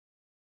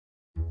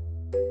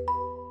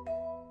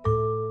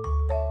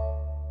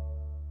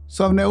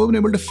So I've never been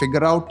able to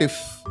figure out if,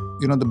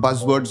 the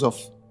buzzwords of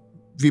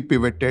we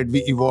pivoted,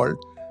 we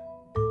evolved.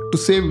 To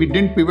say we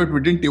didn't pivot,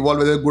 we didn't evolve,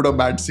 whether good or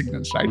bad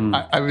signals, right?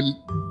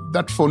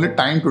 That's only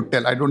time to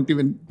tell. I don't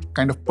even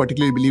kind of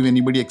particularly believe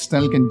anybody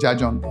external can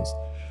judge on this.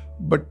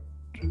 But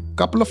a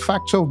couple of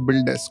facts of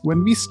BillDesk.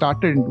 When we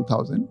started in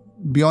 2000,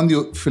 beyond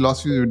the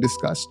philosophy we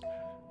discussed,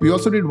 we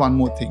also did one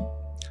more thing.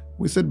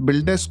 We said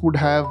BillDesk would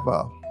have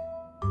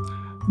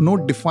no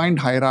defined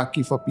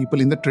hierarchy for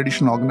people in the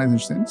traditional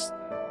organization sense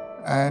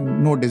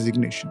and no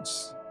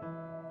designations.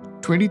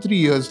 23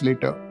 years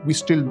later, we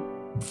still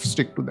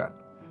stick to that.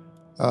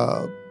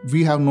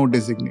 We have no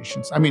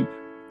designations. I mean,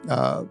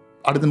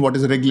 other than what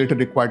is a regulator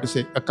required to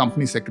say, a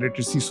company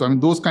secretary, CISO.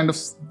 Those kind of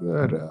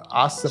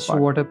asks apart. So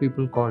what are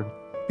people called?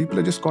 People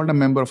are just called a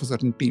member of a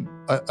certain team.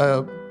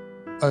 A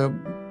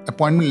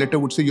appointment letter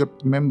would say you're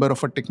a member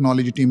of a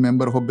technology team,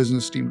 member of a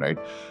business team, right?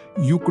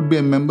 You could be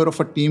a member of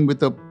a team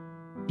with a,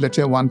 let's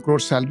say, 1 crore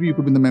salary. You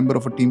could be the member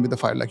of a team with a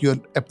 5 lakh. Your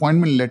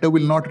appointment letter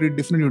will not read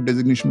different. Your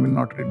designation will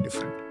not read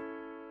different.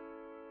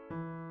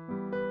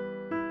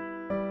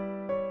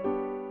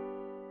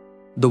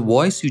 The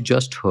voice you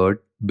just heard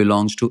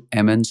belongs to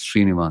M.N.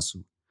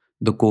 Srinivasu,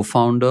 the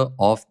co-founder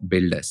of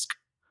BillDesk,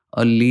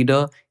 a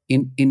leader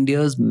in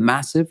India's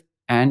massive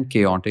and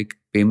chaotic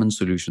payment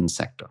solutions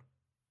sector.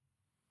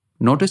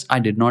 Notice I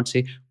did not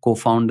say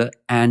co-founder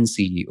and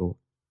CEO.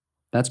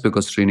 That's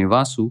because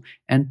Srinivasu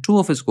and 2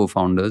 of his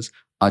co-founders,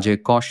 Ajay,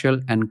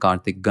 Kaushal and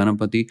Karthik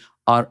Ganapathy,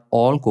 are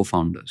all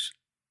co-founders.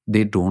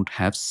 They don't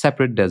have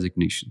separate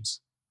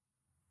designations.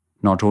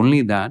 Not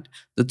only that,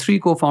 the 3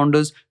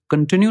 co-founders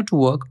continue to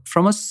work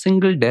from a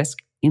single desk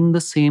in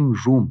the same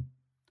room,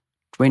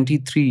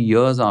 23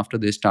 years after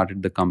they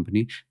started the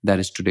company that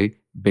is today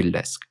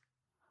BillDesk,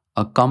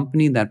 a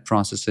company that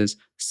processes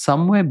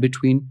somewhere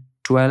between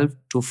 12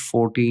 to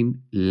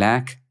 14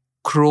 lakh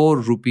crore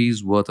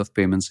rupees worth of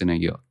payments in a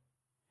year.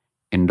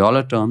 In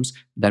dollar terms,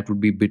 that would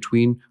be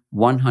between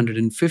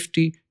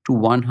 $150 to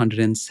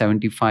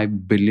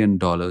 $175 billion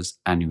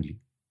annually.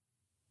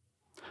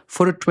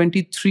 For a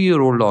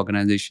 23-year-old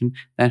organization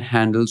that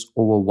handles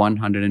over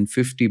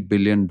 $150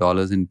 billion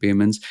in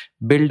payments,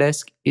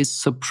 BillDesk is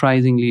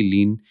surprisingly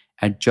lean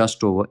at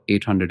just over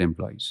 800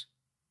 employees.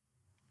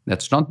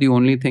 That's not the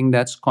only thing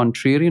that's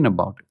contrarian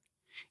about it.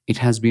 It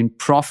has been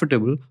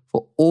profitable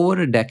for over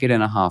a decade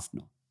and a half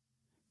now.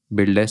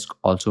 BillDesk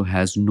also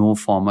has no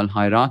formal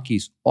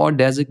hierarchies or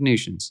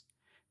designations.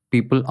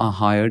 People are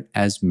hired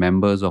as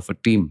members of a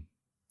team.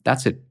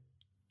 That's it.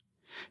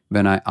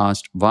 When I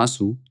asked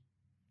Vasu,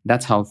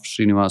 that's how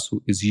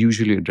Srinivasu is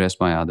usually addressed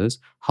by others,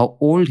 how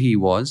old he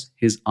was,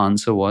 his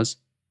answer was,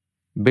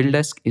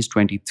 BillDesk is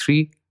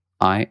 23,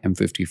 I am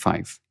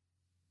 55.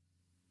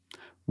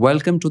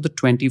 Welcome to the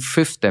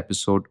 25th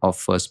episode of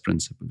First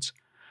Principles.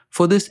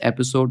 For this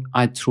episode,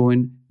 I throw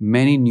in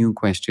many new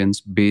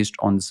questions based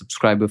on the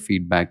subscriber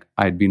feedback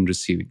I'd been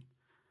receiving.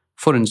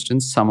 For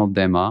instance, some of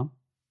them are,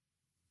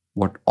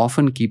 what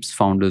often keeps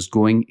founders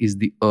going is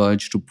the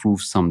urge to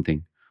prove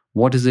something.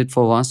 What is it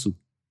for Vasu?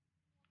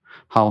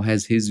 How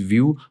has his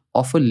view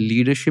of a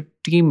leadership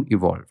team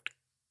evolved?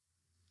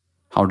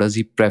 How does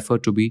he prefer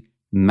to be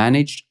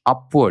managed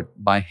upward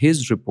by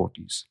his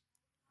reportees?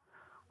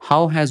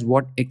 How has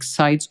what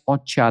excites or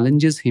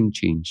challenges him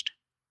changed?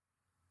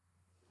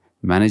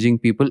 Managing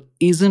people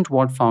isn't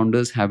what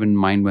founders have in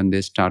mind when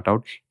they start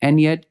out,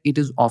 and yet it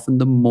is often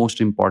the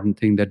most important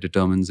thing that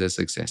determines their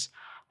success.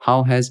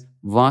 How has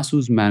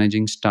Vasu's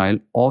managing style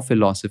or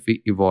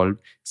philosophy evolved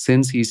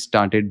since he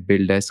started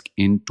BillDesk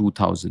in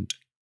 2000?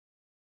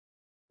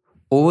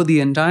 Over the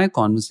entire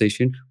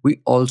conversation,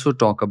 we also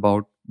talk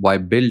about why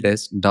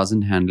BillDesk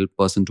doesn't handle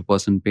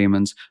person-to-person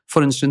payments.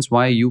 For instance,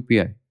 why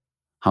UPI?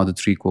 How the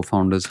 3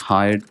 co-founders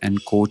hired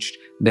and coached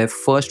their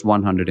first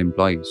 100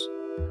 employees.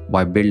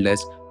 Why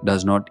BillDesk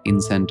does not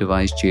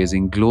incentivize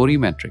chasing glory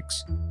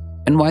metrics.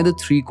 And why the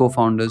 3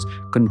 co-founders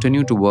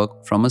continue to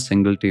work from a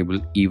single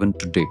table even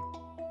today.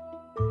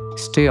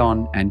 Stay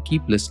on and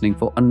keep listening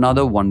for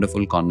another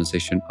wonderful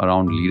conversation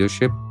around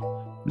leadership,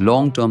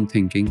 long-term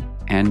thinking,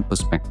 and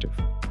perspective.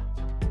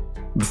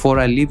 Before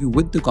I leave you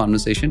with the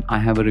conversation, I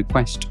have a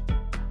request.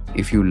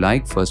 If you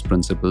like First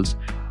Principles,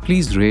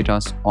 please rate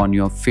us on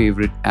your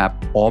favorite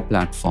app or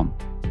platform.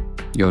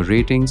 Your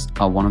ratings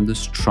are one of the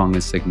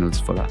strongest signals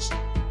for us.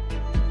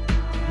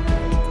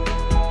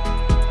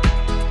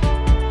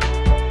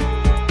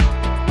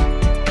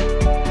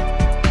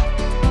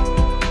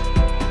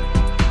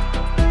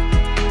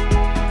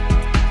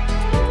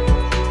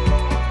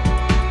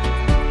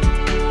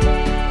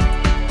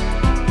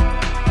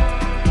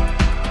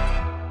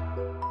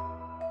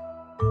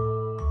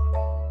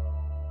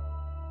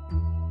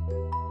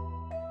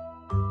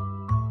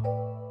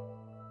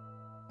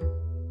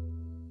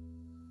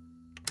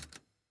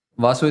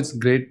 Vasu, it's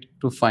great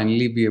to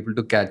finally be able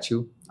to catch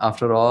you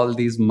after all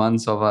these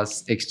months of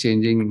us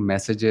exchanging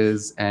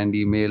messages and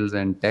emails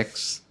and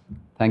texts.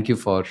 Thank you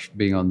for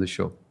being on the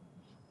show.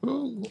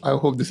 Oh, I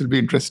hope this will be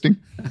interesting.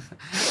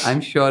 I'm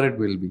sure it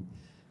will be.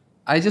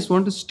 I just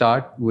want to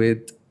start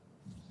with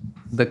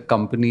the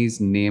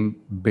company's name,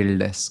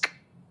 BillDesk.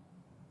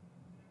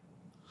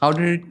 How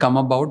did it come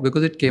about?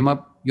 Because it came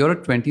up, you're a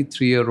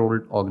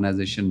 23-year-old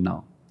organization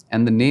now.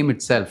 And the name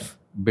itself,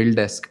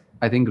 BillDesk,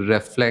 I think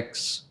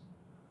reflects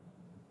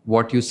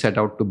what you set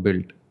out to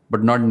build,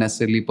 but not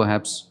necessarily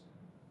perhaps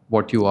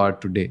what you are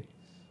today.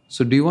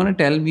 So do you want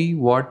to tell me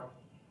what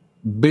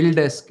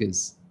BillDesk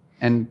is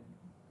and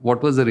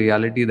what was the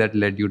reality that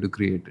led you to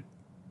create it?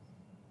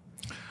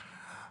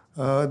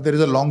 There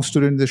is a long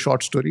story and the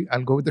short story.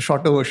 I'll go with the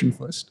shorter version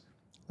first.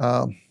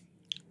 The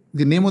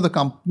name of the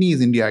company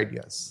is India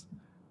Ideas.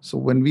 So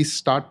when we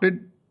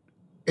started,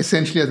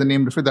 essentially as the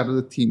name reflects, that was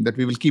the theme, that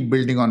we will keep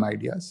building on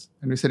ideas.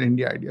 And we said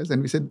India Ideas.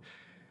 And we said,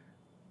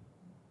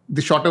 the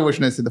shorter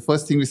version, I said, the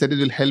first thing we said is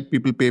we'll help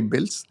people pay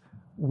bills.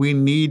 We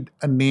need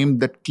a name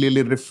that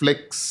clearly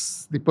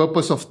reflects the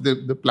purpose of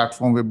the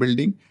platform we're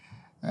building.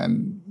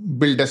 And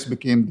BillDesk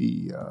became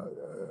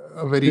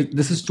a very...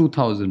 This is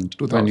 2000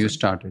 when you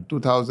started.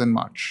 2000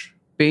 March.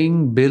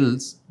 Paying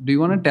bills, do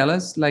you want to tell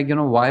us,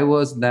 why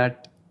was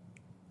that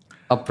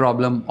a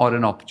problem or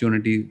an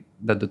opportunity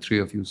that the three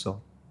of you saw?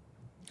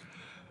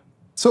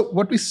 So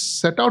what we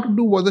set out to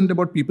do wasn't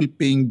about people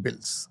paying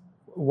bills.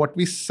 What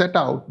we set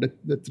out,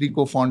 the three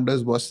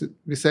co-founders, was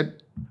we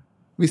said,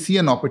 we see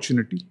an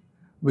opportunity,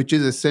 which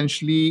is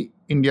essentially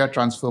India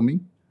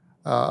transforming,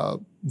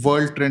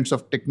 world trends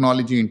of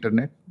technology,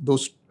 internet.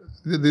 These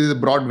are the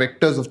broad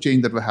vectors of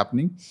change that were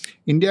happening.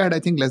 India had, I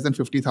think, less than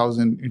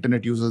 50,000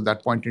 internet users at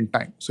that point in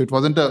time. So it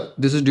wasn't a...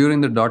 This is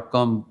during the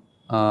 .com...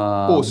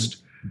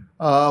 post.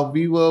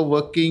 We were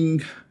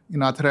working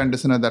in Arthur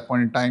Andersen at that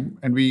point in time,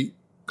 and we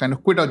kind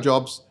of quit our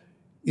jobs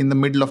in the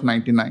middle of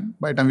 99.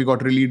 By the time we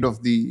got relieved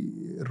of the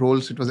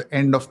roles, it was the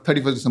end of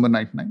 31st December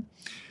 99.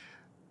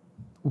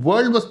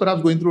 World was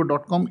perhaps going through a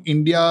 .com.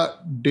 India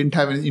didn't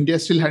have any. India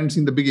still hadn't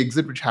seen the big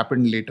exit, which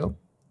happened later.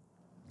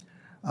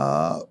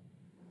 But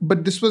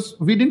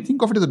we didn't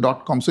think of it as a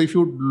 .com. So if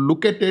you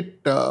look at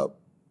it, there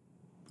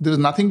was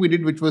nothing we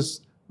did which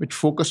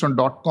focused on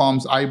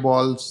 .coms,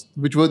 eyeballs,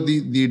 which were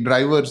the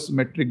driver's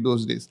metric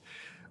those days.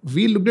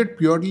 We looked at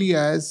purely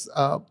as,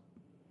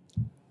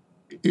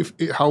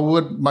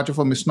 however much of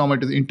a misnomer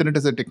it is, internet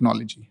as a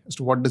technology, as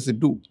to what does it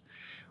do.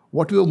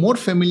 What we were more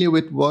familiar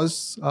with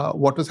was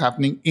what was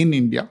happening in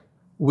India,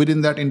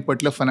 within that in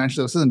particular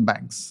financial services and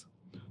banks.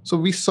 So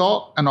we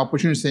saw an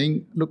opportunity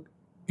saying, look,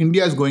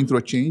 India is going through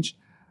a change.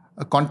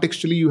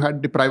 Contextually, you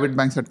had the private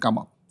banks that come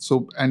up.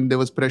 So, and there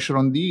was pressure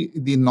on the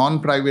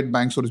non-private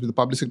banks, so to speak, the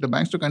public sector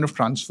banks, to kind of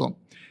transform.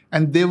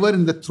 And they were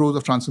in the throes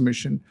of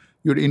transformation.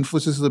 You had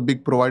Infosys as a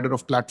big provider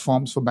of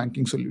platforms for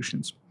banking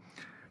solutions.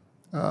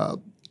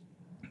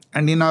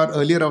 And in our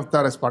earlier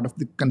avatar, as part of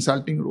the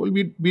consulting role,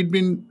 we'd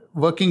been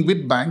working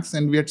with banks,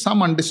 and we had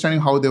some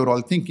understanding how they were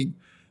all thinking,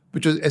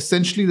 which was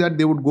essentially that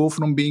they would go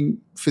from being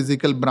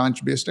physical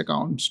branch-based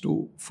accounts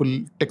to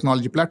full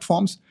technology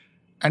platforms.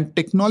 And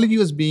technology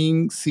was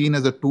being seen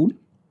as a tool,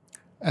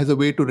 as a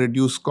way to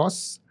reduce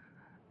costs,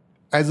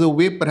 as a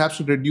way perhaps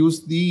to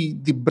reduce the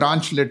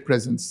branch-led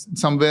presence.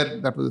 Somewhere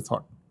that was the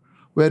thought.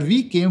 Where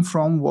we came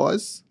from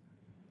was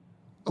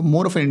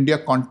more of an India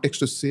context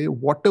to say,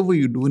 whatever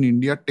you do in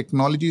India,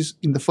 technologies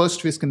in the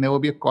first phase can never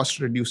be a cost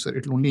reducer.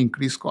 It will only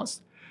increase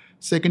costs.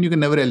 Second, you can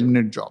never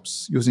eliminate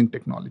jobs using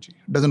technology.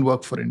 It doesn't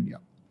work for India.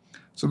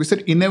 So we said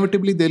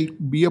inevitably there'll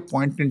be a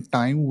point in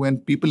time when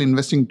people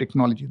investing in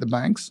technology, the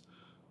banks,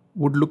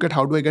 would look at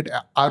how do I get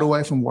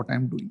ROI from what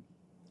I'm doing.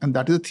 And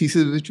that is the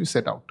thesis which we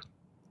set out.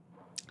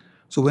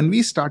 So when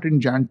we started in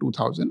Jan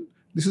 2000,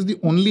 this is the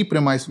only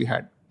premise we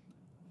had.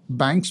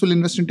 Banks will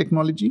invest in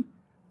technology,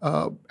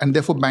 and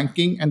therefore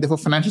banking and therefore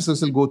financial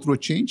services will go through a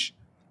change.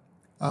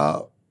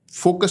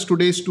 Focus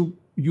today is to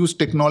use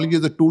technology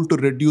as a tool to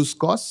reduce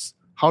costs.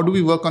 How do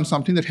we work on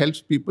something that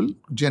helps people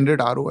generate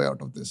ROI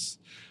out of this?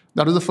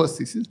 That was the first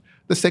thesis.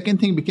 The second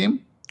thing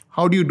became,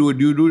 how do you do it?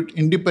 Do you do it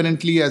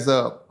independently as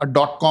a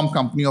 .com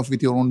company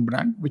with your own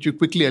brand, which you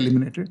quickly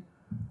eliminated?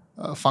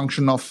 A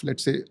function of,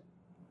 let's say,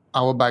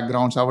 our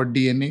backgrounds, our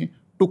DNA,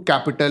 to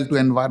capital, to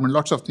environment,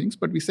 lots of things.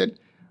 But we said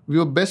we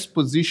were best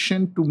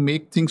positioned to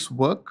make things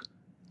work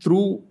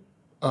through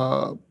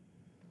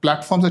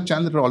platforms or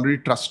channels that are already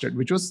trusted,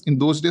 which was in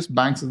those days,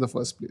 banks in the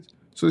first place.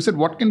 So we said,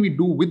 what can we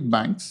do with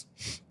banks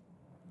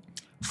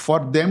for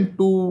them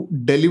to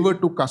deliver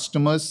to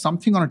customers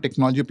something on a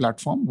technology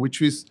platform,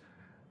 which is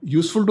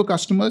useful to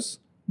customers,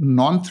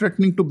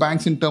 non-threatening to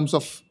banks in terms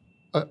of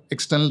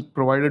external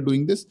provider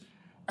doing this,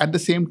 at the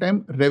same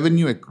time,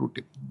 revenue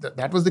accretive.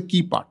 That was the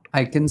key part.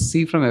 I can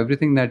see from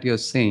everything that you're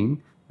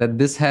saying that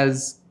this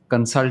has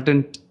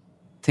consultant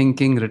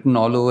thinking written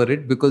all over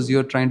it, because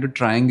you're trying to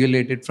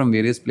triangulate it from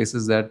various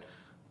places, that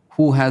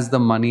who has the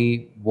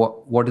money,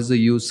 what is the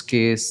use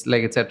case,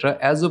 like etc.,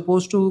 as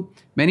opposed to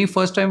many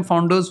first-time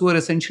founders who are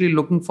essentially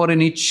looking for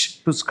an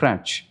itch to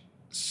scratch.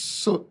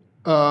 So,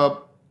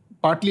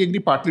 partly agree,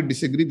 partly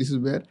disagree. This is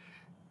where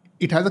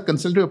it has a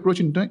consultative approach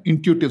in an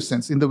intuitive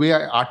sense, in the way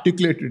I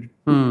articulated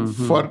it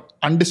for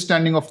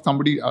understanding of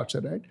somebody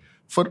outside, right?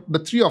 For the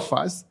three of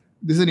us,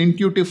 this is an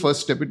intuitive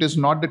first step. It is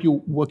not that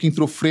you're working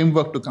through a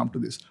framework to come to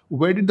this.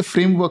 Where did the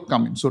framework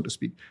come in, so to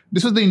speak?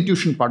 This was the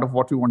intuition part of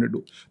what we want to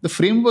do. The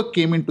framework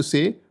came in to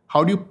say,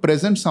 how do you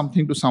present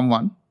something to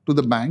someone, to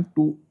the bank,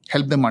 to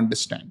help them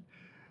understand?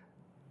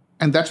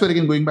 And that's where,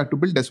 again, going back to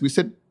BillDesk, we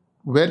said,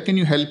 where can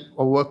you help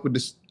or work with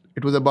this?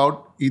 It was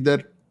about either,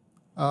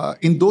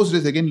 in those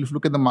days, again, if you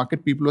look at the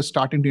market, people were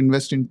starting to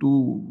invest into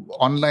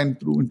online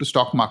into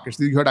stock markets.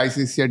 You had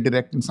ICICI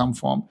Direct in some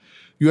form.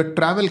 You had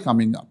travel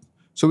coming up.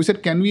 So we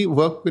said, can we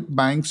work with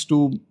banks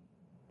to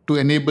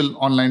enable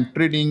online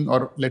trading,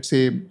 or let's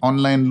say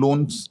online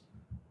loans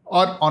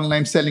or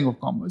online selling of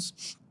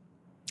commerce?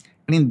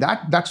 And in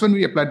that's when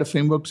we applied the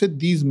framework to say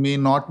these may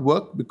not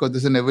work because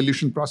there's an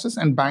evolution process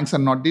and banks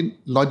are not the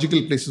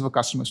logical places for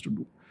customers to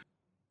do.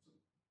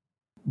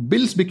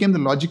 Bills became the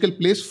logical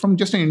place from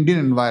just an Indian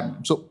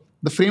environment. So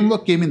the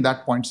framework came in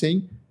that point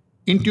saying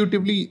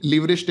intuitively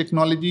leverage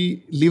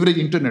technology, leverage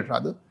internet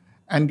rather,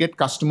 and get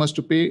customers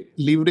to pay,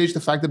 leverage the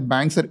fact that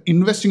banks are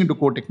investing into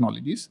core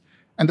technologies.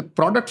 And the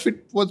product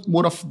fit was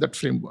more of that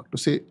framework to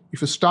say,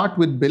 if you start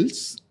with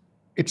bills,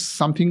 it's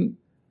something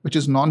which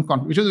is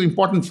which is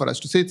important for us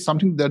to say it's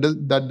something that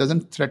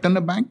doesn't threaten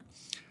a bank,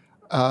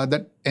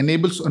 that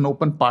enables an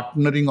open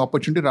partnering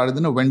opportunity rather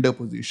than a vendor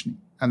positioning.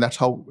 And that's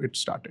how it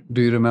started.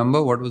 Do you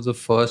remember what was the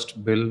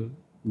first bill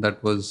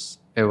that was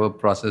ever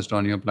processed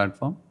on your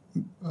platform?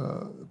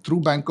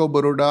 Through Bank of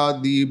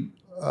Baroda,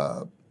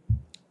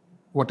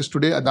 what is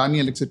today Adani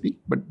Electricity,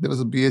 but there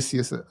was a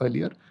BACS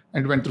earlier,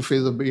 and it went through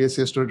phase of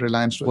BACS to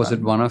Reliance. To was Adani.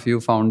 It one of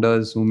you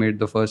founders who made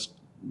the first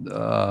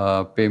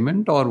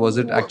payment, or was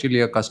it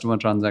actually a customer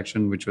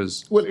transaction which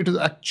was? Well, it was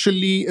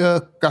actually a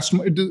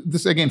customer.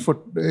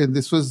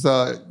 This was,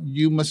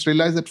 you must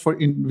realize that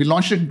we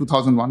launched it in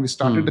 2001. We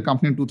started the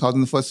company in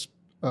 2000. The first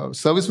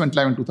service went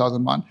live in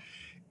 2001.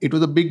 It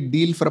was a big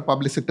deal for a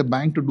public sector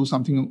bank to do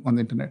something on the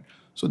internet.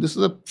 So this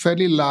is a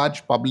fairly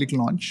large public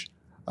launch.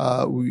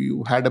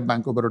 We had a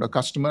Bank of Baroda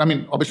customer. I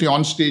mean, obviously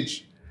on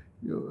stage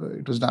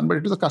it was done, but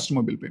it was a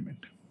customer bill payment.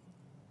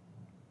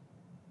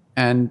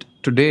 And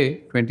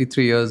today,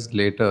 23 years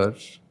later,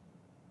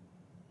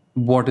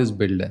 what is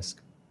BillDesk?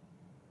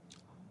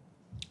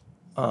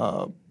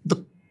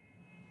 The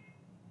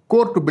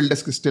core to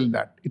BillDesk is still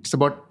that. It's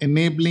about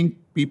enabling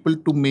people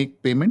to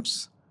make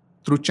payments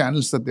through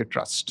channels that they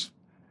trust,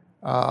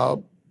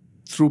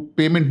 through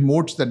payment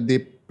modes that they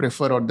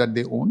prefer or that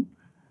they own,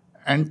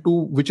 and to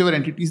whichever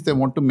entities they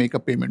want to make a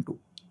payment to.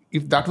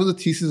 If that was the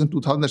thesis in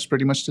 2000, that's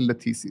pretty much still the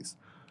thesis.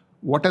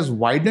 What has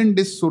widened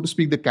is, so to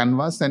speak, the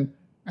canvas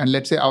and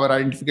let's say our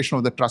identification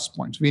of the trust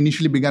points. We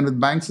initially began with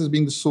banks as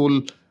being the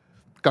sole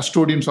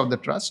custodians of the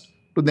trust,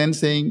 to then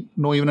saying,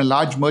 no, even a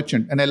large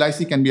merchant, an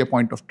LIC can be a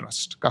point of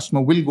trust.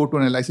 Customer will go to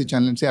an LIC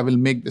channel and say, I will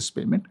make this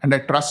payment. And I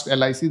trust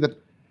LIC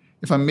that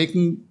if I'm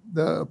making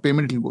the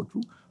payment, it will go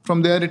through.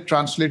 From there, it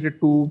translated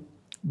to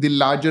the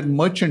larger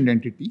merchant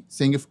entity,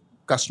 saying if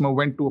customer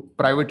went to a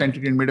private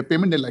entity and made a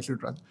payment, they're likely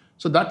to trust.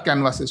 So that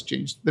canvas has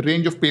changed. The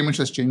range of payments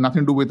has changed.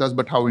 Nothing to do with us,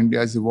 but how India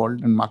has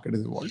evolved and market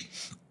has evolved.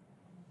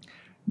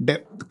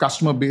 The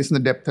customer base and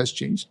the depth has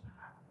changed.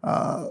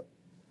 But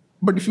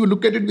if you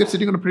look at it, we're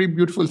sitting on a pretty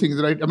beautiful thing,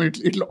 right? I mean,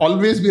 it'll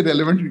always be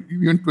relevant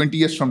even 20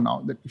 years from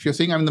now. That if you're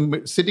saying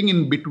I'm sitting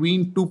in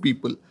between two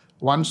people,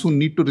 ones who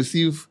need to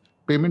receive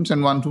payments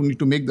and ones who need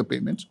to make the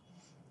payments,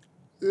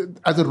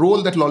 as a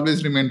role that will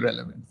always remain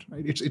relevant,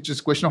 right? It's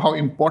just a question of how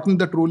important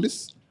that role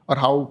is or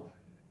how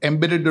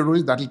embedded the role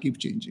is. That will keep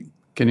changing.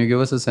 Can you give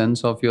us a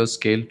sense of your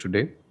scale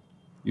today,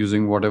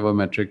 using whatever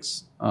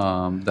metrics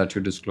that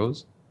you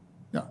disclose?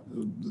 Yeah,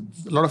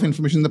 a lot of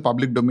information in the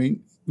public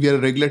domain. We are a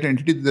regulated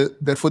entity,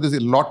 therefore there's a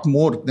lot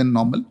more than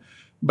normal.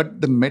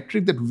 But the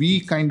metric that we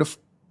kind of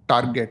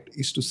target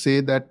is to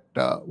say that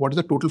what is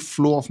the total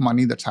flow of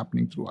money that's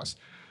happening through us?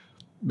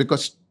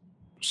 Because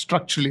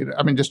structurally,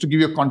 I mean, just to give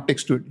you a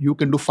context to it, you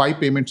can do 5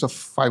 payments of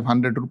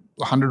 500,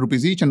 100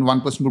 rupees each, and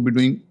one person would be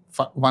doing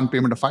one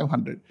payment of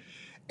 500.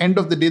 End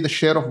of the day, the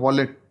share of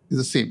wallet is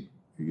the same,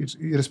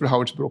 irrespective of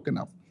how it's broken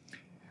up.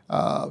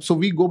 So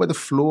we go by the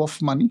flow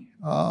of money.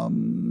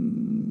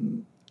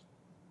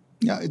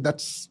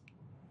 That's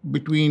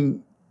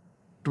between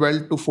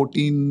 12 to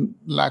 14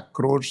 lakh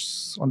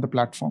crores on the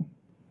platform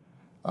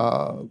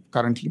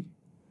currently.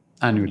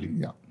 Annually?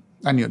 Yeah,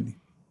 annually.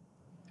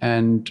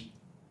 And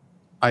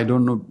I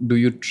don't know, do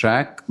you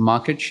track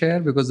market share?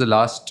 Because the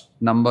last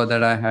number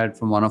that I had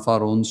from one of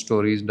our own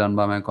stories done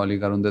by my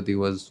colleague Arundhati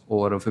was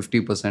over a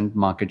 50%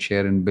 market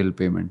share in bill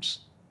payments.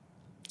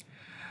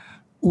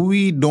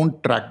 We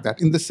don't track that.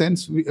 In the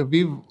sense,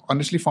 we've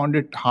honestly found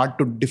it hard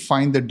to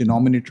define the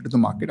denominator to the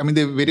market. I mean,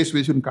 there are various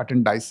ways you can cut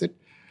and dice it.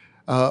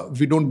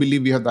 We don't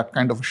believe we have that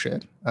kind of a share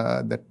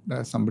that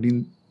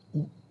somebody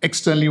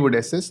externally would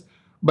assess.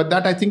 But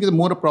that, I think, is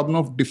more a problem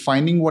of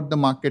defining what the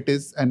market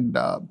is and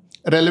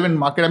relevant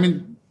market. I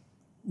mean,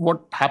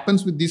 what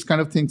happens with these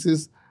kind of things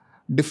is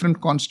different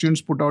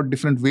constituents put out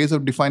different ways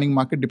of defining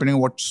market depending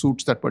on what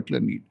suits that particular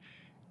need.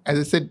 As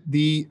I said,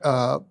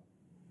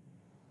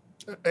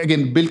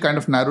 again, Bill kind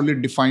of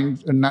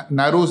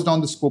narrows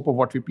down the scope of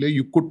what we play.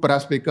 You could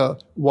perhaps make a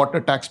water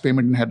tax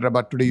payment in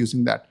Hyderabad today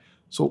using that.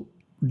 So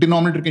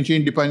denominator can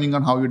change depending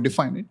on how you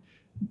define it.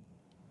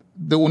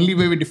 the only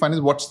way we define is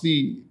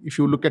if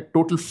you look at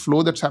total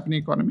flow that's happening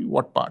in the economy,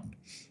 what part?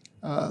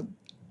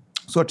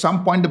 So at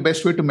some point, the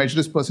best way to measure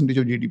is percentage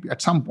of GDP.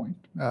 At some point,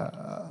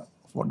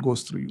 what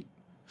goes through you.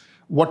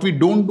 What we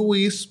don't do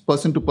is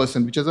person to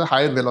person, which is a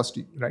higher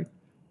velocity, right?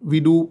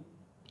 We do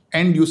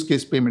end use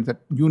case payments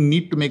that you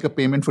need to make a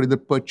payment for either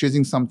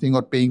purchasing something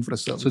or paying for a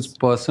service. So it's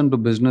person to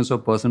business or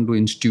person to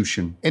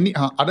institution. Anything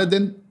other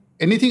than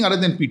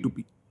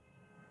P2P,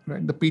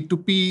 right? The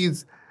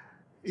P2P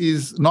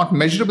is not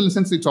measurable in the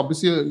sense it's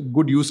obviously a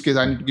good use case.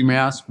 May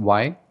I ask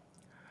why?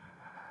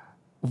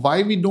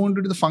 Why we don't do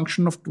it is the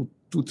function of two,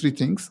 three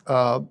things.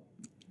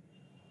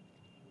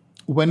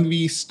 When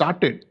we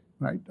started,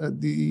 right,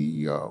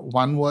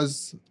 one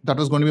was that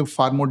was going to be a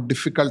far more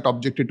difficult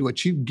objective to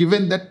achieve,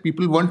 given that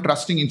people weren't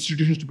trusting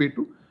institutions to pay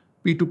to.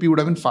 P2P would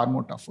have been far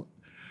more tougher.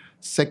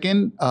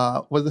 Second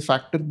was the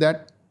factor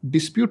that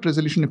dispute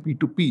resolution in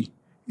P2P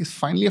is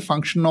finally a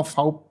function of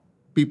how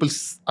people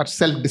are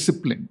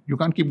self-disciplined. You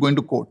can't keep going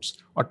to courts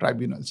or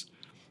tribunals.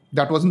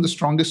 That wasn't the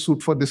strongest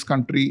suit for this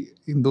country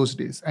in those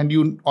days. And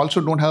you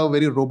also don't have a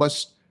very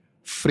robust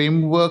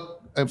framework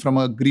from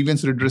a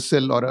grievance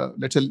redressal or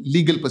let's say,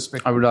 legal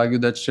perspective. I would argue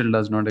that still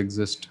does not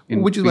exist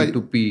in Which is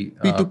P2P.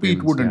 Why P2P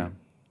it wouldn't. Yeah.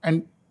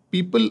 And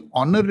people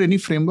honor any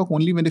framework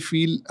only when they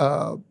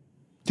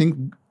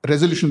think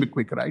resolution will be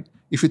quick, right?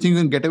 If you think you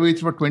can get away with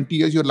it for 20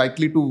 years, you're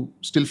likely to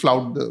still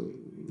flout the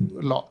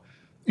law.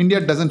 India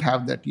doesn't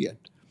have that yet.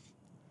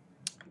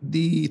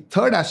 The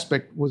third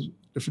aspect was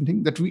different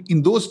thing that we,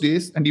 in those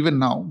days and even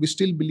now, we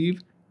still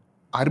believe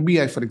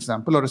RBI, for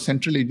example, or a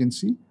central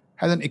agency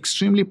has an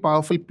extremely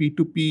powerful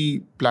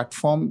P2P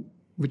platform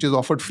which is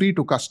offered free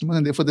to customers,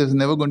 and therefore there's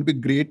never going to be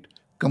great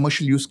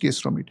commercial use case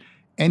from it.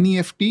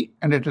 NEFT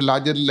and at a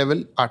larger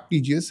level,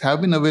 RTGS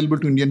have been available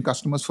to Indian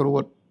customers for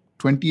over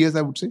 20 years,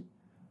 I would say,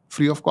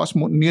 free of cost,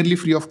 nearly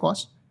free of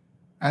cost.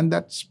 And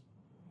that's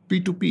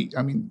P2P.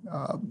 I mean,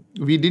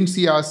 we didn't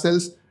see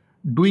ourselves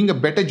doing a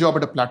better job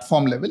at a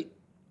platform level,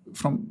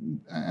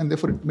 and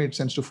therefore it made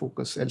sense to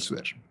focus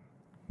elsewhere.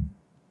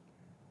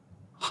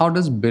 How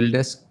does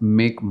BillDesk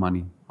make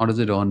money? How does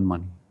it earn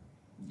money?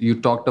 You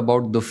talked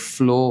about the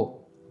flow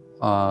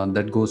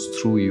that goes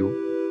through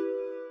you.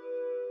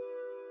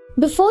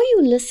 Before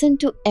you listen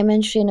to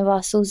MN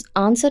Srinivasu's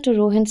answer to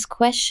Rohin's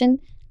question,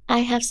 I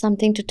have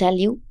something to tell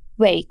you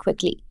very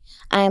quickly.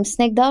 I am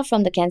Snigdha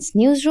from the Kent's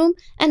newsroom,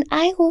 and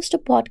I host a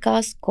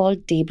podcast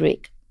called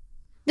Daybreak.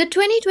 The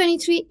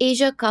 2023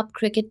 Asia Cup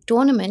cricket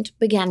tournament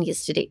began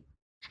yesterday.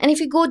 And if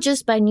you go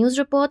just by news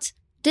reports,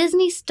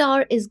 Disney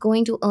Star is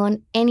going to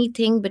earn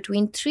anything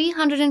between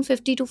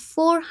 350 to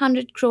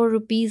 400 crore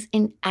rupees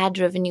in ad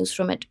revenues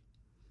from it.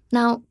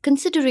 Now,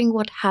 considering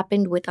what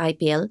happened with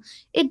IPL,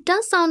 it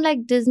does sound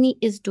like Disney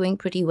is doing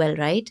pretty well,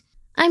 right?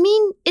 I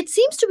mean, it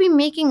seems to be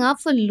making up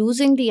for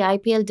losing the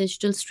IPL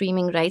digital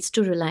streaming rights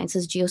to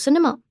Reliance's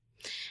JioCinema.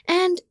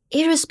 And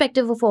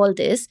irrespective of all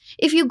this,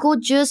 if you go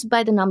just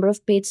by the number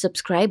of paid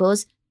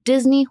subscribers,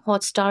 Disney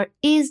Hotstar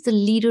is the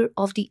leader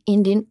of the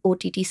Indian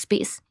OTT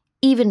space,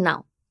 even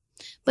now.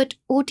 But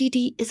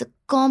OTT is a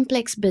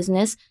complex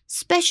business,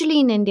 especially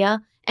in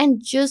India,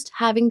 and just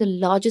having the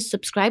largest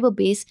subscriber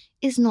base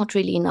is not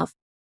really enough.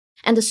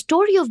 And the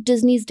story of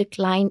Disney's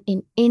decline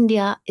in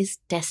India is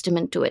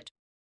testament to it.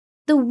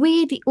 The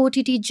way the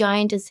OTT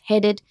giant is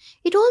headed,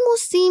 it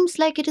almost seems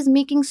like it is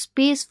making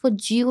space for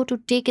Jio to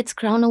take its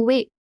crown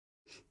away.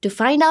 To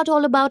find out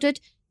all about it,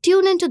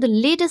 tune into the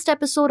latest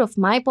episode of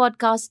my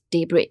podcast,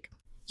 Daybreak.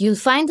 You'll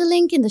find the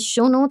link in the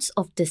show notes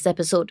of this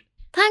episode.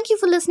 Thank you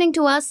for listening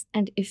to us,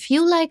 and if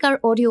you like our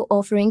audio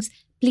offerings,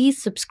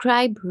 please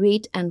subscribe,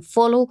 rate, and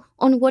follow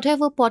on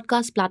whatever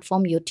podcast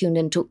platform you're tuned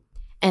into.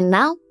 And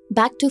now,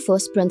 back to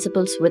First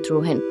Principles with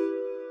Rohin.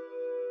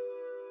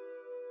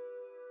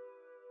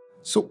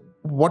 So,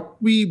 what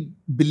we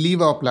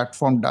believe our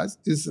platform does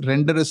is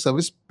render a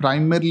service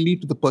primarily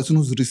to the person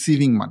who's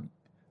receiving money,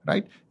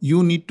 right?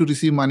 You need to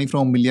receive money from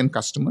 1 million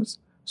customers.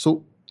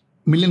 So,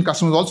 1 million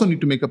customers also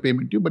need to make a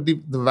payment to you, but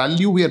the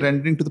value we are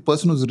rendering to the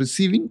person who's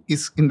receiving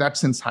is in that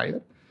sense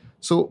higher.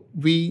 So,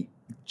 we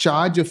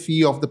charge a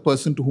fee of the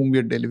person to whom we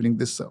are delivering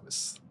this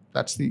service.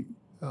 That's the...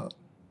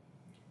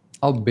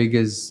 How big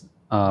is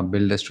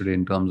BillDesk today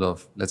in terms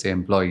of, let's say,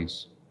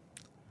 employees?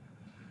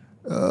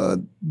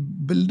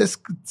 BillDesk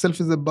itself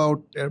is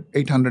about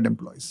 800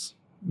 employees,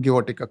 give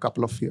or take a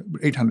couple of years,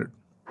 800.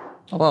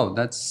 Oh, wow,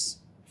 that's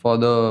for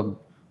the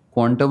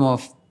quantum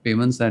of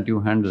payments that you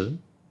handle.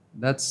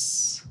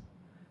 That's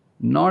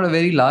not a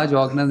very large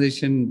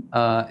organization,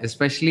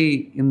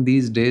 especially in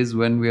these days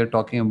when we are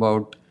talking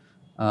about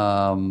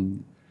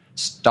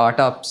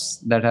startups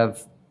that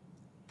have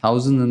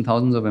thousands and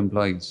thousands of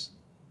employees.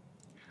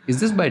 Is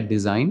this by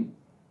design?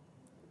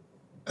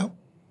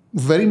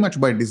 Very much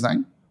by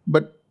design,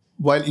 but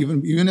while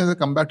even as I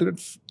come back to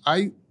it,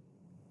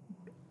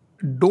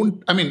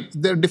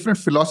 there are different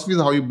philosophies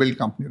of how you build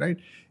company, right?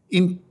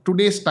 In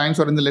today's times,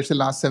 or in the, let's say,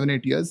 last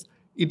 7-8 years,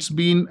 it's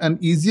been an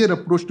easier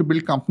approach to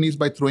build companies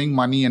by throwing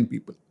money and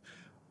people.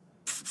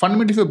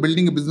 Fundamentally, if you're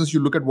building a business,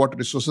 you look at what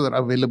resources are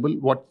available,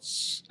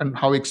 and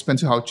how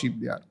expensive, how cheap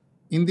they are.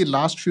 in the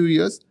last few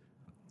years,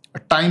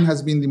 time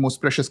has been the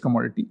most precious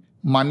commodity.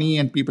 Money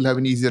and people have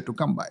been easier to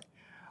come by.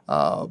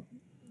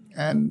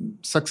 And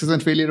success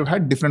and failure have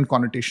had different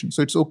connotations.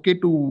 So it's okay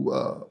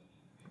to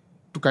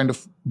kind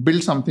of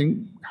build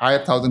something, hire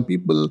 1,000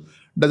 people,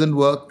 doesn't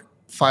work,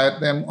 fire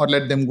them or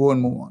let them go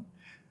and move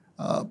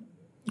on.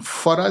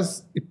 For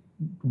us, it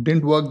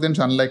didn't work then, it's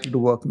unlikely to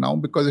work now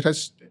because it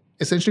has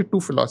essentially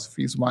two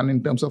philosophies. One,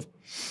 in terms of,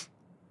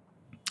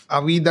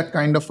 are we that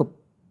kind of a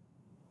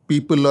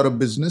people or a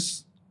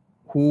business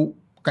who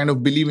kind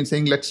of believe in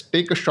saying, let's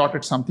take a shot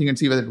at something and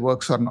see whether it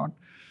works or not.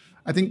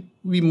 I think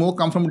we more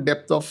come from a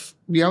depth of,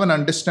 we have an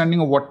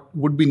understanding of what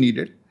would be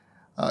needed.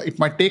 It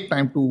might take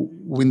time to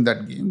win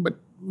that game, but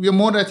we are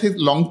more, I think,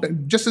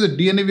 long-term. Just as a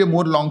DNA, we are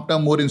more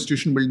long-term, more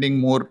institution building,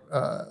 more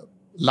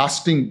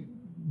lasting.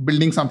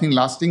 Building something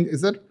lasting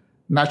is a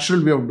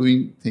natural way of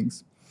doing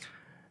things.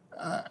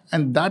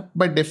 And that,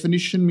 by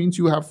definition, means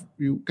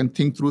you can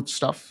think through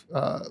stuff.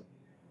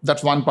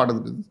 That's one part of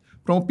the business.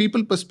 From a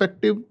people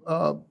perspective,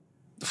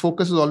 the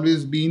focus has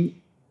always been,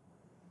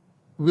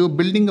 we were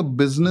building a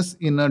business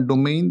in a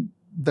domain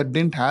that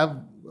didn't have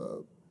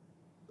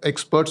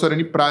experts or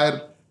any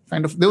prior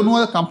kind of, there were no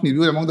other companies. We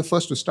were among the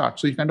first to start.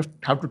 So you kind of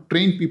have to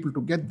train people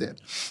to get there.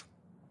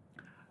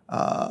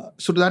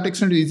 So to that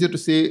extent, it's easier to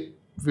say,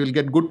 we'll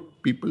get good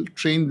people,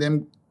 train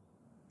them,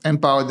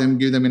 empower them,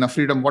 give them enough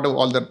freedom, whatever,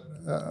 all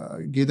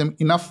that, give them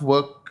enough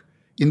work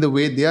in the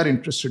way they are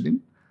interested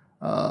in,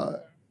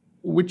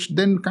 which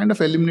then kind of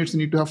eliminates the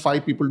need to have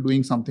 5 people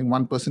doing something.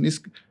 One person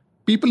is,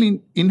 people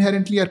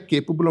inherently are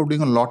capable of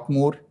doing a lot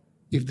more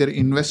if they're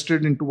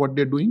invested into what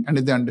they're doing and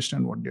if they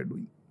understand what they're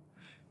doing.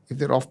 If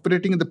they're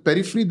operating in the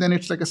periphery, then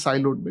it's like a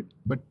siloed bit.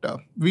 But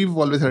we've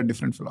always had a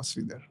different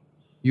philosophy there.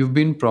 You've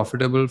been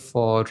profitable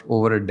for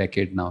over a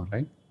decade now,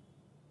 right?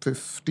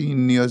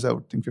 15 years, I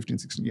would think, 15,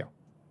 16, yeah.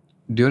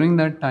 During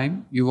that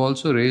time, you've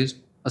also raised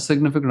a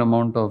significant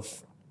amount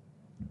of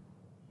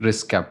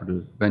risk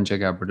capital, venture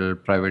capital,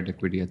 private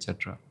equity,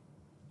 etc.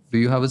 Do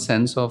you have a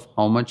sense of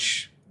how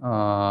much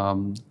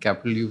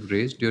capital you've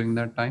raised during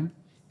that time?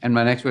 And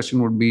my next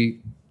question would be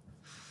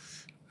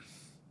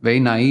very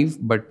naive,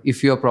 but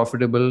if you are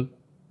profitable,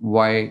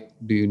 why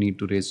do you need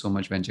to raise so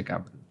much venture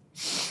capital?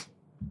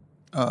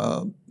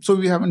 So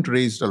we haven't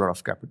raised a lot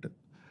of capital.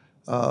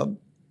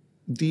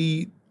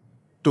 The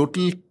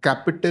total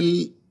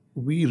capital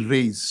we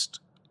raised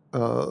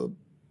and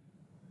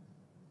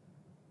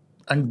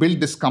built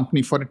this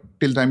company for it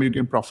till time it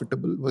became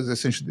profitable was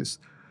essentially this.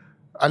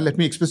 Let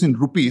me express in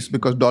rupees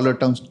because dollar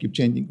terms keep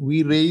changing.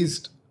 We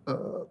raised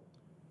a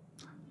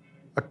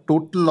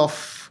total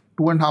of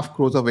 2.5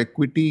 crores of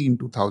equity in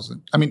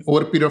 2000. I mean,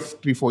 over a period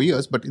of 3-4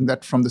 years, but in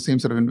that, from the same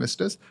set of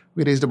investors,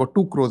 we raised about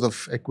 2 crores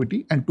of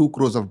equity and 2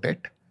 crores of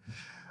debt.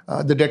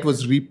 The debt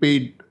was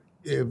repaid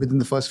within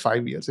the first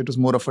 5 years. It was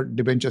more of a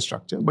debenture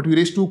structure, but we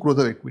raised 2 crores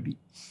of equity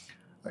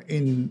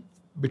in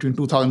between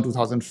 2000 and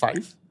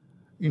 2005.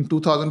 In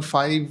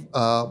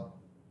 2005,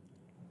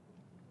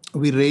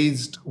 we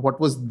raised what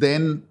was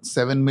then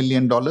 $7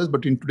 million,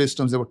 but in today's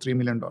terms, about $3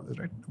 million,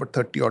 right? About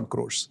 30 odd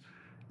crores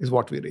is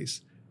what we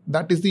raised.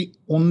 That is the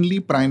only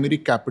primary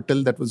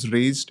capital that was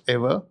raised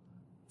ever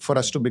for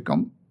us to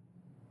become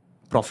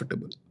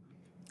profitable.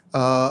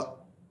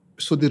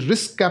 So the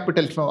risk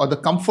capital or the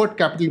comfort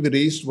capital we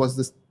raised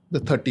was the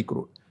 30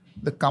 crore.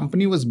 The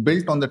company was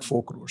built on that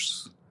 4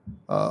 crores.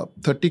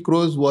 30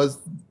 crores was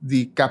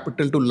the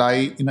capital to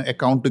lie in an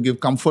account to give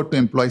comfort to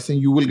employees saying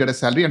you will get a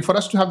salary. And for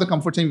us to have the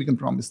comfort saying we can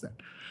promise that.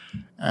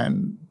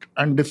 And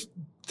if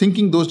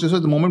thinking those days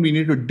was the moment we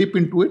needed to dip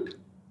into it,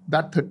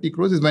 that 30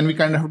 crores is when we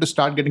kind of have to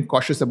start getting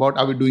cautious about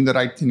are we doing the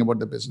right thing about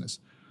the business.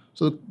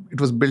 So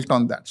it was built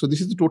on that. So this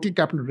is the total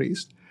capital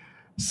raised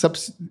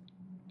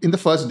in the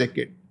first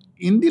decade.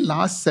 In the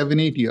last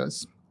 7-8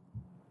 years,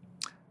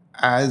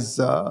 as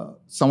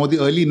some of the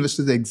early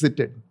investors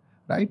exited,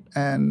 right,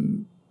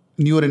 and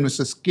newer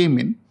investors came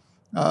in,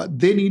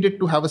 they needed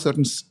to have a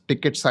certain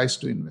ticket size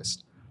to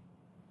invest.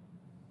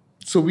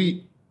 So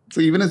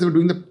even as they were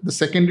doing the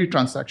secondary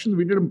transactions,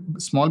 we did a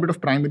small bit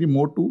of primary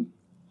more to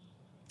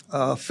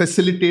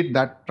facilitate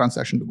that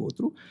transaction to go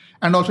through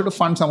and also to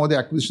fund some of the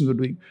acquisitions we're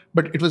doing.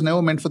 But it was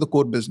never meant for the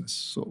core business.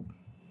 So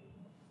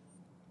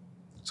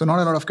not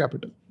a lot of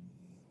capital.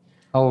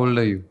 How old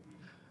are you?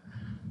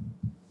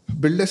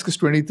 BillDesk is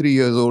 23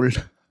 years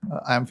old.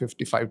 I am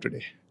 55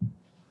 today.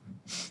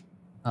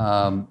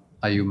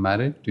 Are you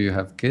married? Do you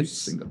have kids?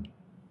 Single.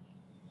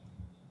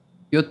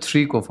 You're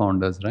 3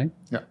 co-founders, right?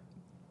 Yeah.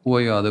 Who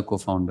are your other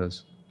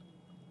co-founders?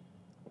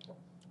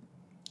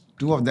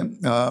 2 of them,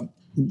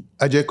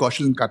 Ajay,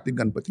 Kaushal and Karthik,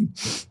 Ganapathy.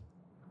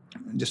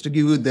 Just to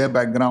give you their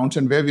backgrounds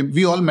and where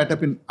we all met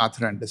up in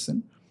Arthur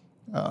Andersen.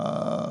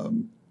 But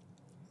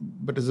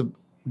as a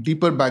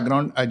deeper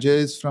background, Ajay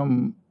is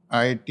from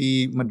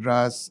IIT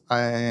Madras,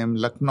 IIM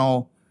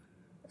Lucknow,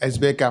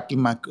 SBI Capital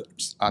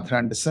Markets, Arthur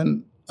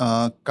Andersen.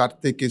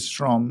 Karthik is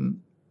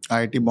from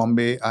IIT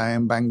Bombay,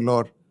 IIM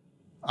Bangalore,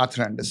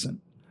 Arthur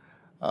Andersen.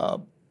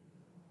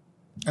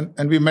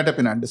 and we met up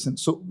in Anderson.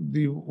 So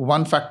the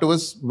one factor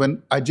was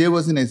when Ajay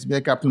was in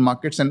SBI Capital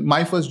Markets, and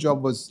my first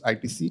job was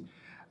ITC.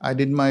 I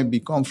did my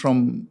BCom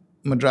from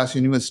Madras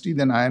University,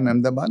 then IIM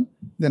Ahmedabad,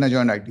 then I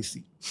joined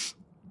ITC.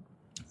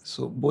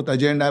 So both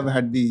Ajay and I have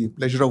had the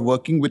pleasure of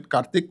working with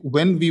Karthik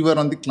when we were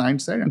on the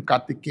client side, and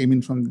Karthik came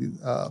in from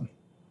the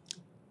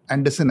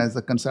Anderson as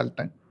a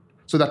consultant.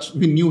 So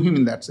we knew him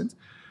in that sense.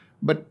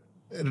 But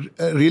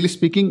really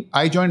speaking,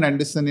 I joined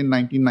Anderson in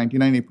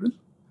 1999 April.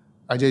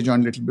 Ajay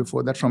joined a little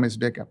before that from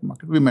SBI Capital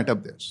Market. We met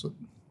up there. So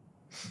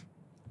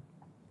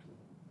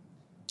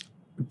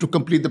to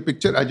complete the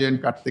picture, Ajay and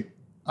Karthik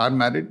are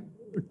married,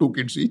 2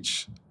 kids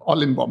each,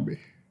 all in Bombay.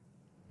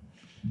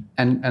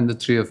 And the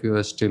three of you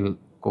are still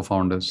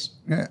co-founders?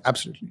 Yeah,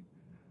 absolutely.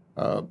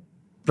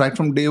 Right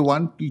from day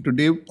one till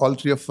today, all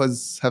three of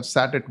us have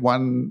sat at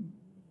one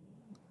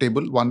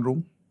table, one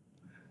room.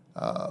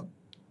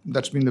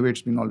 That's been the way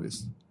it's been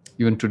always.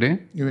 Even today?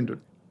 Even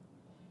today.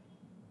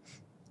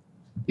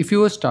 If you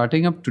were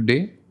starting up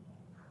today,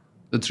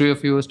 the three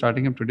of you were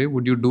starting up today,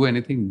 would you do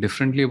anything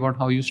differently about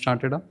how you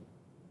started up?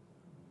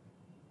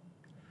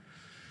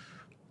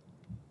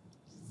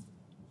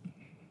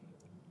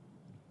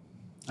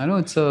 I know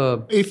it's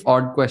a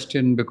odd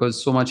question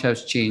because so much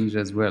has changed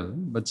as well,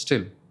 but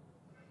still.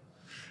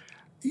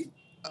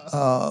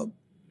 I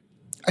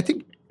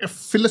think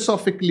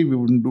philosophically we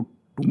wouldn't do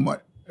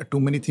too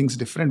many things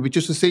different, which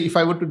is to say, if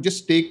I were to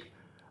just take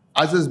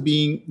us as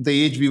being the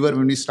age we were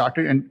when we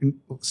started and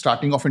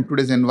starting off in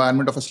today's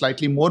environment of a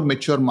slightly more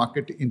mature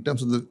market in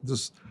terms of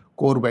those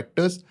core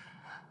vectors,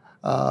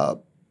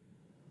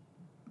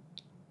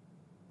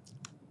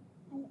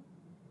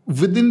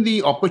 within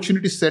the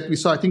opportunity set we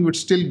saw, I think we'd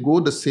still go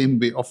the same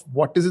way of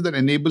what is it that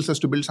enables us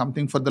to build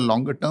something for the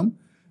longer term,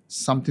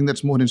 something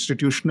that's more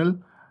institutional,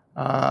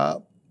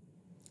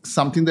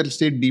 something that will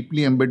stay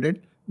deeply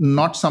embedded,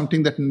 not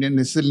something that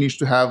necessarily needs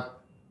to have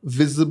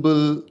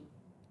visible,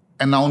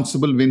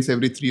 announceable wins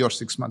every 3 or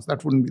 6 months.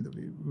 That wouldn't be the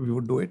way we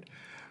would do it.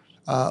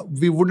 I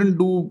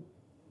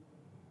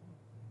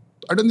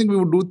don't think we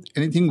would do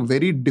anything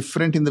very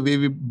different in the way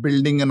we're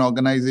building an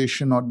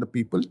organization or the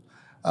people.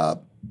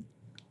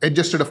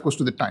 Adjusted, of course,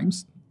 to the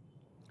times.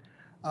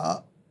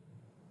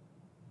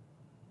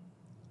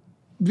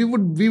 We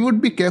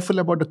would be careful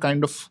about the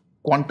kind of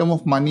quantum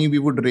of money we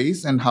would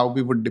raise and how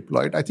we would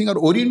deploy it. I think our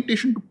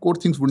orientation to core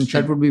things wouldn't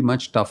change. That would be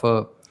much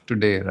tougher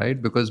today,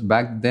 right? Because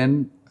back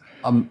then,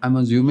 I'm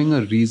assuming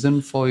a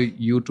reason for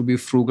you to be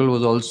frugal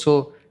was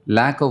also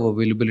lack of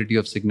availability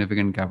of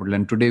significant capital.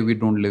 And today we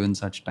don't live in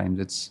such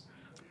times.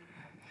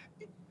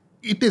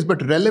 It is,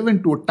 but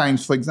relevant to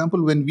times. For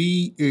example, when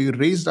we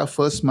raised our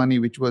first money,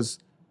 which was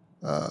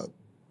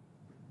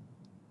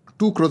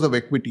 2 crores of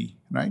equity,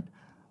 right?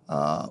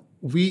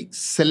 We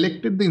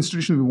selected the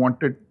institution we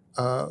wanted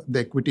the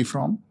equity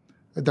from,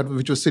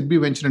 which was SIDBI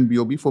Venture and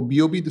BOB. For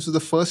BOB, this was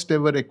the first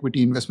ever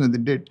equity investment they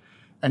did.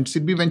 And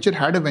SIDBI Venture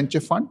had a venture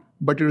fund,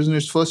 but it was in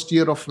its first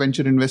year of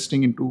venture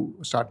investing into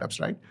startups,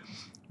 right?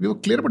 We were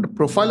clear about the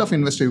profile of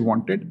investor we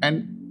wanted.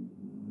 And,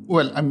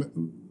 well,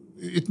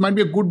 it might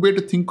be a good way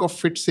to think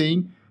of it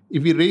saying,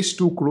 if we raised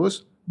 2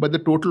 crores, but the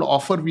total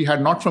offer we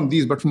had not from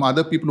these, but from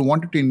other people who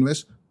wanted to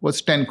invest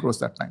was 10 crores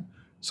that time.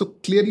 So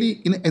clearly,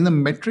 in a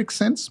metric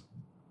sense,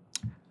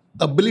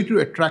 ability to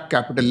attract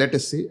capital, let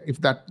us say, if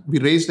that we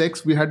raised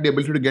X, we had the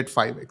ability to get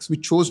 5X. We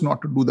chose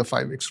not to do the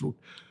 5X route.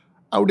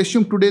 I would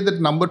assume today that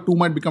number 2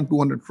 might become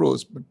 200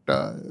 crores. But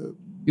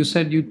you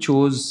said you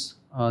chose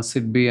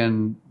SIDBI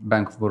and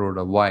Bank of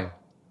Baroda. Why?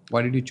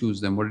 Why did you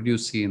choose them? What did you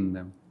see in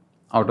them?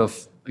 Out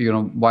of,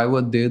 why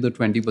were they the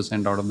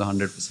 20% out of the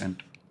 100%?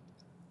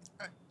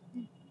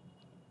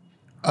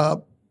 I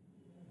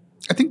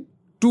think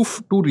two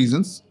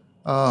reasons.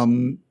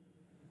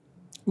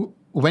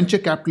 Venture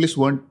capitalists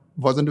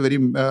wasn't a very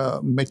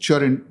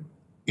mature in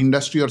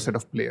industry or set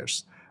of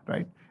players,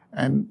 right?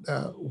 And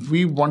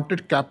we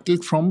wanted capital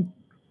from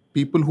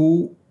people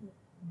who,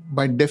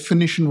 by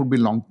definition, would be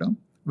long-term,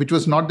 which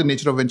was not the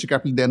nature of venture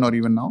capital then or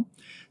even now.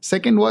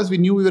 Second was we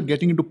knew we were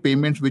getting into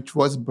payments, which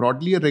was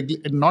broadly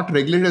not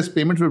regulated as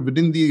payments, but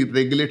within the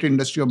regulated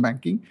industry of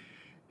banking.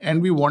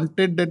 And we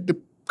wanted that the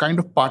kind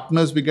of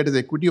partners we get as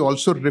equity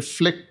also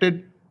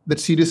reflected that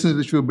seriousness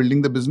which we were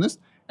building the business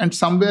and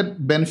somewhere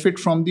benefit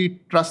from the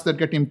trust that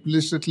get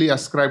implicitly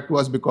ascribed to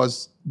us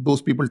because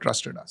those people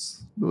trusted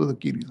us. Those are the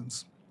key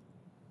reasons.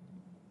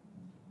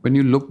 When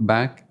you look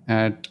back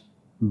at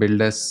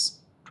BillDesk's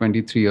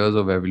 23 years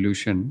of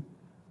evolution,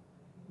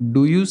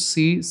 do you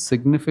see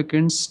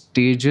significant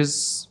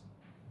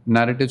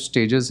narrative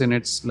stages in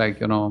its,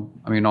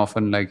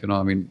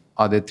 often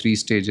are there 3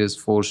 stages,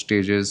 4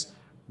 stages?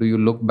 Do you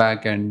look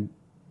back and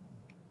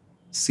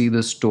see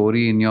the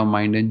story in your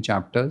mind in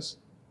chapters?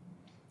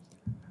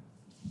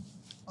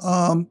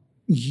 In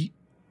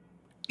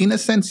a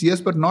sense,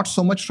 yes, but not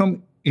so much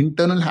from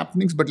internal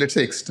happenings, but let's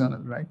say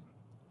external, right?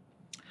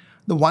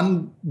 The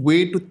one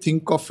way to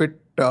think of it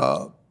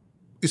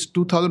is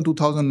 2000,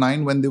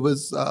 2009, when there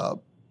was a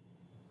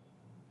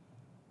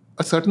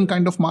certain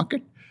kind of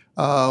market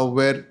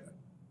where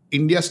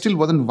India still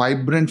wasn't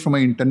vibrant from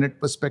an internet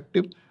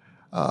perspective.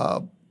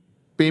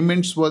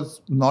 Payments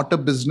was not a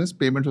business.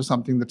 Payments was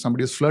something that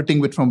somebody was flirting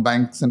with from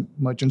banks and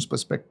merchants'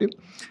 perspective.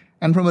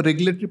 And from a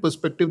regulatory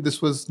perspective,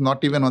 this was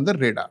not even on the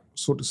radar,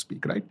 so to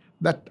speak, right?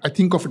 That I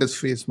think of it as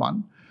phase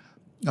one.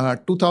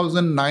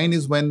 2009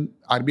 is when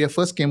RBI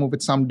first came up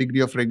with some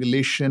degree of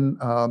regulation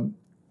and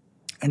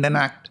an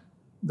act.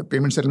 The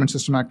Payment Settlement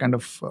System Act kind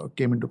of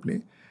came into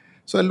play.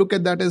 So I look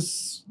at that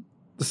as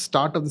the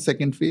start of the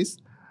second phase,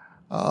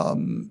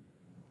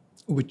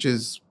 which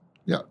is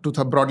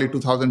broadly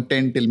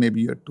 2010 till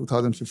maybe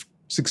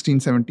 2016,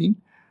 17.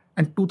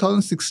 And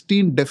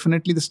 2016,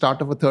 definitely the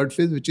start of a third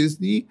phase, which is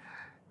the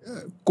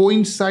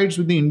coincides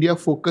with the India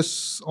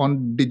focus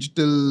on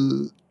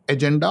digital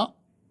agenda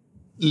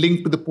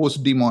linked to the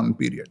post-demon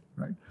period,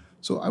 right?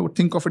 So I would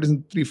think of it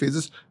in three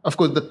phases. Of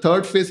course, the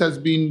third phase has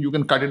been, you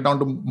can cut it down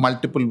to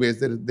multiple ways.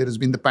 There has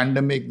been the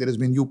pandemic, there has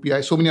been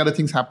UPI, so many other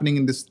things happening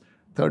in this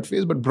third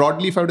phase. But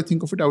broadly, if I were to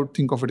think of it, I would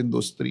think of it in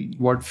those three.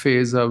 What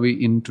phase are we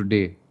in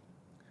today?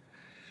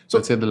 So,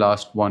 let's say the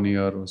last 1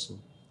 year or so.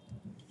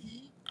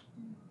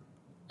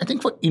 I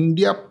think for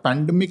India,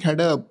 pandemic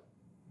had a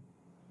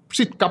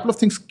couple of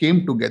things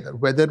came together,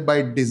 whether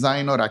by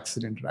design or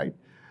accident, right?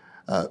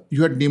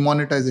 You had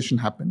demonetization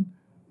happen.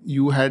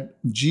 You had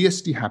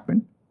GST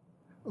happen,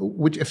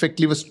 which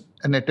effectively was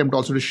an attempt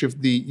also to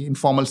shift the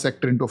informal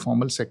sector into a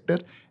formal sector.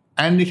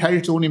 And it had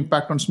its own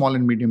impact on small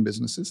and medium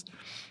businesses.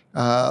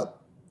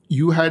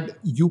 You had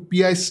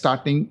UPI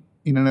starting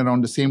in and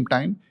around the same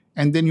time.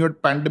 And then you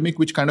had pandemic,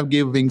 which kind of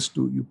gave wings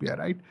to UPI,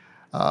 right?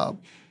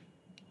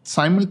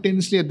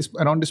 Simultaneously,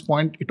 around this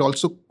point, it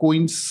also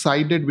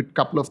coincided with a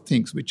couple of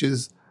things, which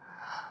is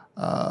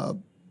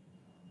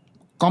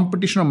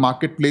competition on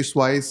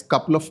marketplace-wise,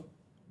 couple of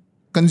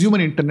consumer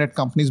internet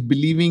companies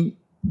believing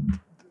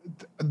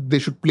they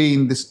should play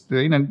in this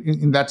terrain. And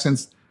in that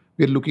sense,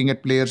 we're looking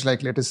at players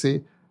like, let us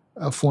say,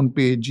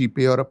 PhonePe,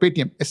 GPay, or a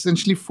Paytm,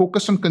 essentially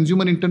focused on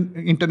consumer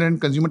internet and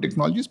consumer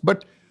technologies,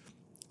 but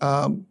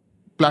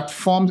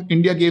platforms,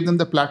 India gave them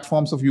the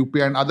platforms of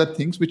UPI and other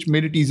things, which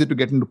made it easier to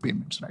get into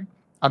payments, right?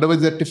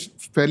 Otherwise, they're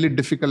fairly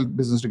difficult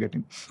business to get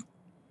in.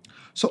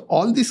 So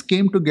all this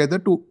came together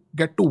to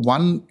get to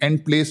one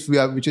end place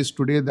which is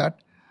today that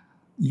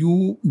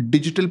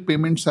digital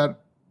payments are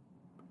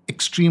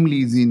extremely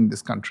easy in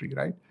this country,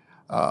 right?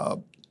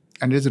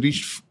 And it has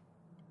reached,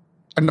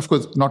 and of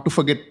course, not to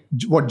forget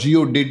what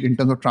Jio did in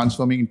terms of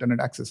transforming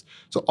internet access.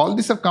 So all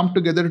this have come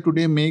together to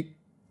today make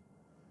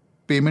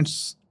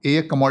payments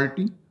a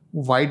commodity,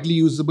 widely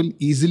usable,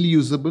 easily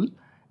usable,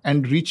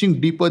 and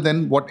reaching deeper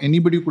than what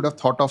anybody could have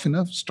thought of in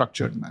a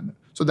structured manner.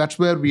 So that's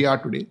where we are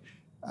today.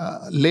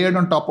 Layered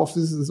on top of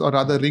this, or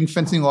rather ring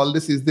fencing all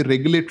this, is the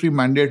regulatory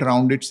mandate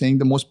around it, saying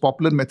the most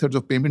popular methods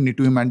of payment need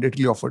to be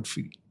mandatorily offered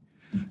free.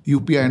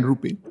 UPI and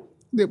RuPay,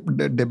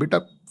 the debit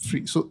are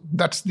free. So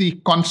that's the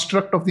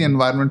construct of the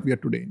environment we are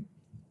today in.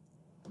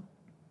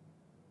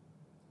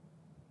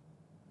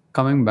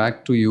 Coming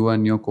back to you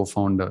and your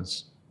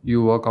co-founders,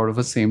 you work out of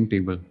the same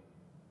table,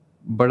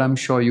 but I'm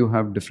sure you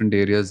have different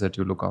areas that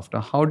you look after.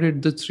 How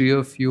did the three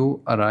of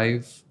you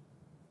arrive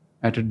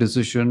at a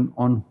decision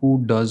on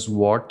who does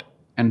what,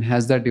 and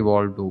has that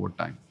evolved over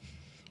time?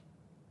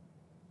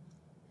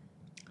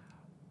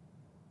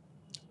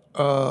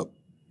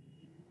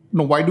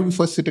 No, why do we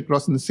first sit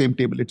across in the same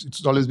table?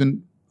 It's always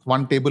been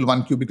one table,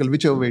 one cubicle,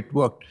 whichever way it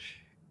worked.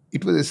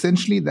 It was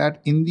essentially that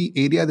in the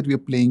area that we are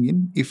playing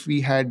in, if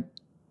we had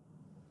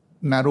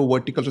narrow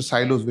verticals or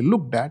silos we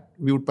looked at,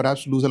 we would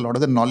perhaps lose a lot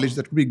of the knowledge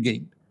that we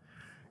gained.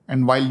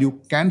 And while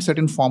you can set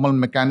in formal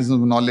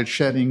mechanisms of knowledge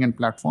sharing and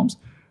platforms,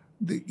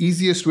 the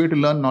easiest way to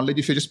learn knowledge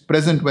is if you're just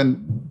present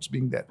when it's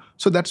being there.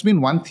 So that's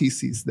been one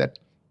thesis, that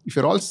if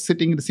you're all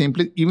sitting in the same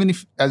place, even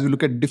if as we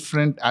look at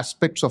different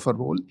aspects of a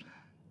role,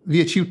 we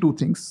achieve two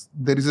things.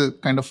 There is a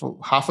kind of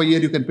half a year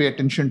you can pay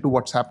attention to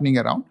what's happening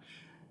around.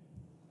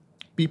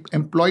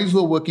 Employees who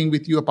are working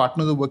with you, or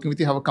partners who are working with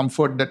you, have a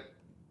comfort that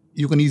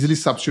you can easily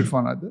substitute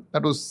for another.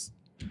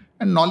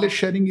 And knowledge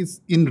sharing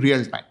is in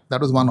real time.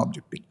 That was one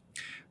objective.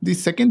 The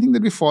second thing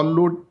that we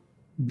followed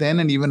then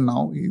and even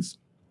now is,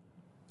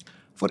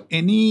 for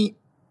any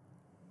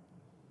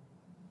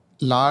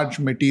large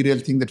material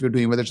thing that we're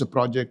doing, whether it's a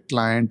project,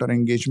 client, or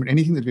engagement,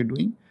 anything that we're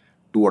doing,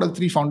 2 out of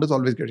 3 founders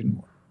always get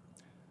involved.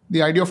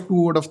 The idea of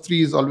 2 out of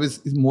 3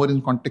 is more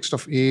in context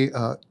of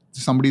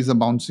somebody is a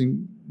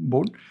bouncing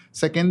board.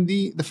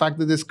 Secondly, the fact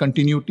that there's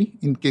continuity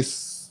in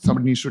case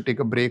somebody needs to take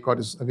a break or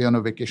is away on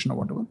a vacation or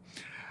whatever.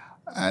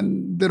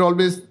 And there are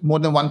always more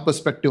than one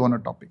perspective on a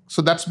topic.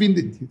 So that's been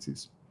the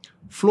thesis.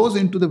 Flows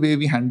into the way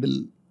we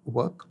handle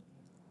work.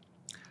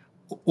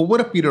 Over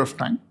a period of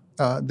time,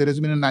 there has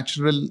been a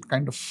natural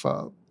kind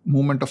of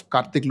movement of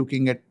Karthik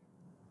looking at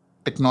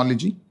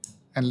technology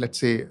and, let's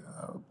say,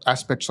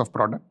 aspects of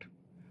product.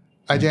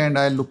 Ajay and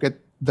I look at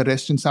the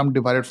rest in some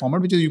divided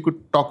format, which is you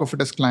could talk of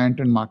it as client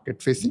and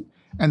market facing,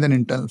 and then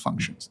internal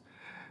functions.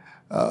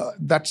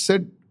 That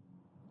said,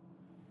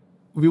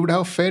 we would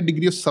have a fair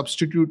degree of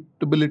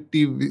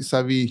substitutability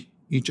vis-a-vis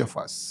each of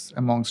us,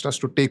 amongst us,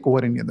 to take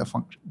over any other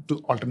function, to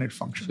alternate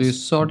functions. So you're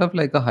sort of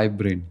like a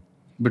hybrid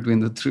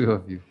between the 3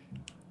 of you.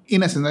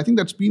 in essence, I think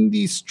that's been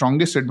the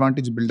strongest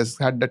advantage BillDesk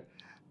had, that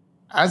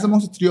as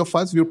amongst the three of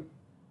us, we would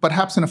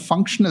perhaps in a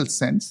functional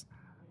sense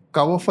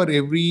cover for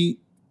every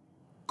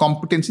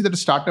competency that a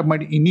startup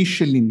might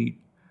initially need.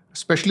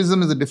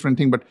 Specialism is a different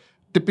thing, but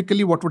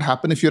typically what would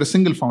happen if you're a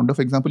single founder,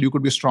 for example, you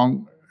could be a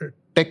strong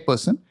tech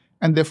person,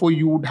 and therefore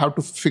you would have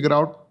to figure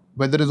out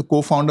whether as a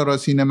co-founder or a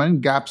senior man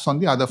gaps on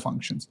the other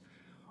functions.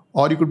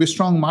 Or you could be a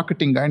strong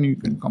marketing guy and you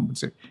can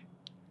compensate.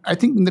 I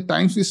think in the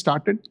times we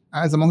started,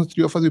 as among the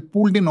three of us, we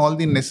pulled in all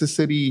the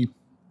necessary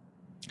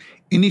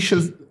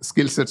initial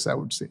skill sets, I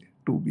would say,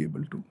 to be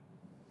able to.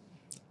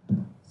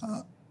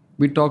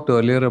 We talked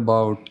earlier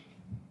about,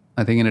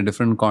 I think in a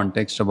different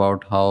context,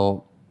 about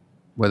how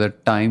whether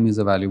time is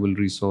a valuable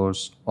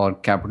resource or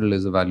capital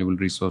is a valuable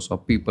resource or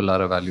people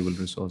are a valuable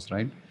resource,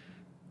 right?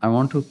 I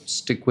want to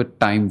stick with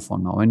time for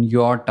now. And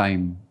your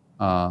time,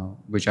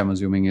 which I'm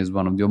assuming is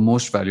one of your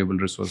most valuable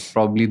resources,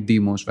 probably the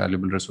most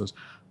valuable resource.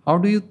 How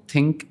do you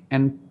think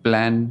and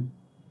plan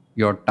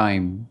your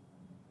time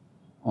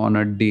on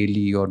a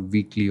daily or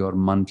weekly or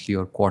monthly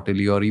or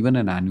quarterly or even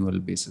an annual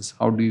basis?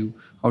 How do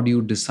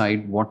you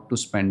decide what to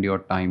spend your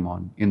time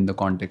on in the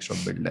context of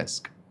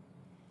BillDesk?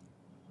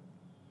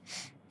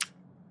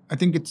 I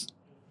think it's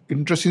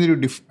interesting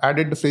that you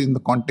added the phrase in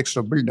the context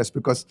of BillDesk,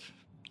 because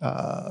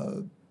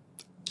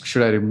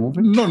should I remove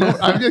it? No.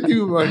 I'm just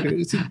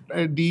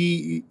giving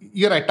you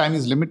you're right. Time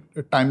is limited.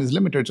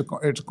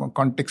 It's a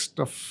context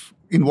of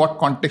in what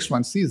context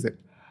one sees it,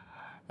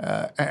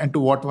 and to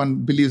what one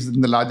believes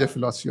in the larger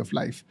philosophy of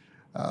life.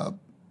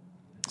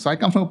 So I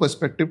come from a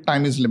perspective: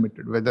 time is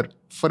limited, whether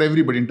for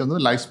everybody in terms of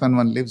the lifespan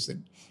one lives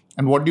in,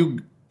 and what do you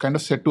kind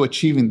of set to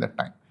achieve in that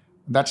time.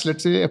 That's,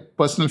 let's say, a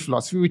personal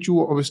philosophy which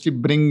you obviously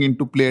bring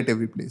into play at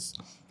every place.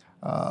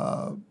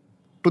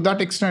 To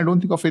that extent, I don't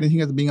think of anything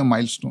as being a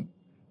milestone,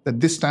 that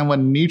this time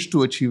one needs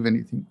to achieve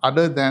anything,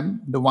 other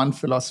than the one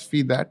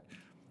philosophy that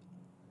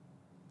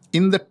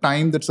in the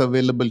time that's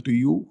available to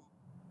you,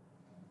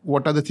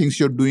 what are the things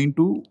you're doing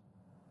to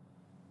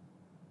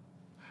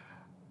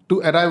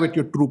arrive at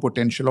your true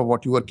potential of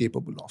what you are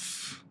capable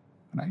of,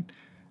 right?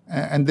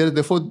 And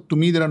therefore, to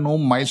me, there are no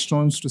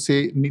milestones to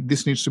say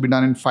this needs to be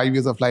done in 5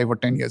 years of life or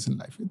 10 years in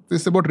life.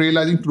 It's about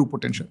realizing true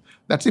potential.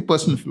 That's a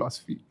personal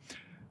philosophy.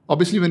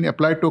 Obviously, when you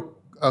apply it to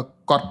a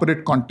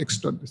corporate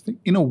context or this thing,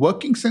 in a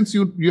working sense,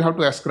 you have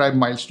to ascribe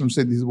milestones,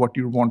 say this is what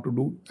you want to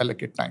do,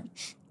 allocate time.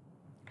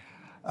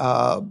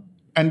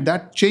 And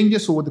that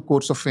changes over the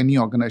course of any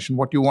organization.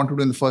 What you want to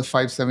do in the first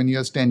 5, 7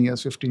 years, 10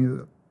 years, 15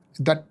 years,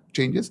 that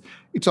changes.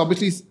 It's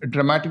obviously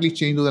dramatically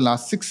changed over the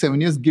last 6,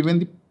 7 years, given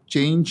the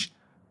change,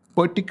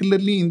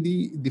 particularly in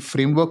the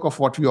framework of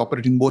what we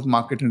operate in both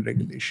market and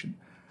regulation.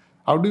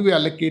 How do we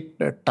allocate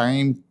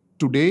time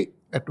today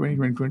at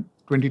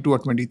 2022 or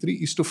 23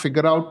 is to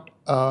figure out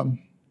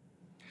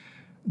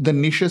the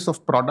niches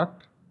of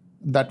product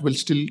that will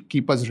still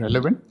keep us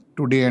relevant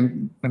today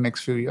and the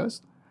next few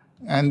years,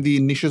 and the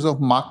niches of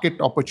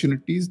market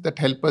opportunities that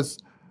help us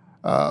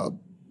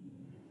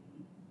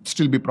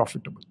still be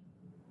profitable.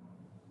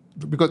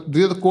 Because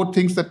these are the core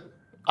things that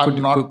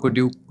Could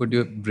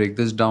you break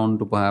this down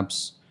to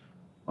perhaps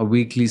a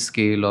weekly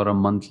scale or a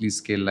monthly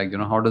scale? Like,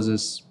 how does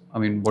this,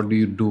 what do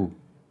you do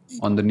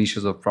on the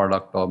niches of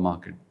product or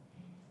market?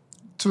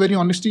 So very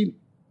honestly,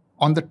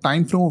 on the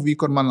time frame of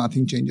week or month,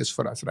 nothing changes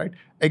for us, right?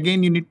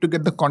 Again, you need to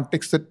get the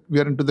context that we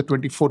are into the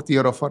 24th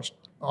year of our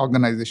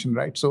organization,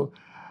 right? So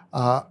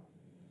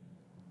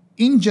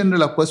in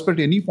general, our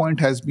perspective at any point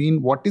has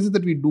been, what is it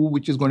that we do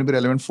which is going to be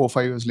relevant 4 or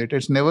 5 years later?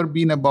 It's never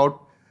been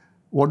about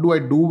what do I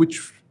do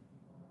which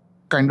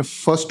kind of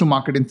first to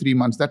market in 3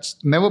 months. That's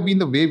never been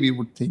the way we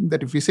would think.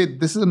 That if we say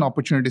this is an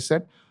opportunity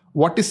set,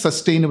 what is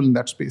sustainable in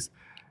that space?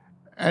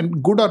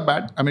 And good or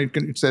bad,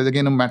 it's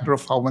again a matter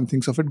of how one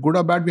thinks of it. Good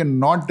or bad, we are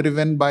not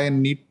driven by a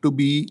need to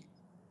be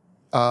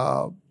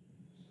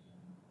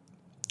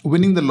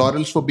winning the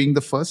laurels for being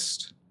the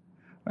first,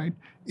 right?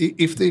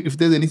 If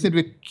there's anything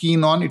we're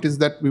keen on, it is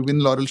that we win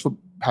laurels for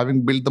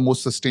having built the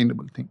most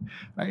sustainable thing,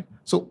 right?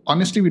 So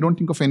honestly, we don't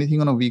think of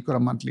anything on a week or a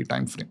monthly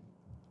time frame,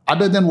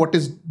 other than what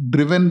is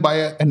driven by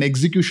an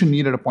execution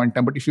need at a point in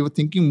time. But if you were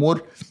thinking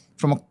more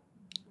from a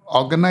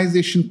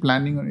organization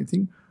planning or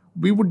anything,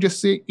 we would just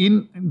say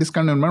in this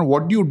kind of environment,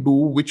 what do you do,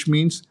 which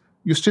means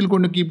you're still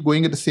going to keep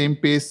going at the same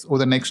pace over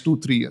the next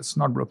 2-3 years,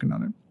 not broken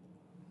on it.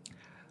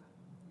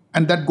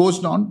 And that goes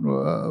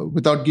down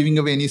without giving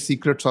away any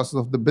secret sauces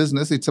of the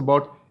business. It's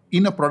about,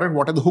 in a product,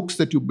 what are the hooks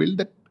that you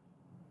build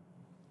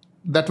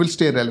that will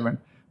stay relevant.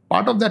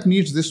 Part of that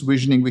needs this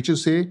visioning, which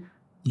is say,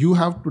 you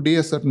have today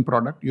a certain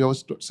product, you have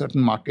a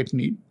certain market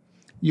need,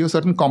 you have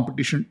certain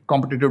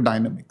competitive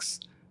dynamics,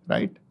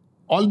 right?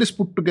 All this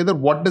put together,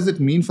 what does it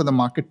mean for the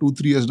market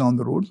 2-3 years down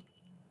the road,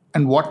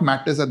 and what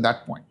matters at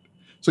that point?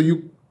 So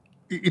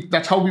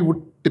that's how we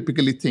would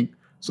typically think.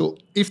 So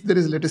if there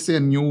is, let us say,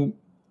 a new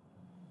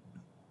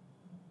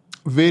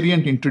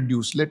variant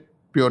introduced,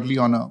 purely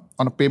on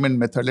a payment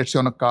method, let's say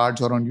on a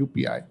cards or on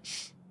UPI,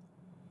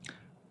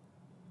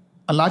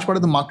 a large part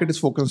of the market is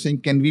focused on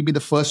saying, can we be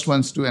the first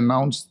ones to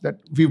announce that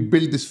we've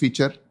built this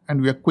feature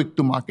and we are quick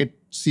to market,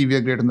 see we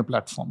are great on the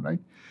platform, right?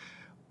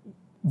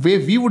 Where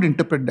we would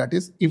interpret that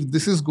is, if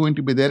this is going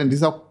to be there and this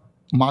is how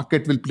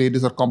market will play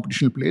this or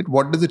competition will play it,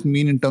 what does it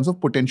mean in terms of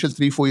potential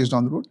 3-4 years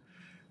down the road?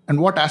 And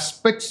what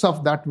aspects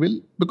of that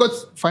will,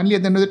 because finally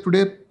at the end of the day,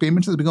 today,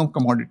 payments has become a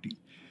commodity.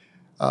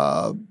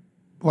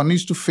 One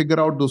needs to figure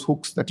out those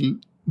hooks that will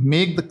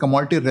make the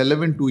commodity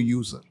relevant to a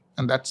user.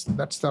 And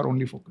that's our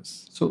only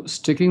focus. So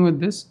sticking with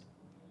this,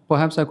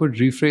 perhaps I could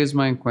rephrase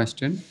my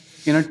question.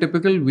 In a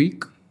typical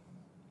week,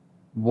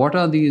 what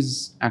are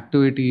these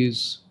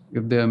activities,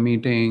 if they are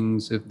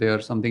meetings, if they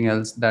are something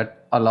else,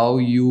 that allow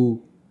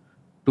you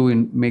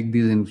to make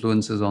these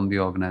influences on the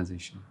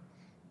organization?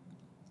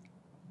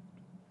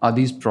 Are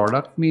these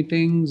product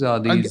meetings? Are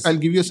these? I'll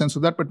give you a sense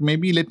of that, but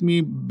maybe let me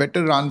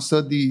better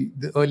answer the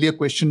earlier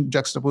question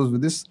juxtaposed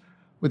with this,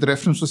 with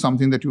reference to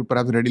something that you would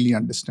perhaps readily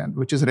understand,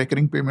 which is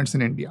recurring payments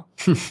in India.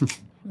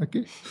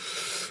 Okay.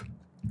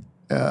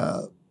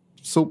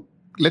 So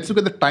let's look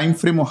at the time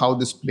frame of how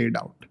this played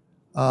out.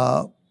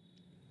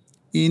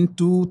 In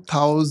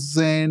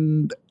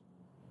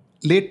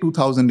late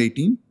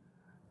 2018,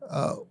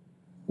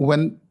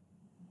 when,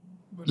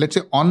 let's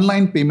say,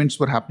 online payments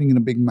were happening in a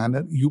big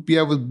manner,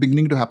 UPI was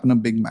beginning to happen in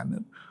a big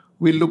manner.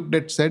 We looked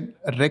at, said,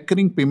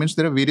 recurring payments,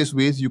 there are various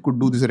ways you could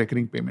do these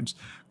recurring payments.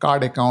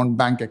 Card account,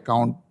 bank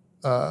account,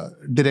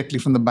 directly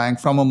from the bank,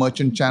 from a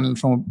merchant channel,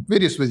 from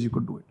various ways you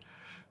could do it.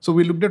 So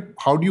we looked at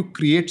how do you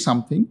create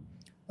something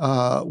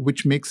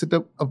which makes it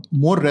a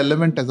more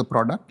relevant as a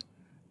product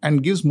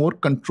and gives more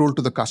control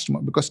to the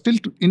customer. Because till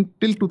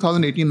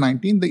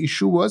 2018-19, the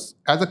issue was,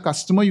 as a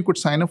customer, you could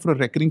sign up for a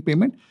recurring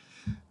payment,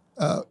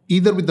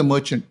 either with the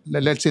merchant,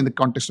 let's say in the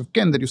context of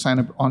Ken, that you sign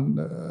up on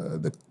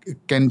the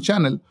Ken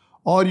channel,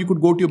 or you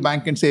could go to your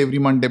bank and say, every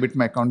month, debit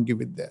my account,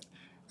 give it there.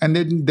 And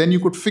then you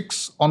could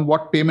fix on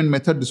what payment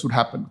method this would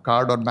happen,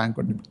 card or bank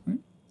or debit. Right?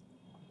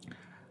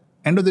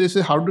 End of the day,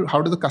 say, how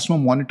does the customer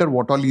monitor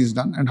what all he's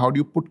done, and how do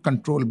you put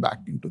control back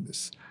into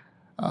this?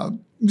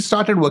 We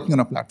started working on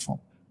a platform.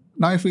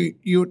 Now, if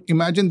you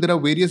imagine, there are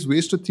various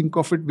ways to think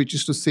of it, which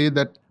is to say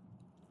that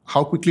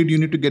how quickly do you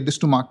need to get this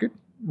to market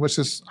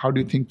versus how do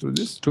you think through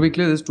this? To be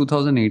clear, this is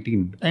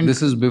 2018. And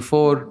this is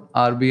before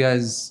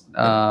RBI's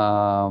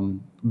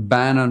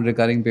ban on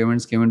recurring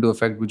payments came into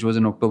effect, which was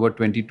in October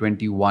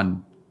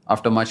 2021.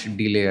 After much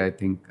delay, I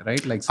think,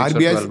 right? Like 6 RBI's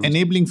or 12 months.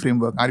 enabling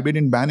framework. RBI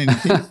didn't ban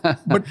anything.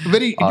 But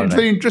it's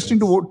very interesting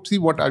to see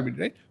what RBI did,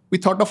 right? We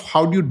thought of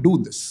how do you do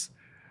this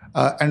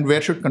and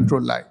where should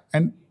control lie.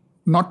 And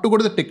not to go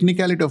to the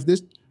technicality of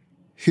this,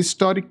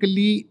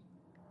 historically,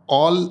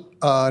 all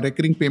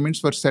recurring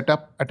payments were set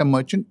up at a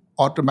merchant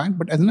or to bank,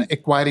 but as an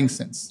acquiring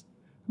sense,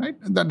 right?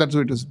 That's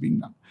what it was being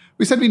done.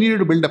 We said we needed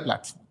to build a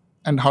platform.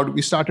 And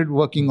we started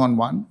working on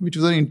one, which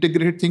was an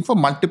integrated thing for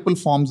multiple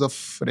forms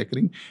of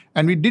recurring.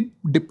 And we did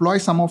deploy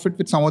some of it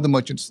with some of the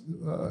merchants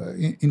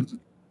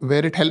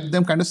where it helped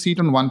them kind of see it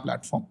on one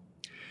platform.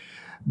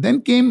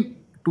 Then came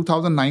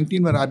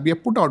 2019, where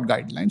RBI put out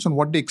guidelines on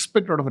what they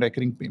expect out of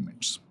recurring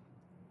payments.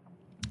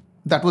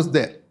 That was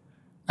there.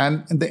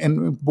 And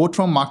both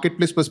from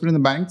marketplace perspective in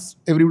the banks,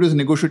 everybody was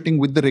negotiating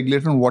with the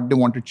regulator on what they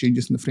wanted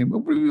changes in the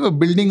framework. We were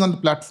building on the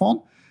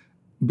platform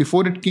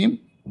before it came,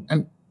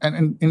 and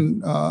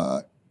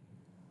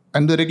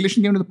the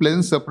regulation came to the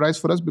pleasant surprise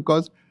for us,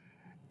 because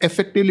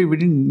effectively we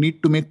didn't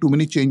need to make too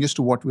many changes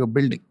to what we were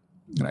building,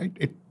 right?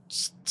 It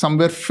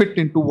somewhere fit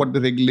into what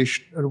the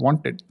regulation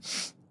wanted.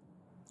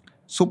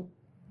 So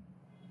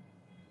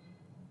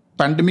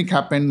pandemic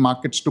happened,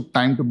 markets took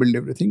time to build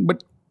everything,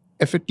 but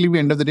effectively,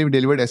 end of the day, we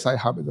delivered SI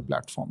Hub as a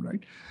platform,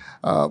 right?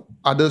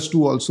 Others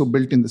too also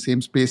built in the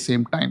same space,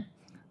 same time.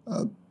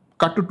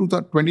 Cut to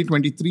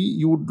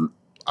 2023,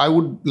 I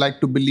would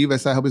like to believe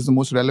SI Hub is the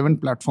most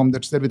relevant platform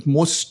that's there, with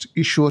most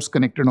issuers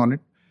connected on it,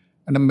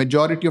 and a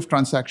majority of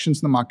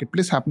transactions in the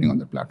marketplace happening on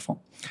the platform.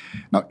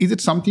 Now, is it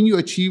something you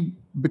achieve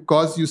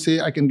because you say,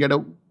 I can get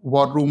a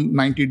war room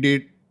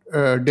 90-day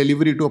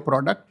delivery to a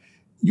product?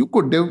 You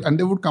could, and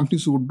there would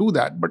companies who would do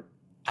that, but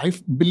I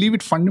believe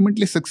it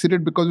fundamentally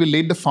succeeded because we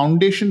laid the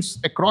foundations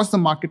across the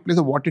marketplace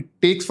of what it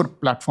takes for a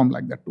platform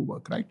like that to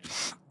work, right?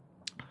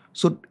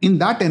 So in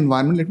that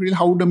environment, let me tell you,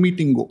 how would a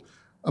meeting go?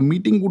 A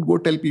meeting would go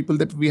tell people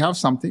that we have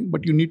something,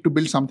 but you need to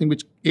build something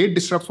which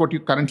disrupts what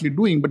you're currently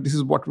doing, but this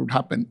is what would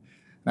happen,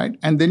 right?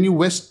 And then you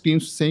West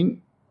teams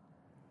saying,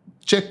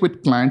 check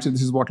with clients if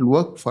this is what will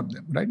work for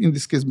them, right? In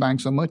this case,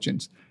 banks or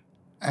merchants.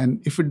 And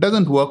if it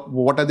doesn't work,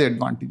 what are the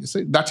advantages?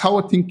 Right? That's how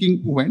our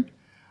thinking went.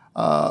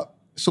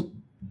 So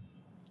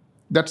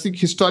that's the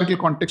historical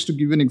context to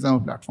give you an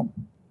example platform.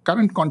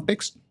 Current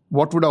context,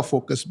 what would our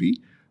focus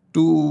be?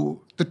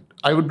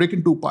 I would break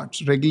in two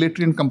parts.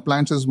 Regulatory and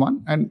compliance is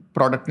one, and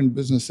product and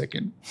business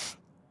second.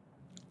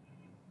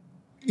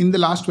 In the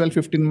last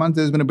 12-15 months,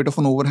 there's been a bit of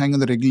an overhang on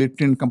the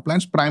regulatory and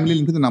compliance, primarily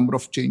linked to the number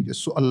of changes.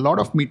 So a lot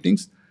of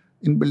meetings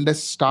in BillDesk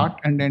start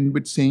and end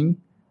with saying,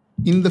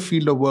 in the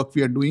field of work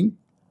we are doing,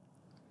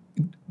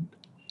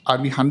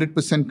 are we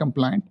 100%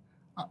 compliant?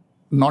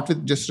 Not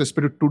with just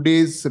respect to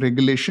today's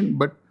regulation,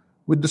 but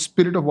with the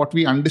spirit of what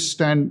we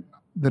understand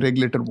the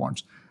regulator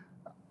wants.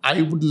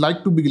 I would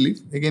like to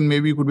believe, again,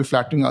 maybe we could be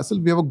flattering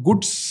ourselves, we have a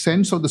good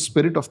sense of the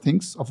spirit of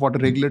things, of what a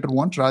regulator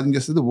wants, rather than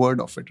just the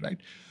word of it, right?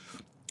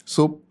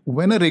 So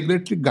when a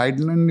regulatory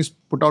guideline is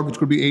put out, which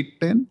could be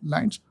 8-10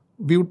 lines,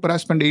 we would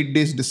perhaps spend 8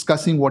 days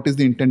discussing what is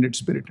the intended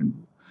spirit.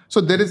 So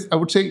there is, I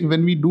would say,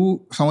 when we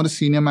do some of the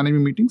senior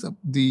management meetings,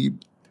 the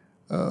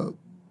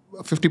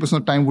 50% of the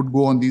time would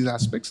go on these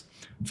aspects.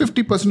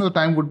 50% of the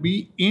time would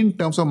be in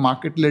terms of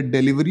market-led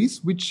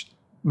deliveries, which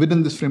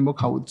within this framework,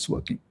 how it's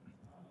working.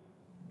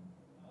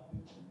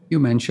 You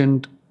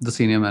mentioned the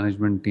senior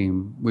management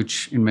team,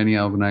 which in many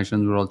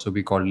organizations would also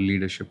be called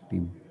leadership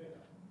team.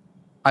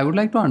 I would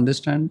like to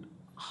understand,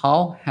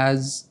 how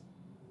has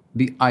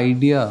the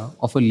idea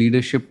of a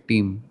leadership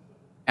team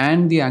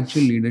and the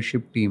actual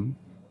leadership team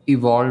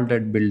evolved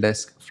at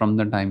BillDesk from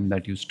the time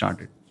that you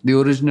started? The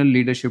original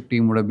leadership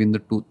team would have been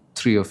the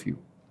 3 of you,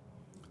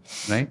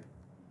 right?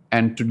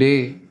 And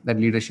today, that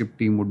leadership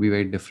team would be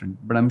very different.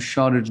 But I'm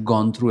sure it's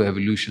gone through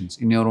evolutions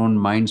in your own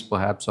minds,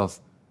 perhaps, of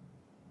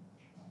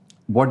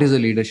what is a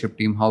leadership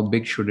team, how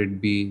big should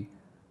it be,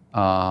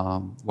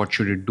 what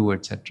should it do,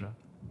 etc.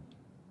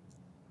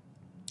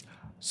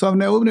 So I've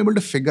never been able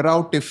to figure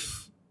out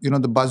if,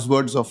 the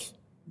buzzwords of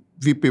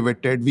we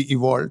pivoted, we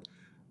evolved.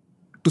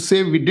 To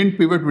say we didn't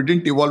pivot, we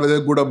didn't evolve, whether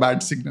good or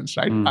bad signals,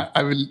 right?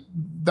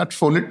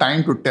 That's only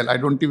time to tell. I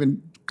don't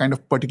even kind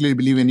of particularly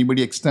believe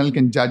anybody external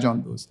can judge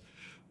on those.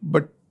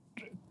 But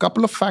a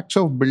couple of facts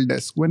of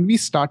BillDesk. When we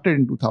started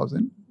in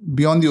 2000,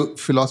 beyond the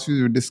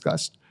philosophies we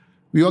discussed,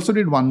 we also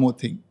did one more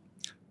thing.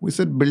 We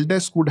said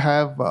BillDesk would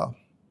have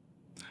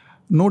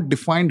no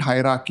defined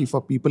hierarchy for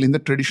people in the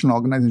traditional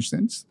organization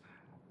sense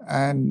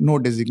and no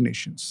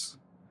designations.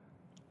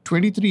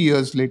 23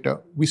 years later,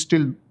 we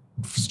still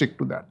stick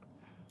to that.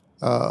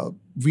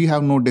 We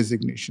have no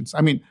designations.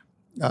 I mean,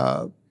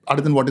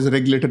 other than what is a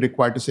regulator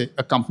required to say,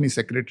 a company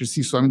secretary,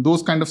 CISO. I mean,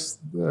 those kind of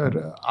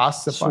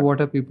asks apart. So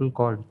what are people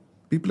called?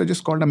 People are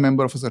just called a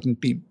member of a certain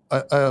team.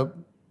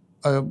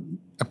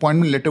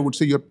 Appointment letter would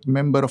say you're a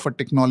member of a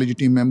technology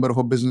team, member of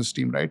a business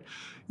team, right?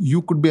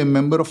 You could be a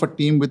member of a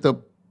team with a,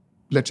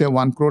 let's say,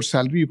 1 crore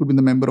salary. You could be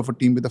the member of a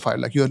team with a 5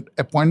 lakh. Your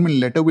appointment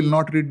letter will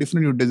not read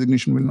different. Your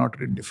designation will not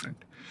read different.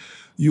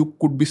 You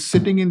could be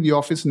sitting in the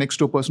office next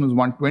to a person who's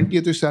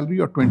 1/20th your salary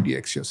or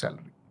 20x your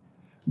salary.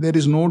 There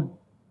is no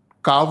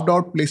carved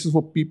out places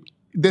for people.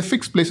 They're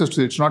fixed places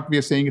to it. It's not we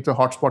are saying it's a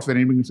hotspot where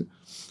anybody can sit.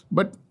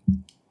 But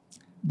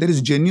there is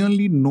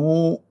genuinely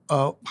no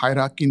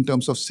hierarchy in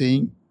terms of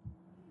saying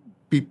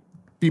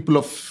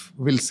people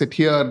will sit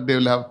here, they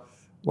will have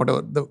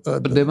whatever.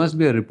 But there must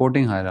be a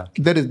reporting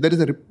hierarchy. There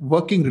is a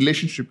working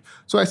relationship.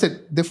 So I said,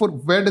 therefore,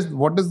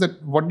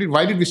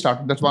 why did we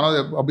start? That's one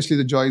of obviously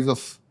the joys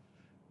of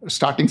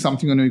starting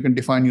something, you can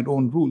define your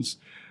own rules.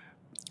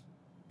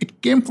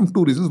 It came from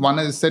 2 reasons. One,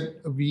 as I said,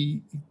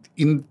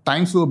 in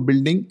times we were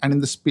building and in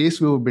the space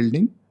we were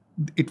building,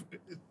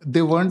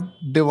 there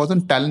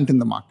wasn't talent in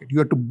the market. You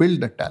had to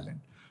build the talent.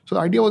 So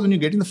the idea was when you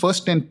get in the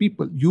first 10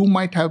 people, you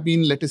might have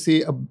been, let us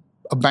say,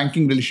 a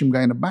banking relationship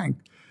guy in a bank.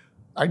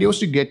 The idea was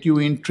to get you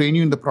in, train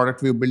you in the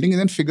product we were building, and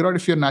then figure out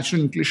if your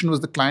natural inclination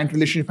was the client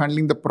relationship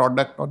handling the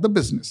product or the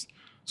business.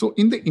 So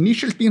in the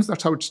initial teams,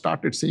 that's how it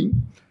started,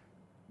 saying,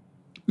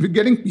 we're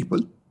getting people.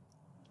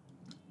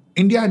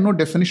 India had no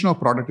definition of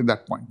product at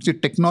that point. See,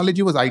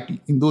 technology was IT.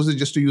 In those days,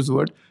 just to use the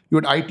word, you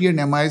had IT and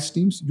MIS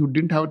teams. You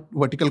didn't have a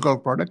vertical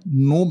called product.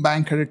 No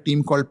bank had a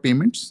team called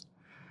payments.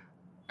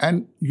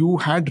 And you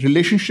had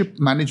relationship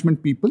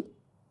management people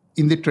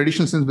in the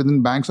traditional sense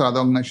within banks or other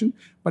organizations.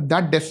 But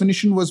that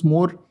definition was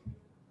more,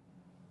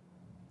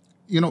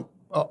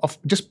 of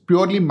just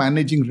purely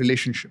managing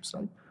relationships,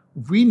 right?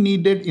 We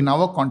needed, in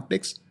our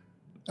context,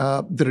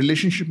 the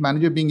relationship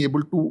manager being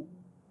able to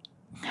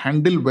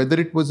handle whether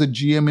it was a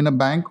GM in a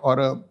bank or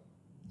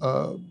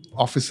a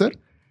officer,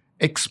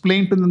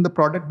 explain to them the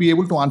product, be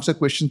able to answer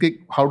questions, like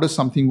how does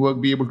something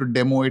work, be able to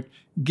demo it,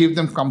 give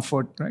them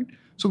comfort, right?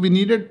 So we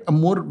needed a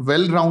more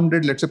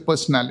well-rounded, let's say,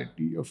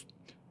 personality,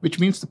 which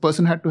means the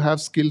person had to have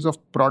skills of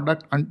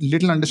product, and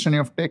little understanding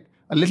of tech,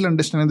 a little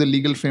understanding of the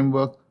legal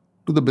framework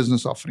to the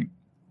business offering.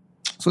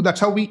 So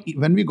that's how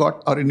when we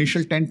got our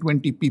initial 10,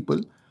 20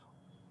 people,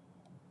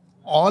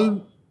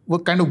 all were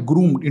kind of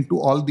groomed into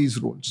all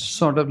these roles.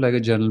 Sort of like a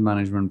general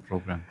management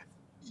program.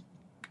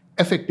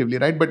 Effectively,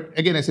 right? But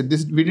again, I said,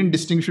 we didn't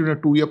distinguish between a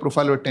 2-year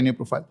profile or a 10-year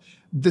profile.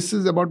 This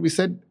is about, we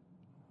said,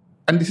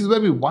 and this is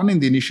where we won in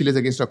the initial years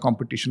against our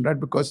competition, right?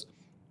 Because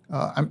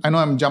I know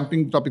I'm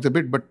jumping topics a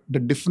bit, but the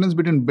difference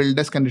between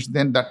BillDesk and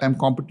then that time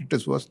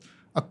competitors was,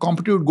 a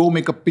competitor would go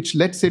make a pitch,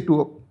 let's say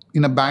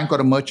in a bank or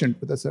a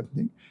merchant with a certain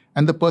thing.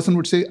 And the person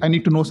would say, I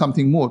need to know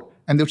something more.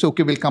 And they would say,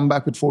 okay, we'll come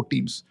back with 4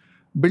 teams.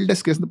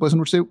 BillDesk case, the person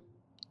would say,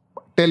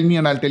 tell me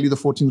and I'll tell you the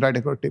 4 things right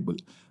across the table.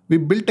 We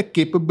built a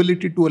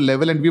capability to a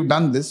level, and we've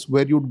done this,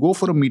 where you'd go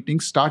for a meeting,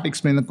 start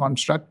explaining the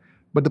construct,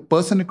 but the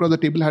person across the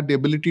table had the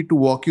ability to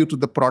walk you through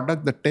the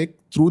product, the tech,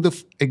 through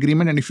the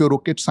agreement, and if you're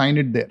okay, sign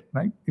it there,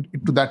 right?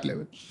 To that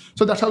level.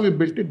 So that's how we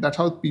built it. That's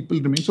how people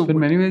remain. So in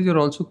many ways, you're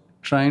also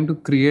trying to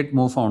create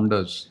more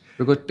founders.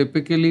 Because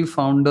typically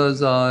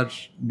founders are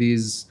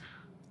these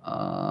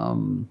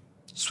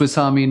Swiss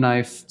Army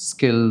knife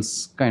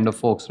skills kind of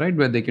folks, right?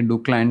 Where they can do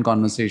client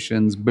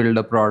conversations, build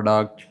a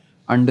product,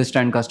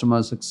 understand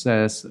customer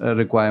success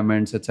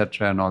requirements,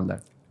 etc., and all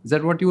that. Is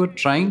that what you were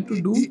trying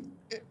to do?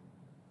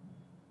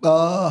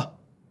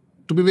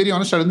 To be very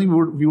honest, I don't think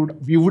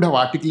we would have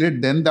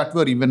articulated then that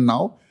were even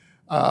now.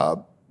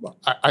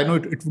 I know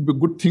it would be a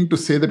good thing to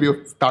say that we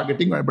were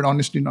targeting, but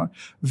honestly not.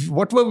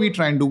 What were we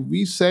trying to do?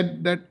 We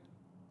said that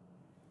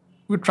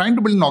we were trying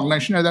to build an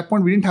organization. At that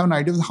point, we didn't have an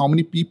idea of how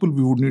many people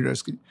we would need.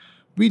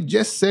 We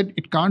just said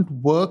it can't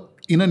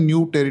work in a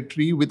new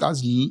territory with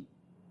us. You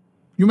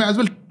may as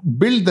well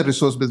build the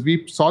resource base.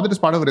 We saw that as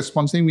part of a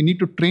response, saying we need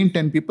to train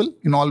 10 people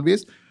in all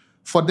ways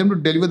for them to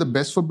deliver the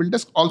best for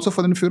BillDesk, also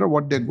for them to figure out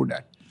what they're good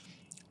at.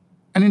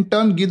 And in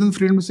turn, give them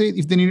freedom to say,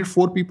 if they needed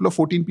 4 people or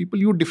 14 people,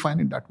 you would define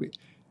it that way.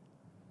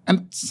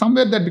 And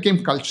somewhere that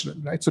became cultural,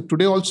 right? So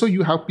today also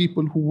you have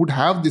people who would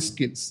have these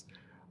skills.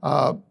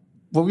 When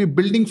we're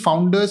building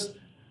founders,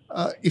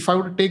 if I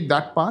were to take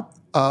that path,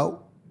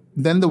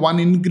 then the one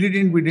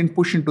ingredient we didn't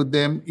push into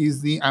them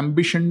is the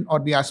ambition or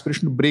the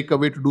aspiration to break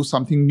away, to do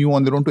something new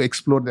on their own, to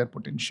explore their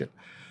potential.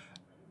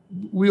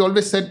 We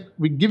always said,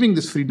 we're giving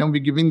this freedom, we're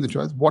giving the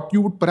choice. What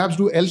you would perhaps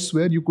do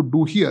elsewhere, you could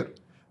do here,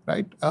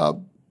 right?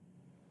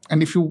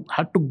 And if you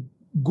had to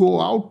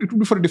go out, it would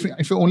be for a different,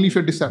 if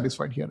you're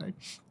dissatisfied here, right?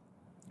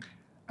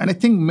 And I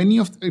think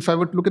if I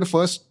were to look at the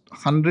first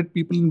 100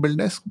 people in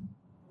BillDesk,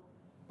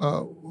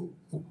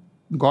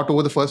 got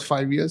over the first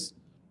 5 years,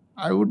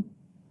 I would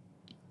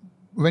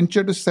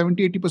venture to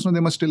 70-80% of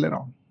them are still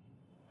around,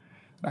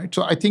 right?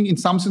 So I think in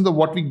some sense of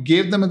what we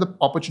gave them as an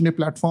opportunity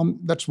platform,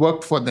 that's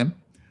worked for them.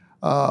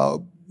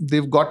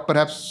 They've got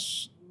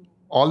perhaps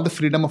all the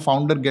freedom a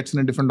founder gets in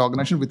a different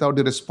organization without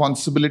the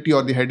responsibility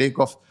or the headache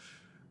of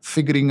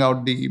figuring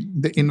out the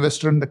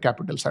investor and the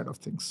capital side of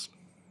things.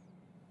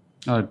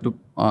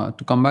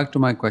 To come back to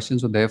my question,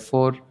 so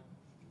therefore,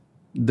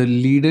 the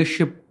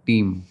leadership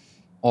team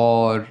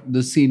or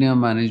the senior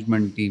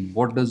management team,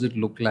 what does it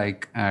look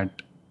like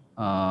at...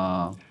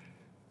 I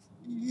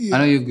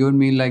know you've given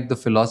me like the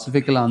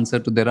philosophical answer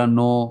to there are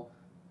no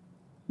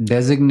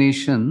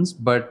designations,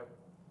 but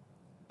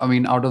I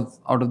mean, out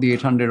of the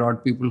 800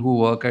 odd people who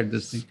work at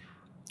this thing.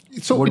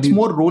 So it's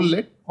more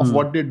role-led of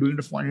what they're doing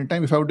at a point in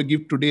time. If I were to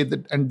give today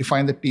and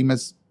define the team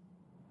as,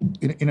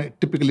 in a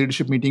typical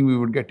leadership meeting, we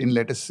would get in,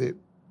 let us say,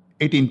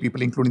 18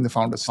 people, including the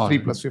founders, 3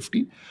 plus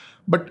 15.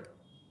 But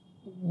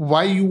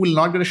why you will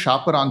not get a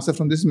sharper answer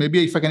from this,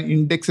 maybe if I can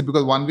index it,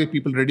 because one way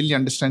people readily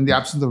understand the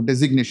absence of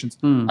designations.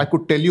 I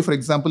could tell you, for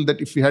example,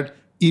 that if we had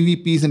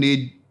EVPs and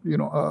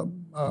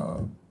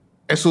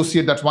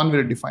associate, that's one way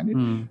to define it.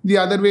 The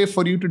other way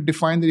for you to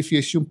define that, if you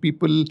assume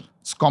people's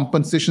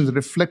compensation is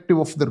reflective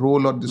of the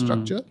role or the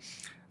structure,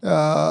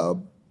 that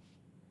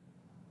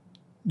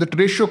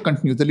ratio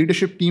continues. The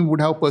leadership team would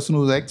have a person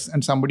who's X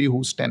and somebody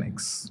who's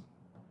 10X.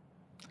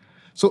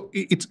 So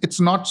it's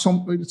not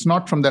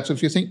from that. So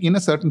if you're saying in a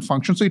certain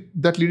function, so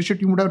that leadership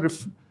team would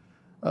have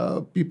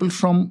people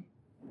from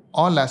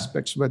all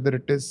aspects, whether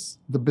it is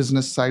the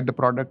business side, the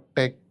product,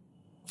 tech,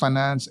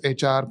 finance,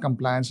 HR,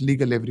 compliance,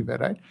 legal, everywhere,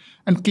 right?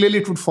 And clearly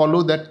it would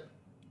follow that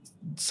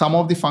some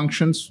of the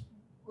functions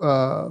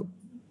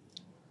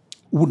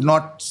would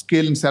not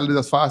scale in salaries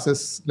as fast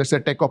as, let's say,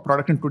 tech or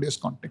product in today's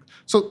context.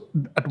 So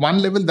at one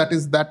level, that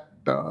is that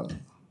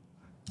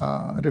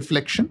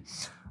reflection.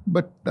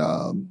 But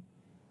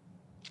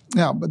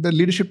but the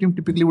leadership team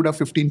typically would have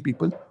 15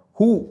 people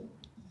who,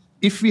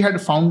 if we had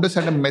founders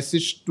had a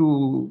message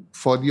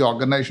for the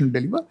organization to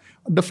deliver,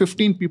 the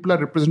 15 people are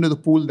representing the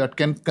pool that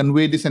can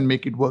convey this and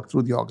make it work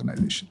through the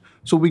organization.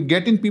 So we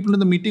get in people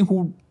in the meeting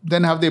who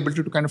then have the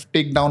ability to kind of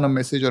take down a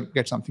message or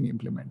get something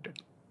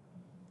implemented.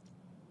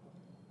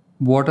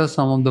 What are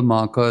some of the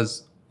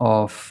markers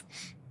of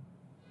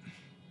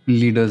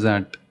leaders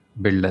at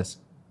BillDesk?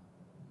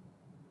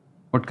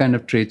 What kind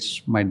of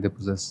traits might they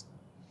possess?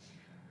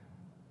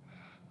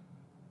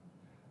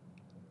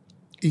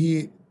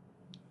 Again,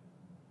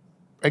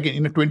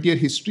 in a 20-year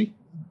history,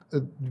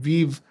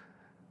 we've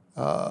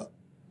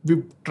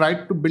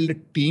tried to build a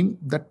team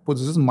that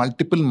possesses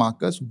multiple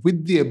markers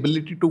with the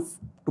ability to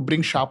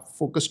bring sharp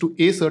focus to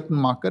a certain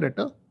marker at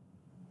a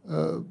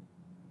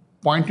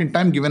point in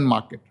time given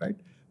market, right?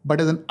 But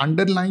as an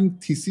underlying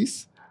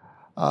thesis,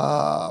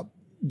 the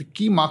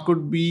key marker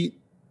would be,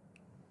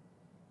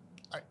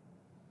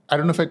 I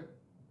don't know if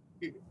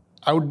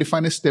I would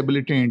define as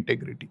stability and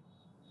integrity,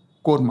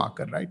 core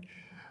marker, right?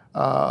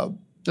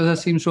 That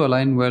seems to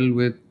align well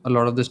with a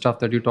lot of the stuff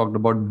that you talked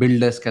about,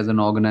 BillDesk as an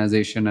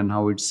organization and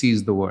how it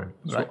sees the world.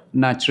 Right. So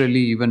naturally,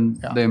 even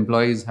the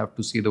employees have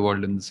to see the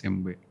world in the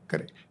same way.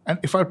 Correct. And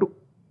if I have to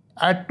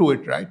add to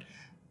it, right,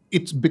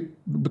 it's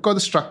because the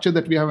structure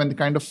that we have and the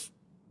kind of,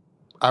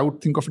 I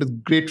would think of it as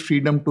great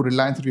freedom to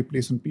reliance that we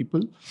place on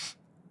people.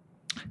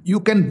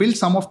 You can build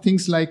some of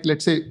things like,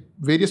 let's say,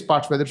 various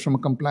parts, whether it's from a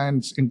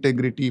compliance,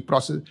 integrity,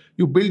 process.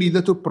 You build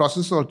either through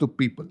process or through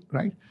people,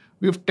 right?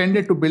 We've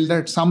tended to build that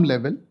at some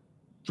level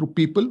through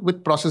people,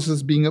 with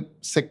processes being a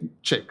second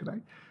check,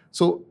 right?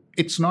 So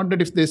it's not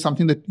that if there's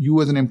something that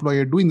you as an employee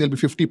are doing, there'll be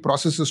 50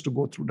 processes to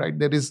go through, right?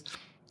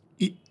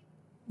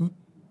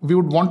 We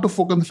would want to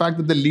focus on the fact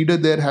that the leader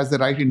there has the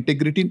right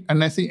integrity.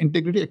 And I say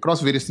integrity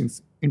across various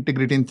things,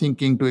 integrity in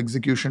thinking to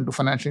execution to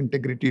financial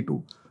integrity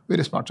to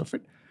various parts of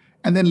it,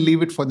 and then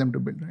leave it for them to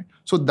build, right?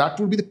 So that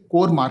would be the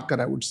core marker,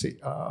 I would say.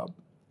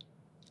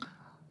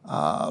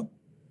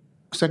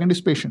 Second is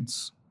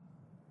patience.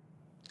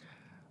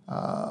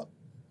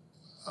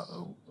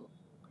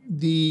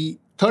 The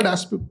third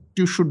aspect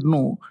you should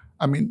know,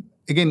 I mean,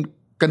 again,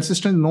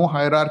 consistent, no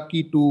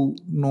hierarchy to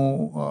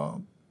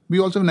no. We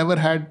also never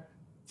had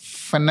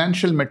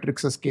financial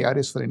metrics as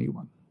KRAs for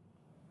anyone,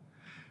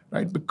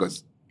 right?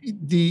 Because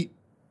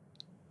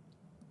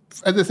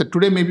as I said,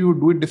 today maybe we would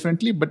do it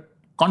differently, but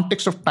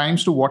context of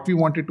times to what we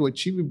wanted to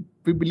achieve,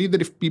 we believe that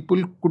if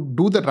people could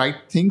do the right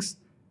things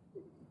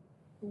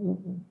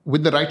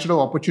with the right sort of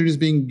opportunities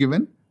being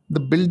given, the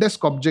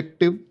BillDesk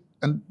objective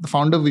and the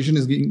founder vision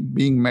is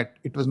being met.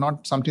 It was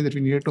not something that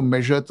we needed to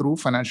measure through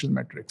financial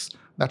metrics.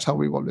 That's how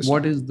we've always.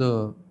 What is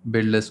the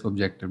BillDesk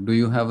objective? Do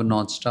you have a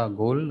North Star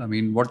goal? I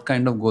mean, what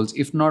kind of goals?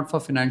 If not for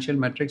financial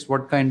metrics,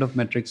 what kind of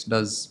metrics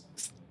does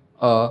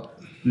a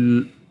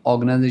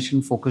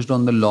organization focused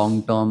on the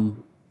long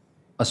term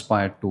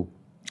aspire to?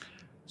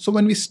 So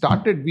when we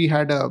started, we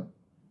had a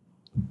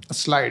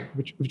slide,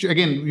 which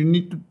again, you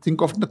need to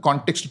think of in the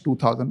context of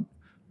 2000,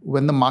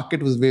 when the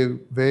market was where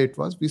it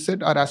was. We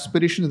said our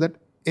aspiration is that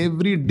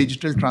every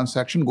digital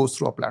transaction goes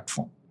through a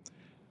platform.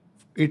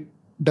 It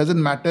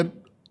doesn't matter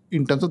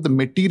in terms of the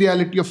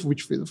materiality of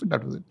which phase of it,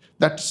 that was it.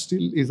 That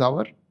still is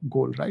our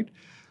goal, right?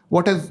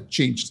 What has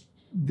changed?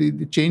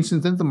 The change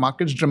since then, the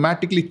market's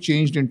dramatically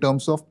changed in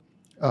terms of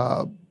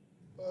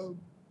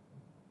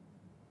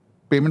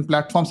payment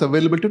platforms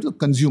available to the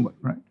consumer,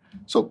 right?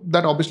 So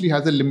that obviously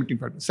has a limiting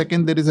factor.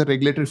 Second, there is a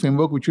regulatory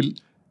framework which will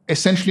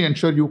essentially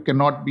ensure you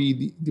cannot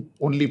be the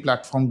only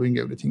platform doing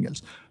everything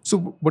else.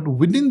 So, but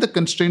within the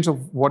constraints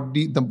of what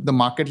the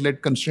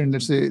market-led constraint,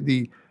 let's say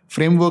the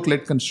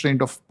framework-led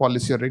constraint of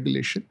policy or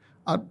regulation,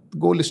 our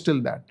goal is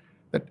still that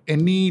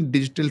any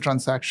digital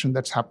transaction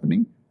that's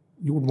happening,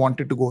 you would want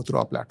it to go through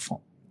our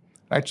platform,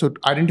 right? So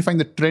identifying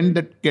the trend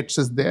that gets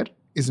us there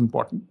is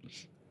important.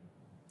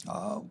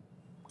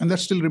 And that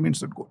still remains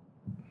that goal.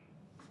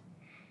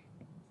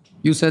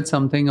 You said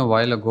something a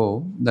while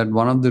ago that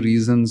one of the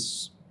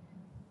reasons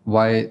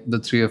why the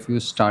three of you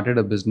started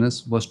a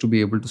business was to be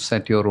able to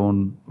set your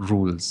own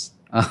rules,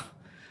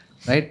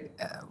 right?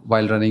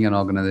 While running an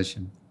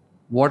organization.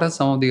 What are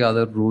some of the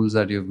other rules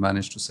that you've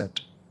managed to set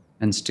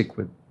and stick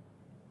with?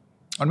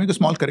 I'll make a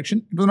small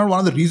correction. It was not one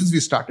of the reasons we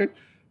started.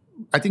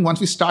 I think once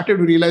we started,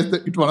 we realized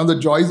that one of the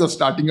joys of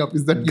starting up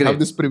is that you have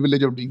this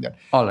privilege of doing that.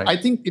 All right. I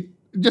think it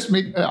just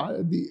make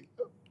I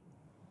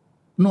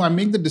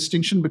make the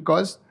distinction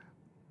because,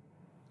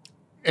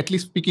 at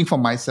least speaking for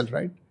myself,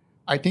 right?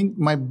 I think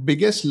my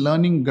biggest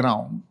learning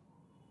ground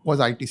was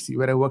ITC,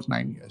 where I worked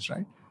 9 years,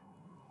 right?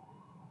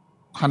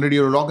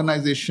 100-year-old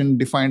organization,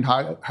 defined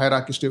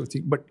hierarchies to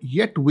everything. But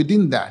yet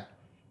within that,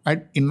 I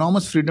had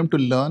enormous freedom to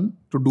learn,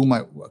 to do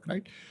my work,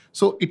 right?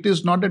 So it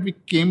is not that we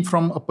came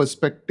from a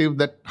perspective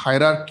that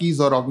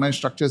hierarchies or organized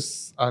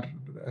structures are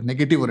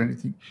negative or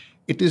anything.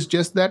 It is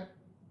just that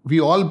we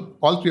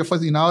all three of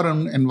us in our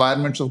own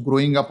environments of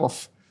growing up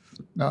of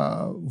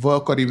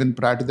work or even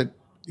prior to that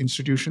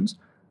institutions,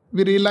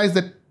 we realized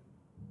that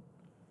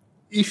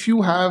if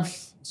you have,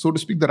 so to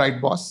speak, the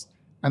right boss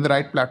and the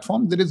right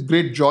platform, there is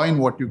great joy in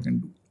what you can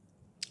do.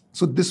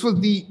 So this was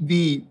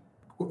the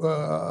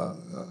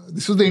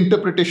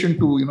interpretation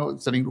to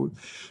setting rules.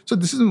 So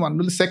this is one.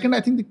 The second,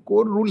 I think the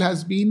core rule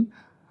has been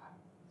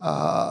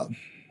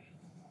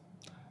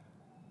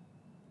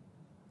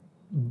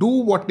do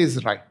what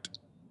is right,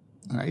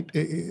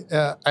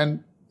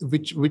 and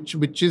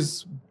which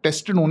is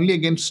tested only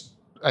against.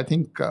 I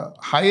think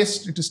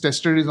highest it is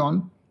tested is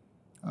on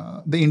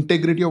the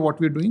integrity of what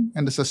we're doing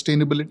and the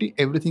sustainability.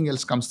 Everything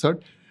else comes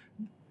third,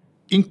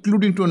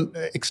 including to an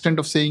extent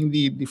of saying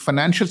the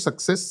financial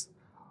success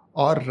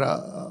or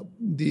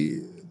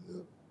the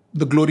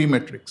glory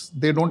metrics.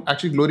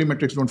 Glory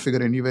metrics don't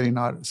figure anywhere in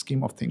our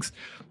scheme of things.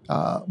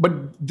 But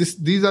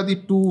these are the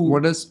two.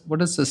 What does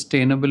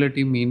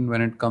sustainability mean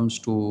when it comes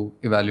to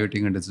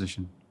evaluating a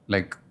decision?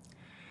 Like,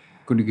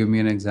 could you give me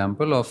an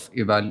example of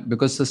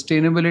because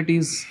sustainability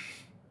is,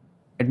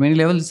 at many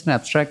levels, it's an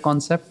abstract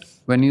concept.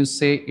 When you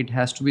say it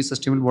has to be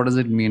sustainable, what does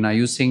it mean? Are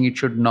you saying it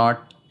should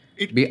not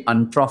be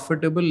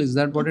unprofitable? Is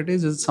that what it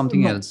is? Is it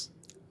something else?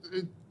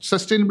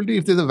 Sustainability,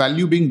 if there's a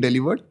value being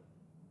delivered,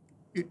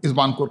 is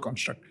one core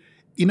construct.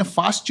 In a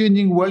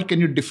fast-changing world, can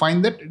you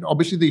define that?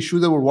 Obviously, the issue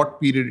is about what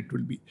period it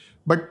will be.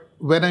 But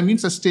when I mean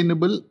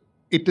sustainable,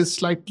 it is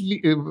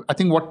slightly, I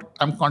think what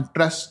I'm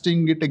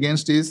contrasting it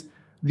against is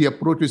the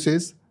approach which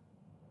says,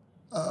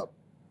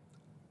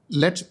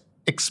 let's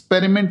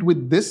experiment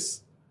with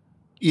this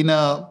in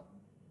a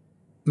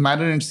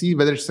manner and see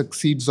whether it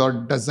succeeds or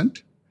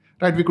doesn't.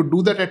 Right? We could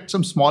do that at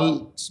some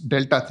small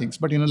delta things,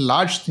 but in a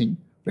large thing,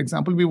 for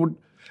example, we would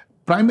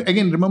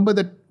again remember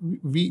that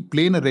we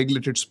play in a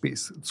regulated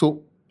space.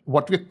 So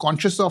what we're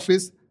conscious of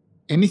is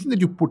anything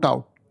that you put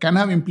out can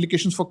have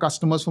implications for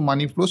customers, for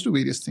money flows, to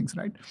various things,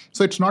 right?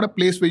 So it's not a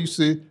place where you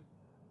say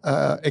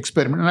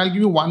experiment. And I'll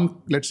give you one,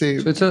 let's say.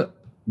 So it's a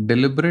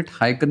deliberate,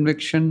 high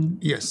conviction.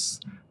 Yes.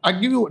 I'll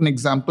give you an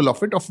example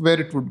of it, of where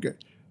it would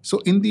get.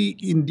 So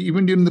even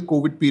during the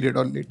COVID period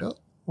or later,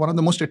 one of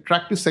the most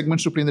attractive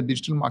segments to play in the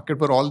digital market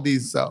were all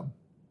these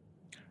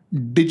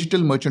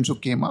digital merchants who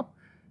came up.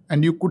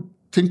 And you could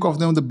think of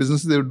them, the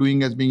businesses they were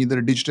doing, as being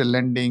either digital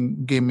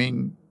lending,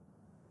 gaming,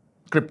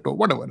 crypto,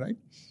 whatever, right?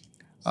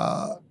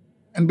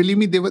 And believe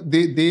me,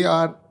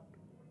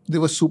 they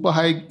were super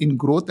high in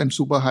growth and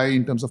super high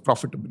in terms of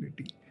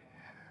profitability.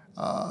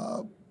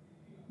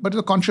 But it's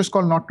a conscious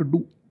call not to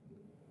do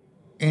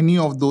any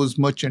of those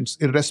merchants,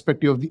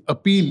 irrespective of the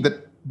appeal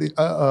that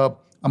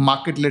a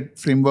market-led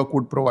framework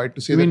would provide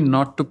to say. You mean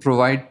not to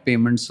provide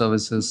payment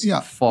services?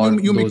 Yeah, for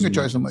you're making a merchants.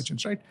 choice of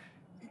merchants, right?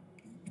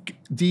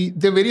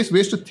 There are various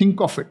ways to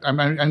think of it. I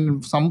mean,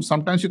 and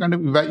sometimes you can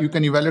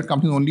evaluate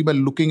companies only by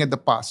looking at the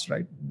past,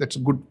 right? That's a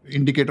good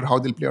indicator how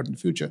they'll play out in the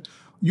future.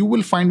 You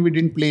will find we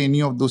didn't play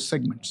any of those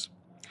segments.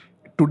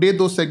 Today,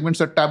 those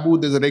segments are taboo.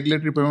 There's a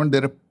regulatory payment,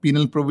 there are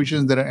penal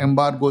provisions, there are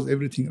embargoes,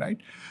 everything, right?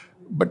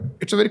 But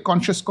it's a very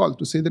conscious call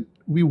to say that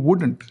we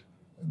wouldn't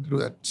do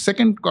that.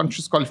 Second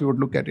conscious call, if you would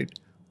look at it,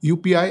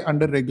 UPI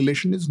under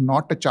regulation is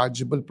not a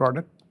chargeable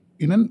product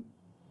in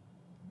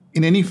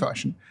any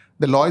fashion.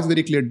 The law is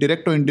very clear,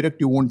 direct or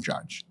indirect, you won't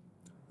charge.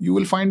 You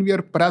will find we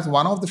are perhaps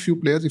one of the few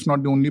players, if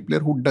not the only player,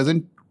 who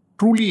doesn't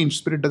truly in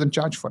spirit doesn't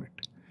charge for it.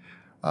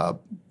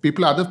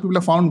 Other people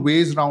have found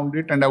ways around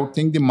it, and I would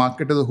think the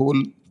market as a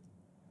whole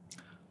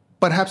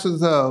perhaps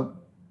is a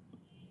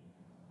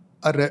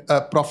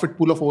profit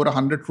pool of over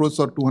 100 crores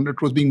or 200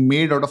 crores being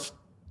made out of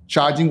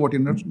charging what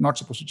you're not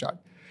supposed to charge.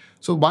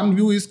 So one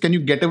view is, can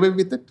you get away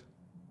with it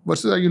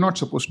versus are you not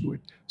supposed to do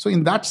it? So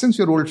in that sense,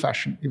 you're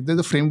old-fashioned. If there's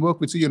a framework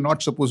which says you're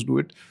not supposed to do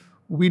it,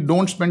 we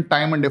don't spend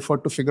time and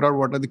effort to figure out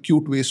what are the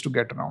cute ways to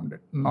get around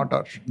it, not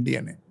our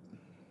DNA.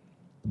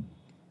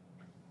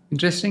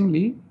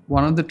 Interestingly,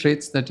 one of the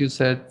traits that you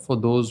said for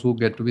those who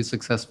get to be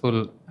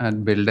successful at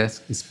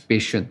BillDesk is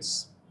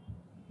patience.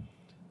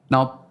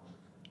 Now,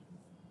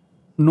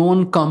 no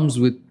one comes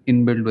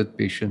inbuilt with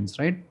patience,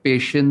 right?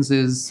 Patience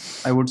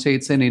is, I would say,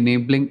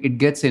 it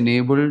gets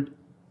enabled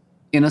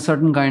in a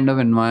certain kind of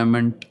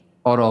environment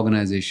or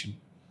organization,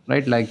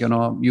 right? Like,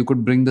 you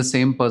could bring the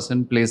same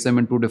person, place them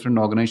in two different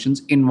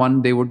organizations. In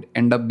one, they would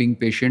end up being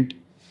patient.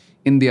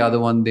 In the other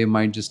one, they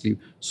might just leave.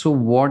 So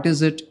what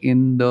is it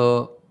in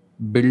the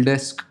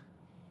BillDesk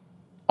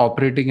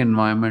operating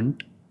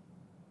environment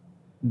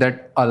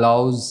that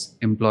allows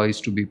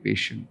employees to be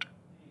patient?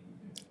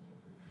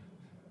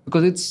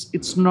 Because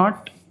it's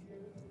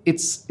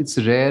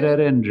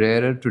rarer and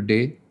rarer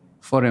today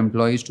for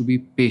employees to be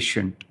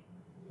patient,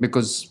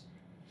 because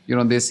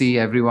they see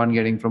everyone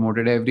getting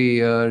promoted every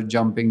year,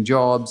 jumping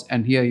jobs,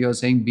 and here you're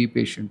saying be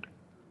patient.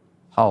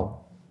 How?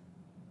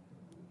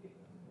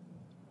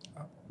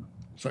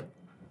 Sorry.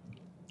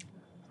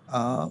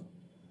 I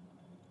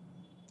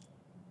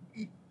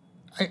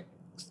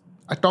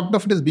talked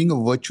of it as being a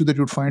virtue that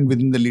you'd find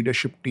within the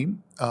leadership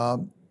team.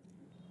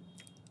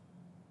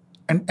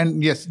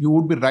 And yes, you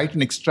would be right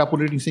in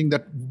extrapolating, saying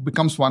that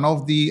becomes one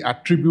of the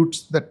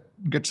attributes that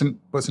gets a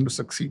person to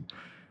succeed.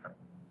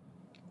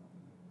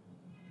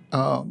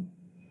 I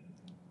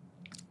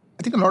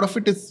think a lot of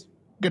it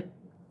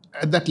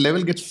at that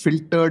level gets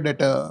filtered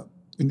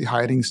in the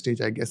hiring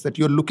stage, I guess, that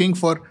you're looking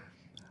for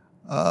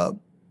a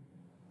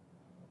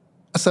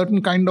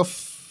certain kind of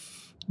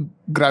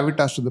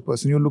gravitas to the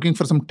person. You're looking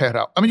for some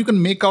terra. I mean, you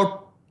can make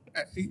out,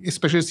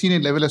 especially at senior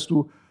level, as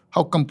to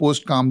how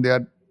composed, calm they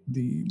are,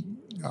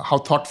 how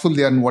thoughtful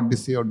they are in what they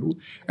say or do.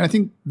 And I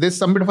think there's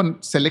some bit of a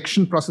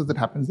selection process that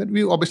happens that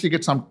we obviously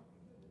get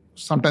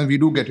sometimes we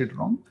do get it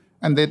wrong,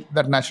 and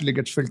that naturally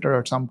gets filtered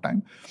at some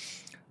time.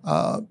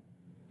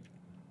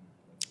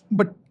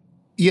 But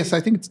yes, I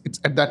think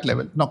it's at that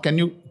level. Now,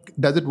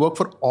 does it work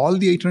for all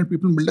the 800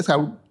 people in BillDesk? I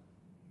would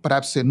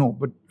perhaps say no,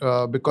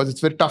 but because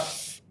it's very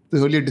tough, the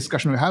earlier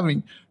discussion we're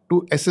having,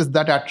 to assess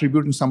that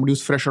attribute in somebody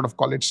who's fresh out of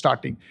college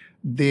starting.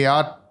 They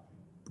are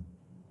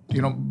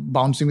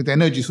bouncing with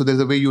energy. So there's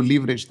a way you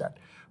leverage that.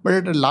 But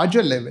at a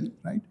larger level,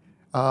 right,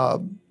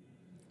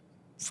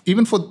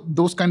 even for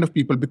those kind of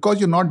people, because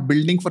you're not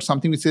building for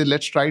something which says,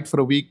 let's try it for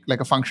a week,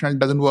 like a functional,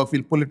 doesn't work,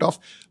 we'll pull it off,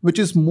 which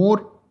is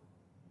more,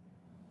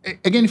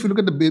 again, if you look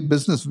at the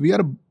business, we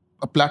are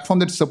a platform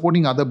that's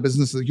supporting other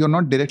businesses. You're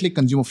not directly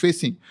consumer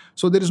facing.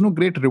 So there is no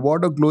great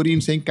reward or glory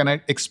in saying, can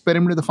I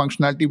experiment with the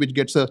functionality which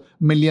gets 1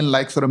 million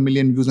likes or 1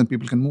 million views and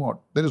people can move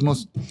out? There is no.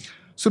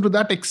 So to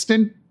that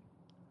extent,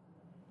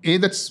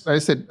 that's, I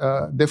said,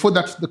 therefore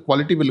that's the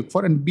quality we look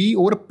for. And B,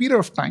 over a period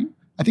of time,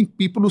 I think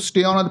people who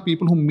stay on are the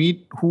people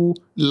who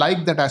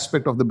like that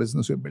aspect of the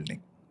business we're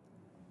building.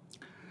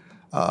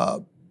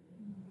 I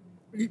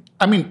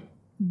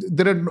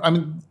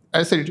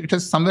said it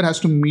has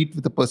to meet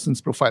with a person's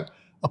profile.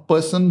 A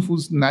person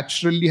who's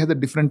naturally has a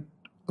different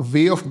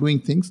way of doing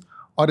things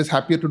or is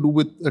happier to do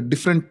with a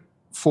different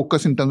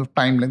focus in terms of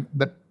time length.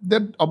 That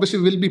there obviously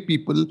will be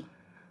people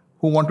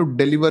who want to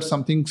deliver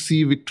something,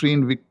 see victory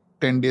in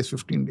 10 days,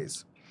 15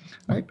 days,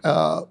 right?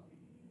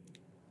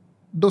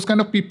 Those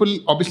kind of people,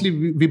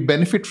 obviously, we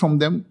benefit from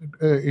them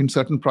in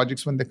certain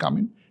projects when they come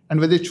in. And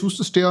whether they choose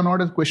to stay or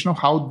not is a question of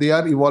how they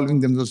are evolving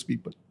themselves,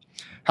 people.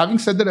 Having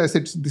said that, I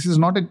said, this is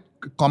not a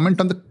comment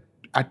on the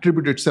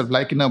attribute itself.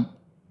 Like in a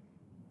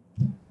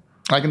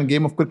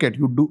game of cricket,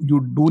 you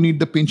do need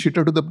the pinch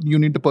hitter you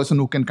need the person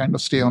who can kind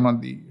of stay on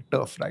the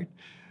turf, right?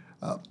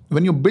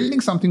 When you're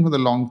building something for the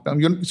long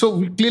term,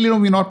 so clearly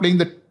we're not playing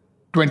the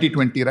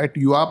 2020, right?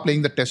 You are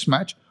playing the test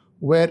match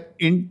where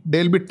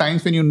there'll be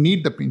times when you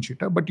need the pinch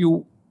hitter, but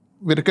we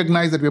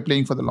recognize that we're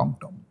playing for the long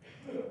term.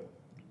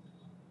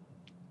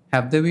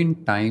 Have there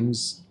been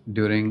times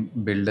during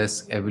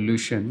BillDesk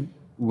evolution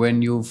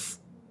when you've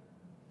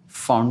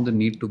found the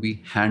need to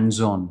be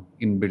hands-on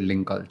in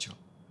building culture?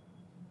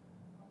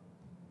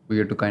 Where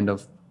you have to kind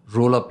of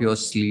roll up your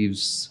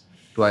sleeves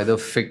to either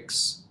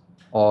fix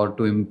or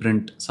to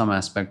imprint some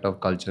aspect of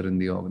culture in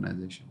the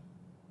organization?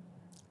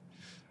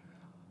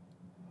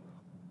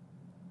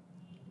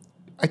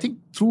 I think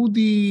through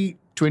the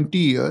 20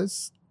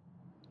 years,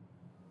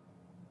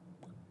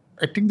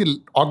 I think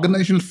the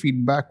organizational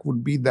feedback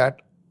would be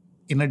that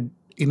in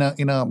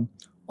a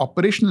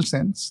operational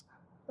sense,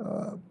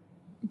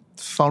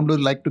 founders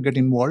like to get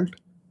involved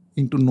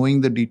into knowing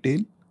the detail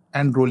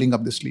and rolling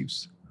up the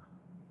sleeves.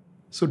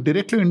 So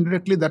directly or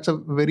indirectly, that's a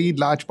very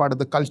large part of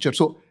the culture.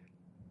 So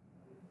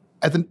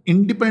as an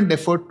independent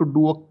effort to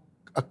do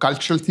a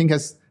cultural thing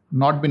has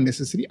not been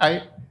necessary.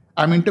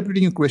 I'm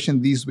interpreting your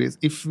question these ways.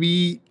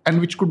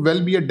 And which could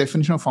well be a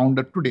definition of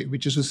founder today,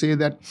 which is to say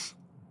that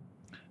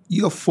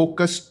you're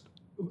focused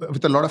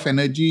with a lot of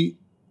energy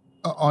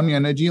on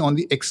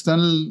the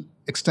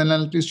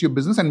externalities to your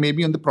business and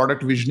maybe on the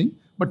product visioning,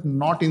 but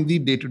not in the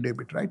day-to-day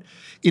bit, right?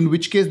 In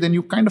which case, then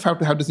you kind of have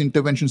to have this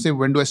intervention, say,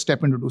 when do I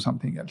step in to do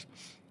something else?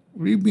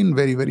 We've been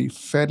very, very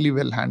fairly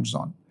well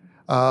hands-on.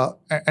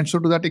 And so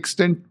to that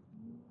extent,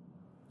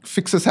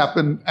 fixes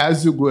happen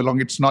as you go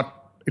along. It's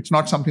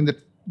not something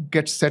that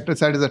gets set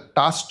aside as a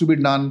task to be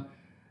done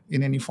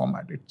in any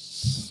format.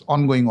 It's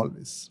ongoing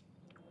always.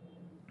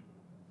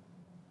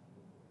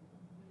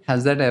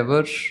 Has that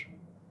ever,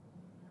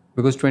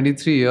 because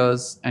 23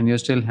 years and you're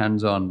still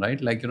hands-on,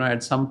 right? Like,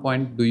 at some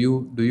point, do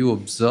you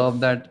observe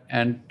that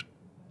and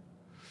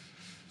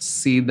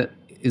see that,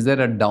 is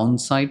there a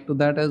downside to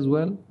that as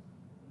well?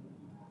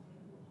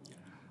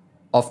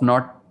 Of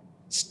not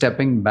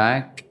stepping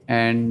back,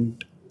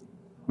 and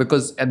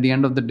because at the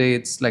end of the day,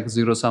 it's like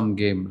zero-sum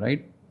game,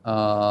 right?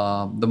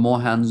 The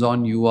more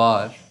hands-on you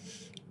are,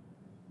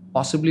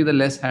 possibly the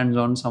less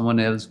hands-on someone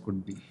else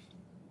could be.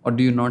 Or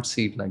do you not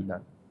see it like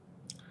that?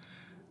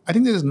 I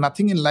think there is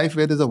nothing in life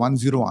where there's a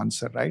 1-0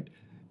 answer, right?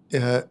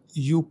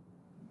 You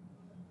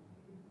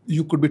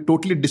could be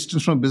totally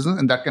distant from business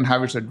and that can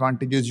have its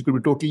advantages. You could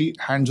be totally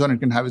hands-on and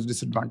can have its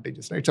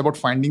disadvantages, right? It's about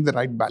finding the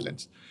right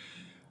balance.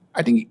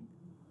 I think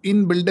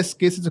in BillDesk's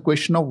case, it's a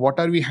question of what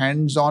are we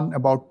hands-on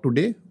about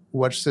today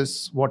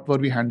versus what were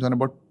we hands-on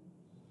about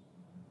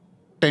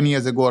 10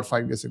 years ago or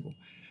 5 years ago.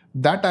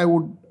 That I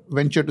would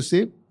venture to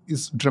say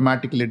is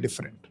dramatically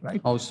different, right?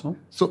 How so?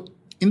 So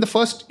in the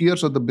first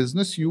years of the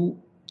business,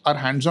 you are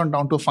hands-on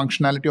down to a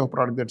functionality of a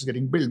product that's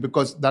getting built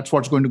because that's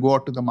what's going to go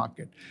out to the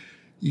market.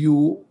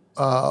 You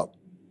are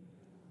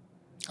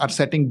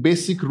setting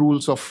basic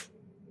rules of,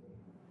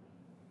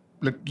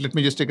 let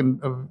me just take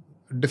a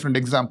different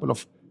example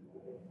of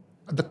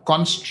the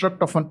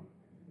construct of an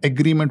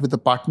agreement with a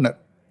partner.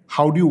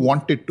 How do you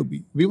want it to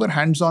be? We were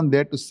hands-on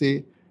there to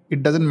say,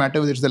 it doesn't matter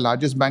whether it's the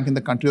largest bank in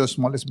the country or the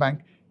smallest bank,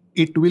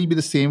 it will be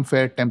the same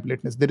fair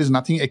templateness. There is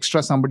nothing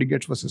extra somebody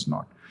gets versus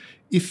not.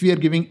 If we are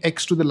giving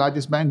X to the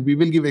largest bank, we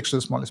will give X to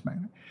the smallest bank.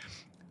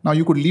 Now,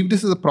 you could leave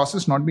this as a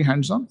process, not be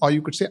hands-on, or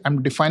you could say,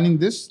 I'm defining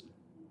this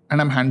and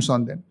I'm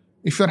hands-on then.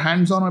 If you're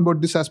hands-on about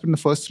this aspect in the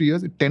first 3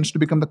 years, it tends to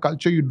become the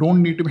culture. You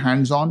don't need to be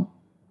hands-on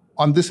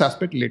on this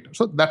aspect later.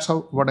 So that's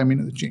what I mean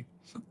is the change.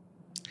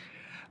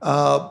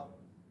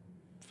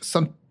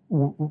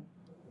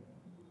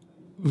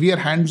 We are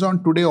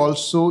hands-on today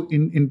also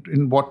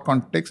in what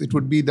context? It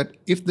would be that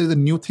if there's a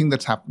new thing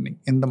that's happening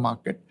in the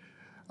market,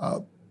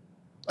 a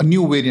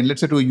new variant,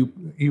 let's say to a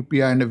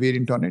UPI and a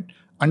variant on it,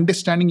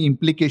 understanding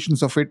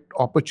implications of it,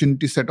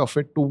 opportunity set of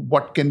it, to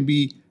what can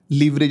be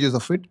leverages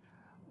of it,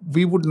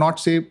 we would not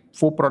say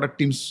 4 product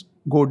teams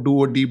go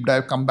do a deep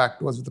dive, come back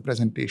to us with the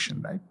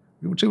presentation, right?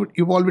 We would say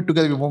evolve it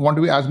together. We want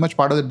to be as much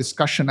part of the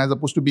discussion as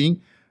opposed to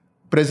being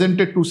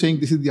presented to saying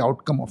this is the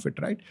outcome of it,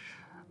 right?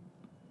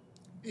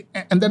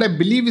 And that I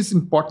believe is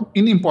important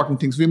in important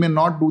things. We may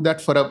not do that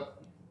for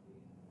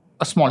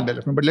a small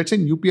development, but let's say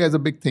UPI is a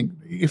big thing.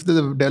 If there's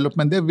a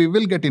development there, we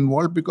will get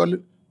involved because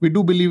we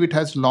do believe it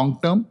has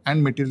long-term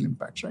and material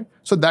impacts, right?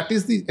 So that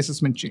is the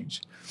assessment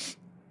change.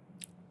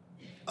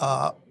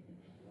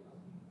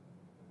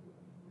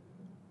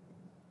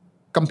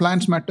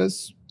 Compliance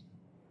matters.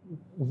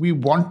 We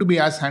want to be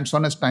as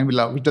hands-on as time will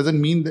allow, which doesn't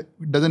mean that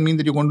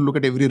you're going to look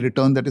at every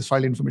return that is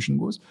filed, information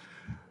goes.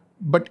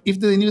 But if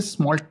there's any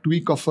small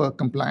tweak of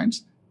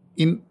compliance,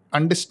 in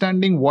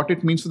understanding what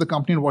it means for the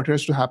company and what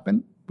has to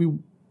happen,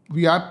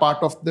 we are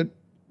part of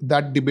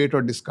that debate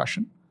or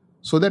discussion.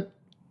 So that,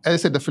 as I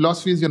said, the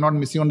philosophy is you're not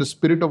missing on the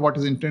spirit of what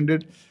is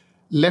intended.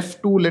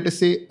 Left to, let us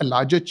say, a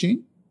larger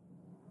chain,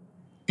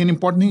 an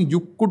important thing,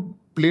 you could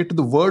play to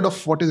the word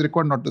of what is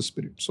required, not the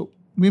spirit. So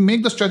we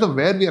make the choice of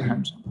where we are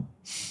hands-on.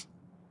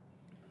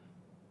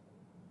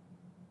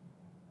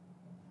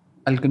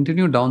 I'll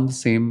continue down the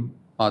same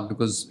path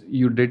because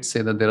you did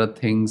say that there are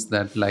things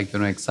that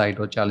excite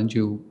or challenge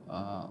you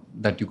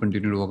that you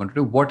continue to work on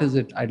today. What is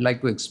it? I'd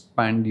like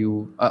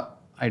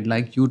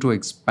you to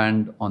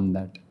expand on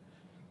that.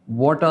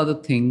 What are the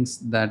things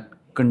that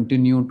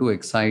continue to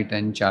excite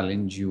and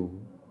challenge you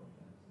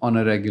on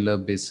a regular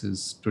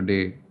basis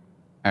today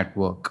at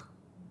work?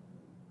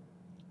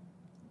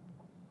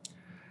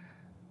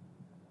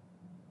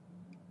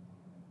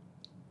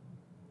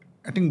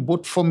 I think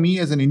both for me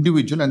as an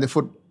individual and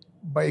therefore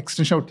by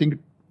extension, I would think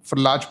for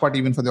a large part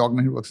even for the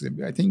organization who works in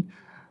MBA, I think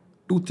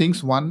two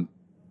things. One,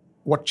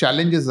 what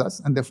challenges us,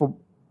 and therefore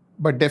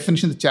by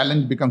definition the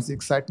challenge becomes the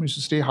excitement, is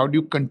to stay. How do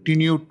you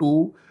continue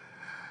to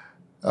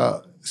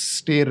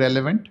stay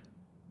relevant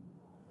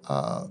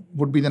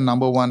would be the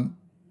number one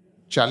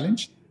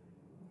challenge.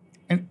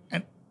 And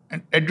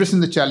addressing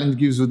the challenge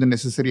gives you the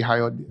necessary high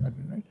or the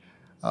other, right?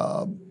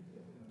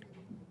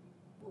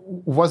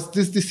 Was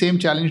this the same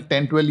challenge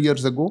 10, 12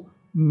 years ago?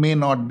 May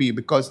not be,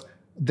 because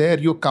there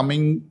you're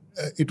coming,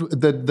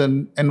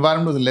 the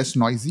environment was less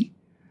noisy.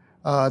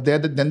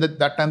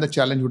 That time the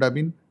challenge would have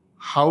been,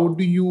 how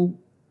do you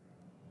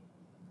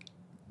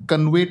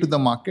convey to the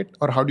market,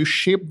 or how do you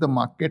shape the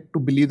market to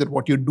believe that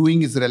what you're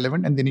doing is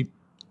relevant, and then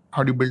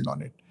how do you build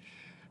on it?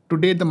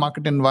 Today, the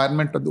market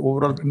environment or the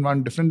overall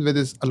environment is different, where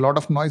there's a lot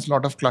of noise, a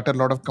lot of clutter, a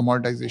lot of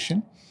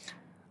commoditization.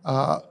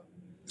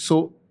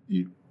 So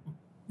you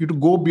to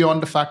go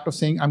beyond the fact of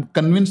saying, I'm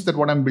convinced that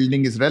what I'm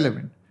building is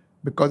relevant.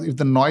 Because if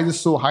the noise is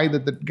so high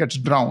that gets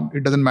drowned,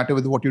 it doesn't matter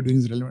whether what you're doing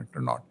is relevant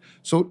or not.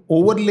 So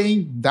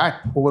overlaying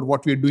that over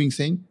what we're doing,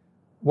 saying,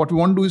 what we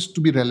want to do is to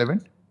be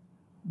relevant,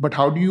 but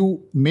how do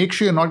you make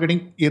sure you're not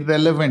getting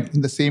irrelevant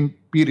in the same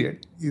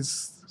period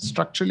is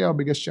structurally our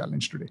biggest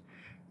challenge today.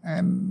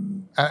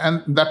 And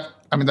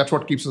that's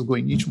what keeps us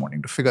going each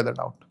morning, to figure that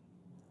out.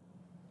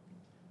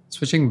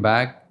 Switching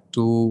back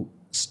to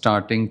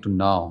starting to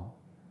now,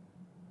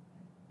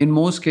 in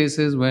most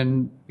cases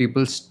when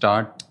people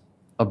start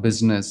a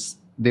business,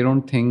 they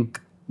don't think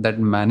that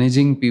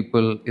managing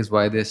people is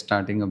why they're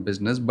starting a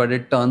business, but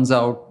it turns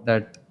out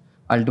that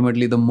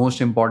ultimately the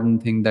most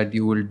important thing that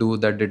you will do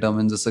that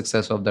determines the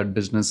success of that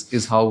business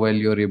is how well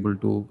you're able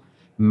to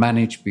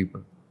manage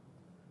people.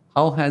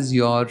 How has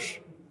your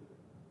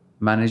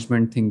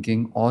management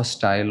thinking or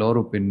style or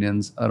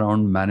opinions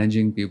around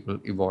managing people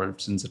evolved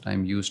since the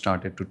time you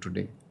started to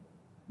today?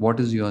 What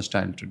is your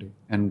style today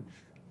and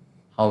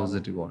how has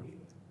it evolved?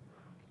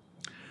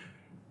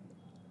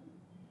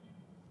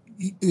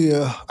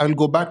 I'll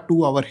go back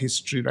to our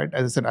history, right?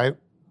 As I said, I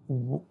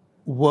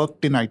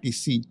worked in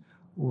ITC,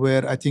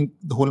 where I think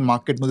the whole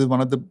market knows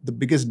one of the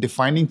biggest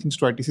defining things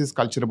to ITC is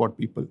culture about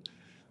people.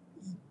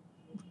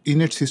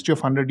 In its history of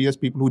 100 years,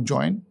 people who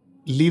join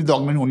leave the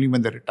organization only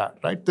when they retire,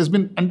 right? There's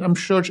been, and I'm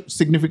sure,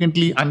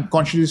 significantly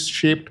unconsciously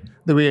shaped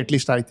the way, at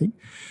least I think.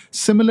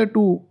 Similar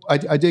to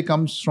Ajay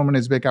comes from an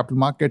SBI Capital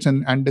Markets,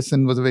 and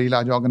Anderson was a very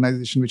large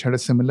organization which had a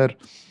similar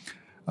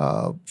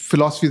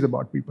philosophies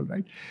about people,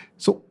 right?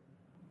 So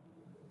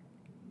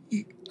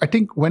I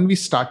think when we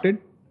started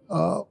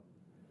to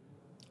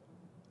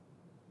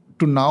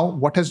now,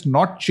 what has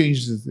not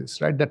changed is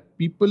this, right? That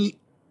people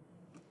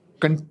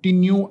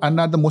continue and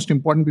are the most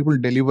important people to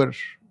deliver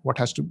what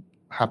has to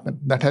happen.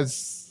 That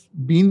has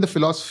been the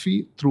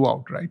philosophy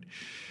throughout, right?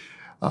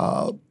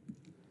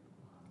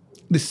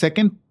 The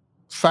second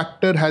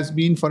factor has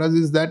been for us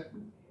is that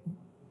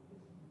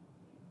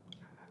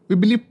we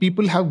believe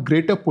people have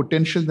greater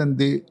potential than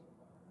they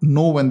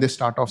know when they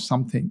start off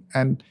something.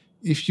 And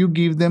if you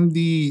give them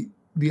the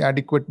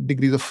adequate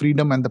degrees of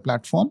freedom and the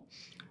platform,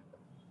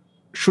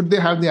 should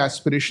they have the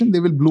aspiration, they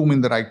will bloom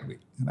in the right way,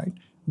 right?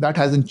 That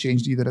hasn't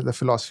changed either as a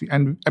philosophy.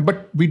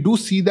 But we do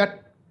see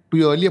that, to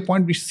your earlier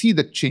point, we see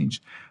that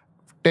change.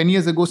 10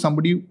 years ago,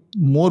 somebody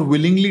more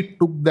willingly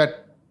took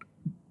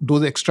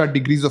those extra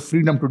degrees of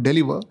freedom to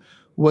deliver,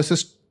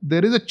 versus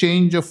there is a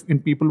change in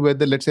people where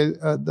let's say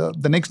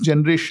the next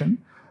generation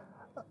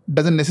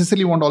doesn't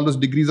necessarily want all those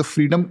degrees of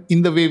freedom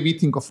in the way we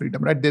think of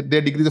freedom, right?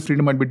 Their degrees of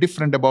freedom might be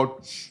different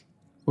about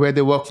where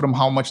they work from,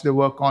 how much they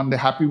work on. They're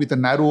happy with a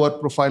narrower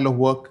profile of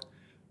work.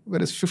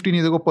 Whereas 15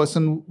 years ago, a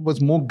person was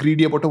more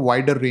greedy about a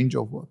wider range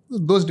of work.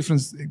 Those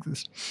differences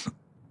exist.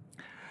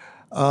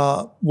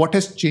 What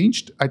has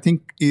changed, I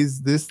think,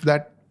 is this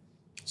that...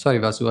 Sorry,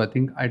 Vasu, I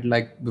think I'd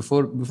like,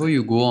 before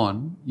you go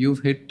on, you've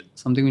hit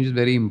something which is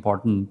very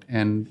important.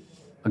 And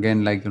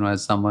again,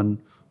 as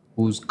someone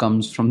who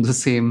comes from the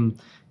same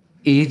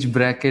age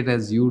bracket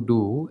as you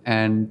do,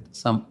 and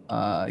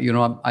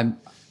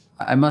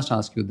I must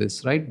ask you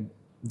this, right?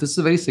 This is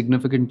a very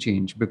significant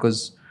change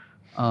because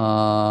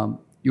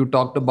you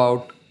talked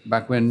about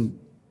back when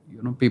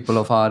people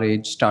of our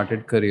age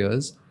started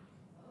careers,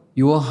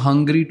 You were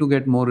hungry to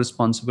get more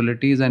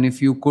responsibilities, and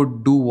if you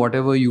could do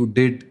whatever you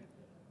did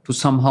to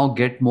somehow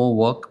get more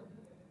work,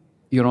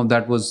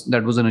 that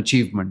was an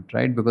achievement,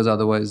 right? Because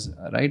otherwise,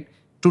 right,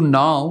 to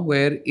now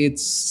where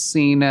it's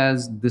seen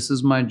as this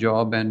is my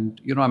job, and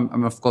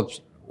I'm of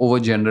course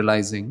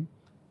overgeneralizing,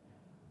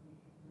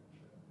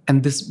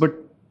 and this but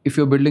if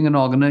you're building an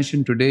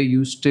organization today,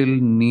 you still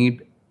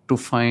need to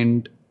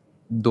find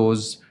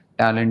those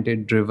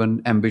talented,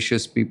 driven,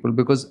 ambitious people,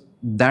 because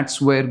that's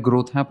where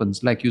growth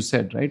happens, like you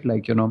said, right?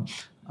 Like,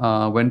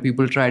 when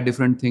people try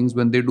different things,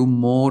 when they do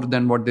more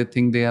than what they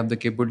think they have the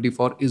capability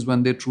for, is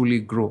when they truly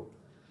grow.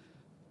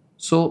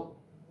 So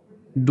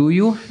do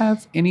you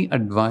have any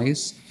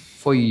advice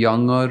for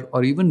younger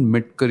or even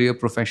mid-career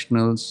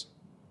professionals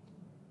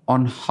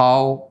on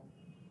how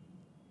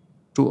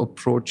to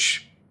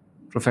approach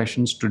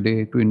professions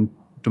today to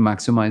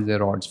maximize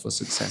their odds for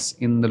success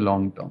in the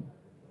long term?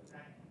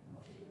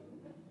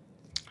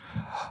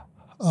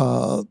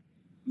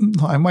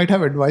 No, I might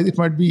have advice. It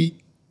might be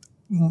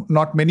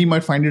not many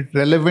might find it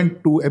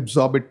relevant to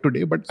absorb it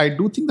today, but I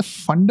do think the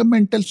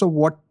fundamentals of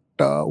what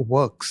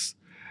works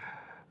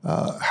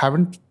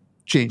haven't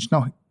changed.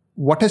 Now,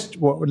 let's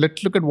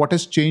look at what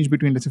has changed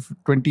between, let's say,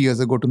 20 years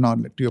ago to now,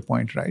 to your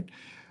point, right?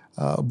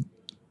 A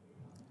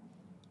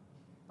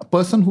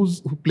person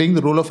who's playing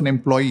the role of an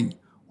employee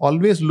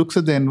always looks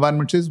at the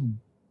environment and says,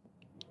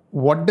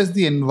 what does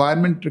the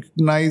environment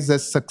recognize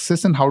as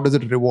success and how does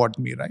it reward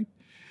me, right?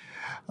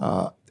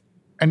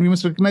 And we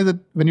must recognize that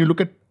when you look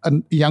at a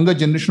younger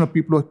generation of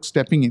people who are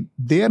stepping in,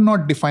 they are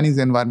not defining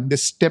the environment. They're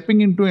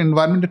stepping into an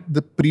environment that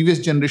the previous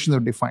generations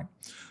have defined.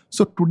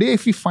 So today,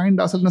 if we find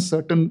ourselves in a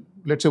certain,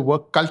 let's say,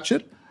 work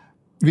culture,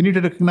 we need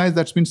to recognize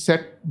that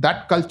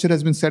culture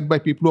has been set by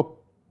people who are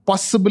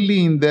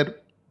possibly in their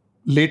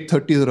late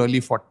 30s or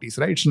early 40s,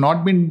 right? It's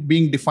not been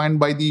being defined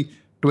by the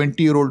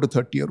 20-year-old to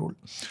 30-year-old.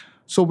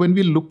 So when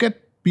we look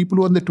at people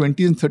who are in the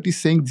 20s and 30s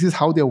saying this is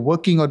how they're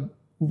working or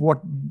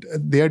what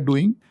they are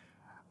doing,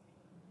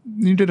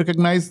 we need to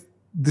recognize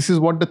this is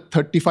what the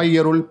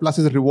 35-year-old plus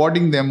is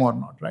rewarding them or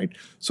not, right?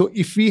 So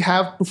if we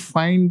have to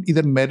find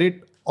either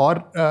merit or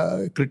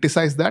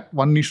criticize that,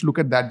 one needs to look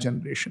at that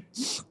generation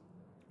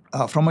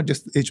from a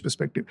just age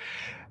perspective.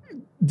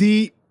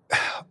 I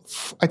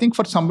think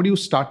for somebody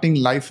who's starting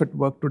life at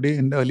work today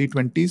in the early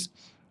 20s,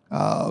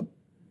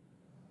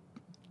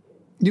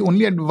 the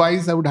only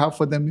advice I would have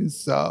for them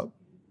is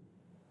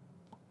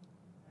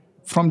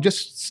from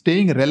just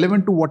staying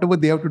relevant to whatever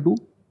they have to do.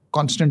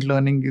 Constant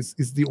learning is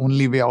the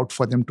only way out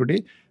for them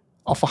today,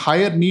 of a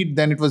higher need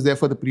than it was there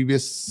for the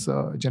previous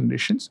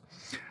generations.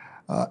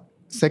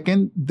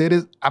 Second, there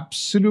is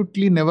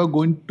absolutely never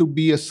going to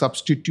be a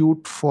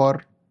substitute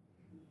for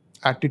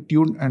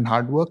attitude and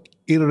hard work,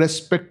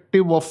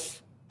 irrespective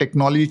of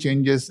technology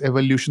changes,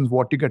 evolutions,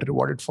 what you get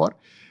rewarded for.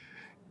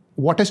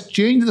 What has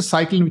changed is the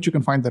cycle in which you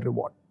can find the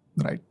reward,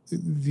 right?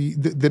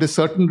 There is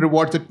certain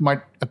rewards that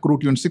might accrue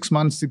to you in 6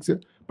 months, 6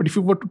 years. But if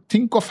you were to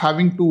think of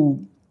having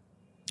to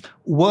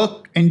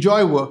work,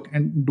 enjoy work,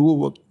 and do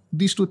work,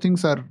 these two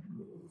things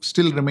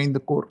still remain the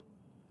core.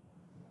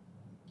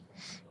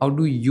 How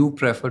do you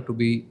prefer to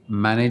be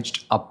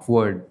managed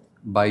upward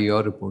by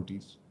your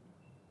reportees?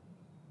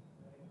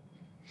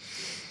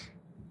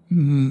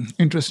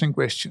 Interesting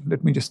question.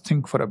 Let me just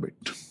think for a bit.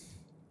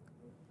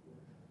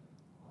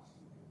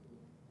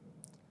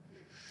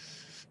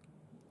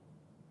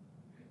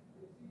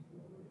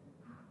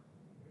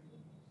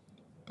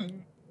 I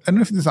don't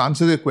know if this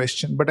answers your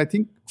question, but I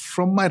think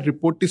from my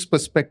reportee's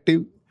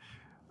perspective,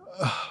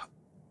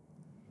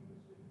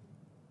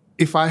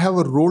 if I have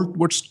a role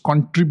towards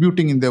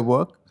contributing in their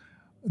work,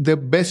 the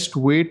best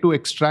way to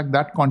extract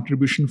that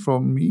contribution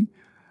from me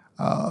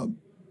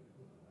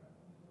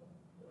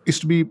is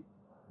to be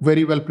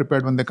very well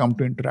prepared when they come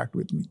to interact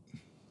with me.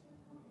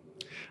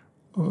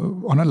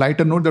 On a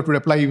lighter note, that would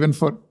apply even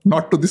for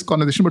not to this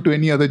conversation, but to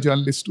any other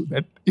journalist too.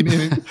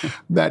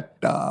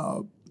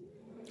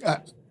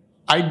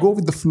 I go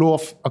with the flow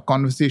of a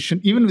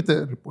conversation, even with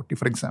a reporter,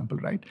 for example,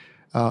 right?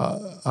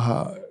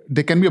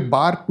 There can be a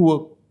bar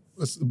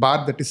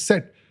that is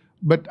set,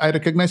 but I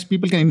recognize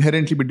people can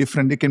inherently be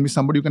different. There can be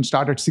somebody who can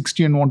start at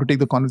 60 and want to take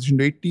the conversation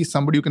to 80,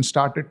 somebody who can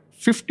start at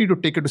 50 to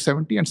take it to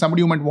 70, and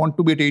somebody who might want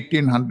to be at 80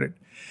 and 100.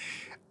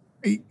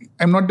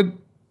 I'm not the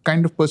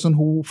kind of person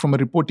who, from a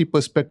reportee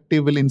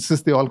perspective, will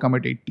insist they all come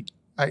at 80.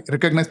 I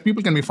recognize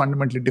people can be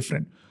fundamentally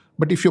different.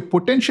 But if your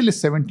potential is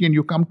 70 and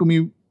you come to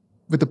me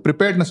with a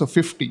preparedness of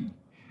 50,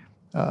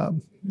 I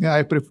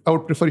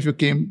would prefer if you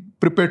came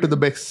prepared to the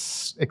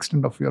best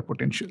extent of your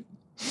potential.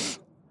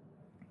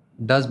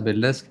 Does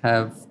BillDesk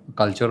have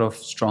a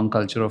strong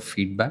culture of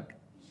feedback?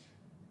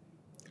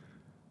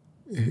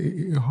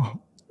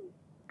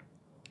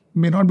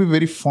 May not be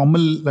very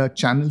formal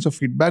channels of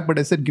feedback, but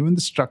I said, given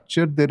the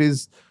structure, there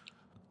is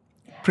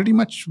pretty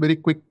much very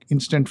quick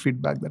instant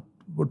feedback that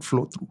would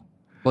flow through.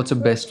 What's the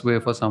best way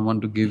for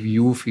someone to give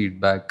you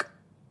feedback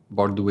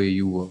about the way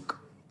you work?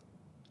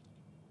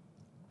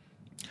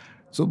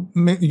 So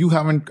you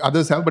haven't,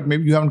 others have, but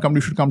maybe you haven't come,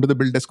 you should come to the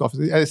BillDesk office.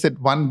 As I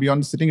said,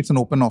 beyond sitting, it's an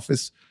open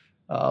office.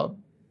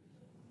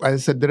 as I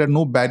said, there are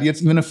no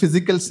barriers, even a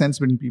physical sense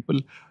between people.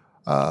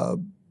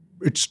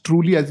 It's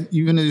truly,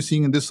 even as you're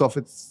seeing in this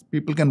office,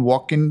 people can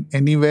walk in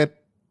anywhere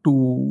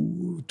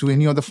to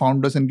any of the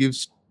founders and give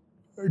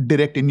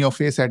direct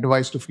in-your-face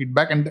advice to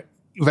feedback, and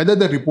whether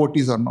the report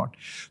is or not.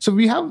 So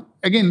we have,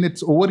 again,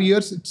 it's over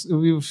years,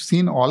 we've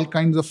seen all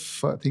kinds of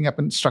things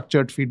happen,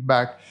 structured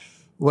feedback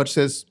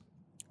versus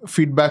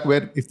feedback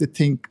where if they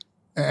think,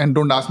 and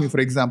don't ask me for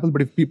example,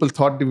 but if people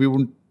thought that we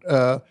wouldn't,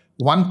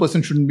 one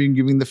person shouldn't be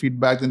giving the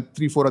feedback, then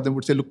 3-4 of them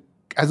would say, look,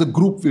 as a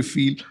group we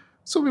feel.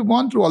 So we've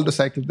gone through all the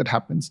cycles that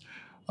happens.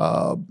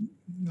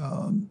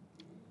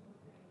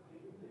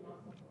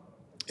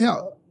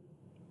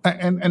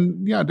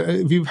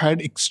 We've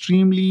had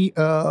extremely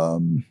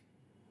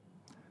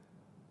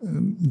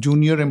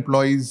junior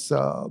employees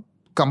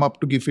come up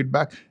to give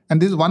feedback.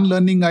 And this is one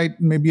learning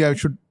maybe I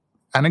should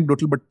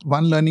anecdotal, but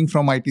one learning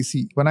from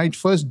ITC. When I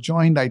first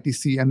joined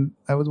ITC, and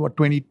I was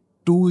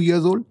 22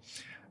 years old,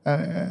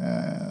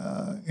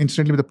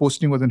 incidentally the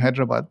posting was in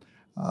Hyderabad.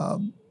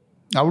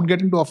 I would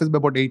get into office by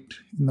about 8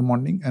 in the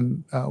morning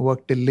and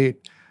work till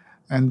late.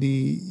 And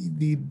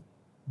the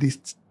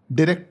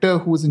director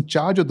who was in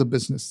charge of the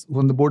business, who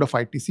was on the board of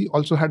ITC,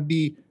 also had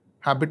the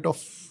habit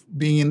of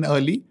being in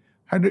early,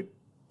 had an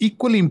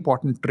equally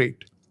important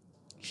trait.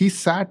 He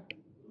sat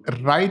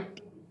right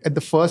at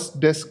the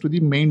first desk to the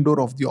main door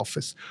of the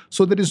office.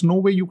 So there is no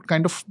way you could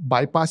kind of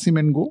bypass him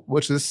and go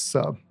versus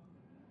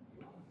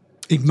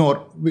ignore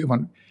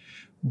one.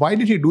 Why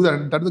did he do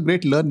that? That was a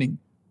great learning.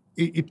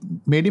 It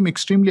made him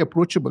extremely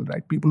approachable,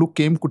 right? People who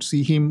came could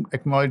see him,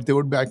 acknowledge, there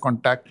would be eye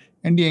contact.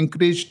 And he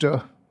encouraged,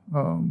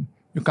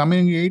 you come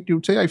in late,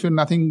 you'd say, if you're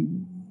not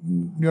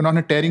in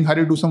a tearing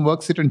hurry, do some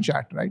work, sit and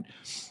chat, right?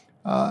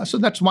 So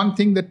that's one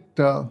thing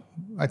that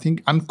I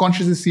think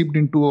unconsciously seeped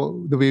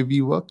into the way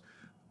we work.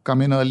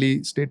 Come in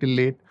early, stay till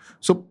late.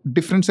 So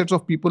different sets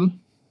of people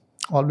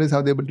always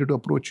have the ability to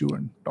approach you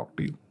and talk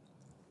to you.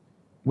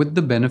 With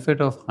the benefit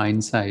of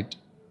hindsight,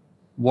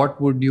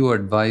 what would you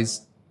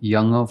advise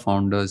younger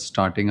founders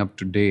starting up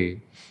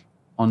today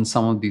on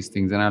some of these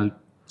things? And I'll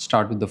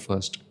start with the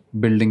first,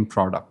 building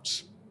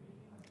products.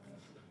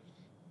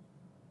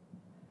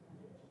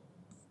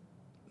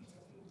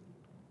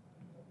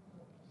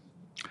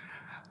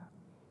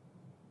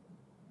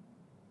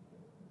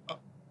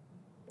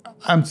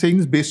 I'm saying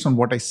this based on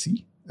what I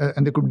see,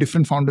 and there could be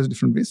different founders,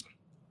 different ways.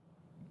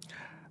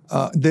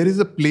 There is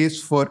a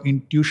place for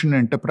intuition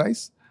and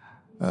enterprise,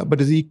 but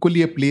there's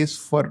equally a place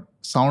for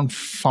sound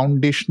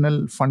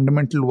foundational,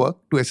 fundamental work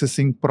to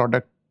assessing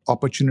product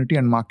opportunity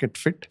and market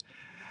fit.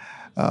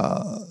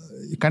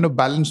 You kind of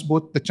balance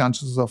both, the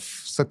chances of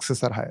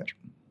success are higher.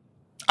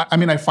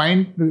 I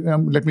find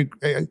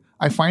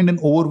I find an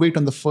overweight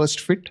on the first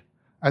fit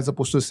as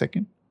opposed to the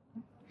second.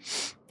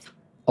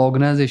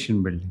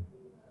 Organization building.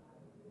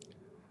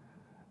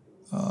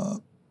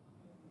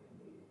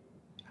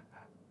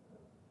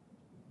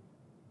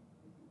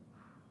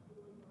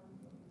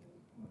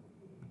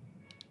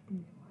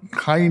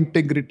 High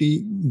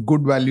integrity,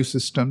 good value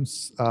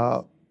systems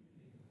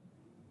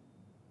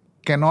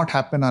cannot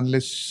happen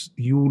unless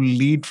you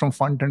lead from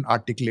front and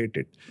articulate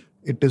it.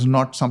 It is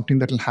not something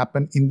that will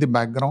happen in the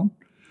background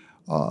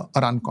or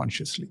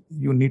unconsciously.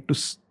 You need to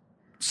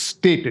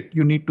state it.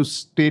 You need to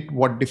state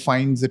what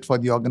defines it for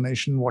the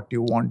organization, what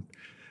you want.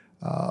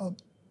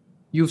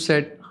 You've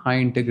said high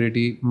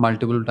integrity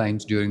multiple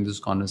times during this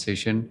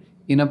conversation.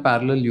 In a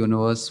parallel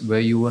universe where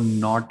you were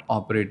not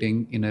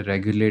operating in a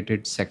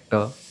regulated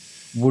sector,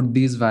 would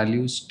these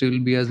values still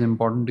be as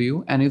important to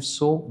you? And if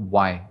so,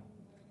 why?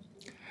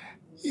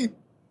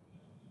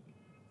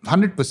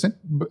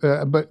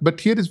 100%. But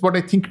here is what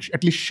I think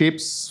at least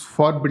shapes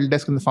for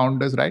BillDesk and the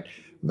founders, right?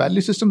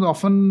 Value systems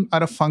often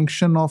are a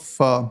function of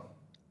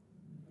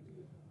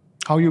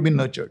how you've been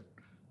nurtured,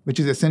 which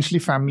is essentially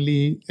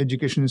family,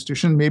 education,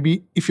 institution,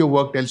 maybe if you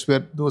worked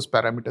elsewhere, those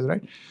parameters,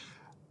 right?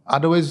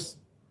 Otherwise,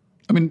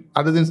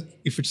 other than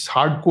if it's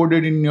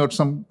hard-coded in your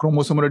some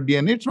chromosome or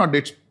DNA, it's not.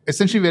 It's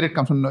essentially where it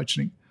comes from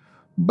nurturing.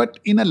 But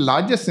in a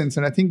larger sense,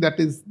 and I think that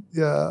is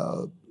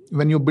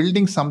when you're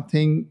building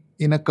something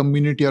in a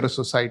community or a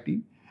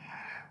society,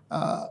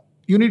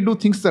 you need to do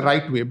things the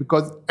right way.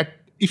 Because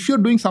if you're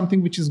doing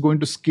something which is going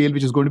to scale,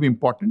 which is going to be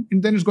important,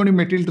 and then it's going to be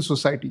material to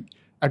society,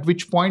 at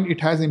which point it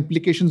has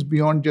implications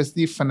beyond just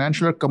the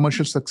financial or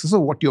commercial success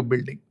of what you're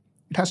building.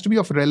 It has to be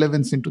of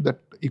relevance into that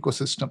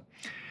ecosystem.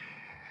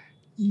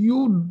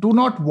 You do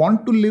not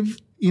want to live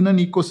in an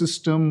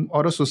ecosystem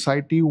or a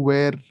society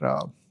where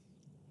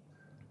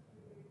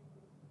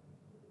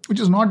which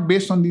is not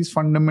based on these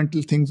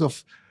fundamental things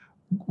of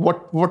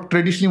what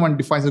traditionally one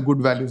defines as good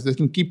values. They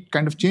can keep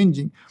kind of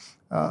changing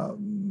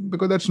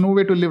because that's no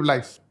way to live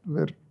life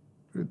where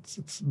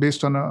it's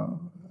based on a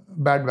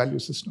bad value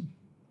system.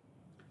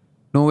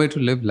 No way to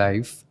live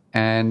life.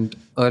 And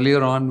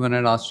earlier on, when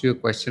I'd asked you a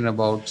question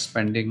about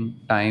spending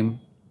time,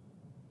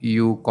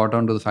 you caught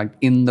on to the fact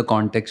in the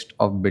context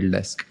of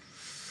BillDesk.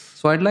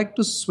 So I'd like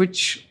to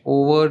switch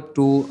over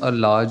to a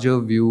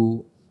larger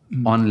view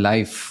on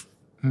life.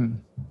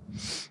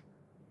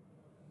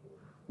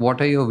 What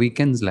are your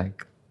weekends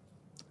like?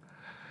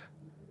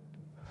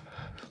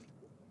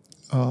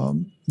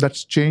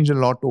 That's changed a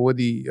lot over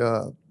the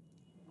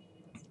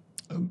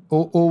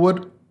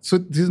over. So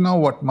this is now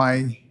what,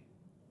 my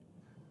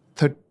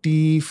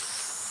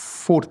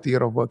 34th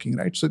year of working,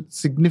 right? So it's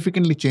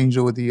significantly changed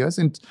over the years,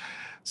 and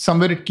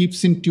somewhere it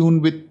keeps in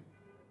tune with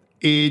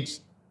age,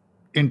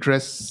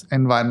 interests,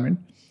 environment.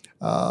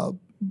 Gone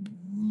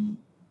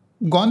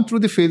through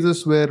the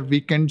phases where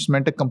weekends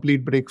meant a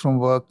complete break from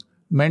work,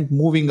 meant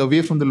moving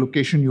away from the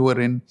location you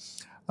were in.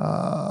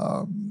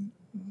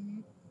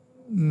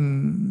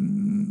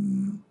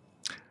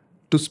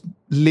 To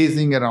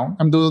lazing around.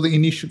 I mean, those are the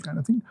initial kind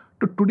of thing.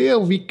 To today, a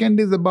weekend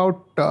is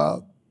about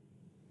the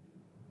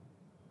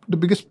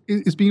biggest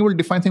is being able to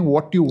define saying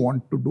what you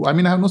want to do. I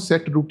mean, I have no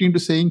set routine to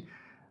saying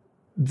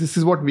this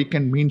is what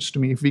weekend means to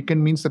me. If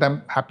weekend means that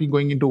I'm happy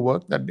going into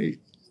work that day,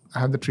 I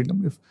have the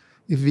freedom.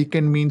 If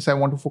weekend means I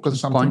want to focus on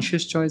something.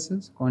 Conscious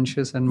choices,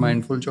 conscious and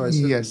mindful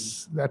choices.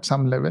 Yes, at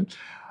some level.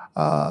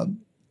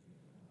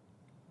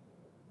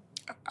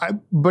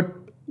 But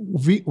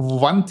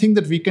one thing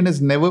that weekend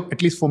has never,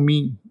 at least for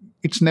me,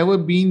 it's never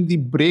been the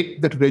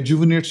break that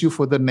rejuvenates you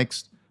for the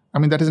next. I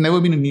mean, that has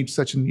never been a need,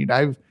 such a need.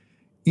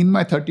 In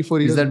my 34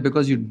 years. Is that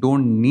because you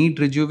don't need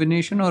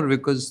rejuvenation, or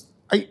because?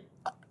 I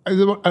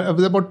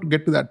was about to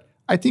get to that.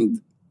 I think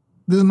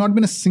there's not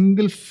been a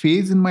single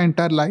phase in my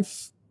entire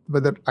life,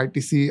 whether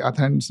ITC,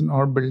 Athens,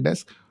 or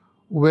BillDesk,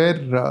 where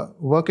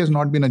work has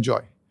not been a joy.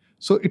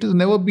 So it has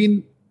never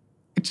been.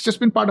 It's just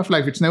been part of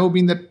life. It's never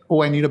been that,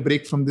 oh, I need a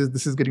break from this.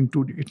 This is getting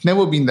too deep. It's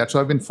never been that. So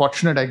I've been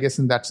fortunate, I guess,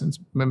 in that sense.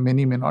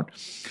 Many may not.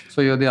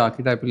 So you're the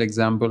archetypal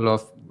example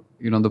of,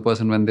 the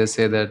person when they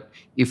say that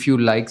if you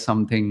like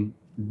something,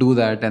 do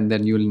that, and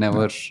then you'll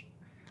never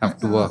have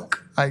to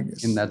work. I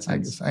guess. In that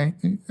sense. I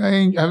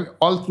have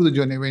all through the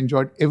journey, I've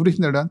enjoyed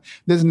everything I've done.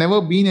 There's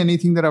never been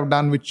anything that I've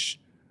done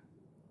which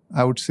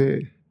I would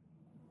say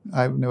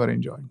I've never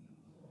enjoyed.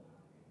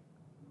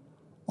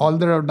 All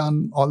that I've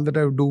done, all that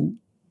I do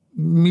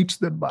meets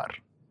that bar,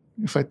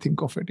 if I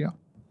think of it, yeah.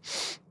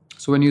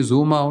 So when you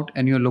zoom out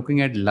and you're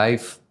looking at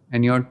life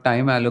and your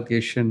time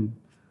allocation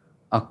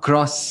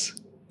across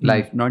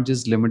life, not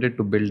just limited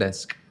to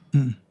BillDesk,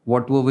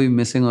 what were we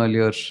missing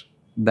earlier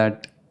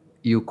that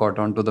you caught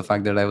on to the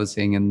fact that I was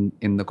saying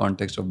in the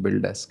context of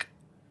BillDesk?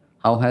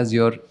 How has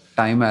your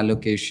time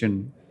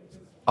allocation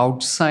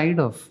outside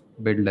of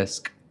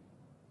BillDesk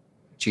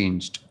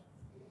changed?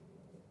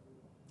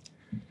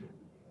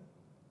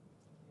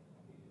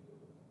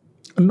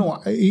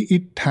 No,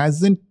 it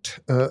hasn't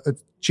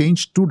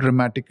changed too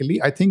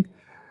dramatically. I think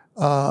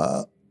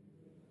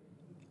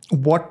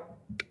what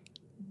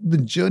the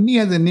journey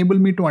has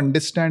enabled me to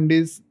understand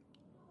is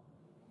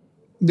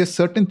there's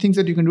certain things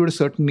that you can do at a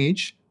certain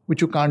age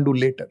which you can't do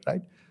later,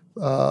 right?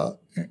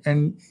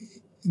 And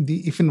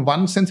if in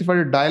one sense, if I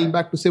were to dial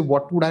back to say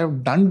what would I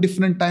have done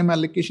different time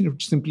allocation, it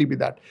would simply be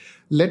that.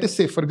 Let us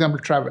say, for example,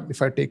 travel.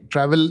 If I take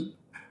travel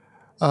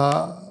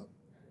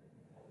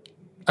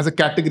as a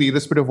category,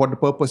 irrespective of what the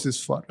purpose is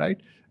for, right?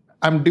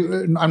 I'm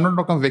not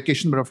talking of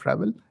vacation, but of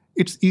travel.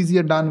 It's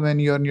easier done when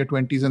you're in your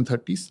 20s and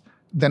 30s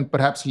than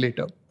perhaps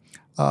later.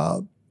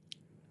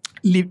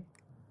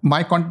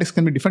 My context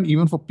can be different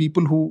even for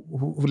people who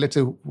let's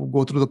say, who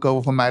go through the curve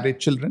of a married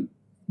children.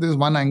 There's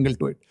one angle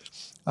to it.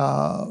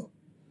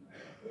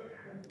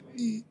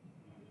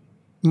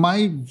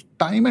 My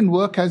time and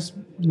work has,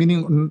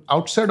 meaning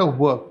outside of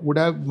work,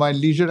 my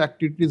leisure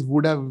activities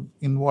would have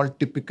involved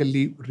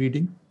typically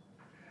reading,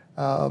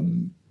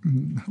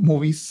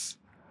 movies,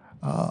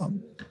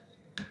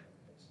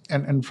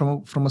 and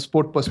from a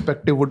sport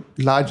perspective would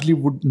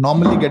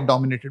normally get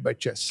dominated by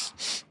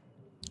chess,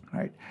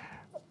 right?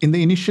 In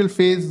the initial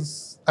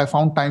phase, I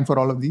found time for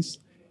all of these.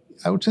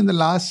 I would say in the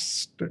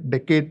last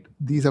decade,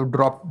 these have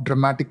dropped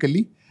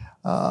dramatically.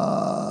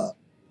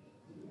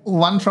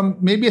 One from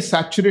maybe a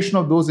saturation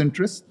of those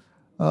interests,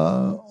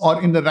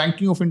 or in the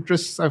ranking of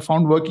interests, I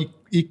found work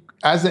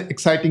as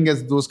exciting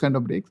as those kind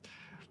of breaks.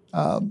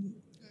 And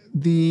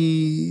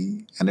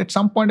at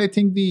some point, I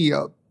think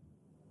the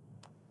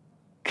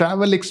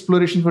travel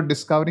exploration for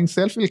discovering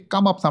self will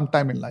come up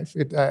sometime in life.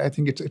 I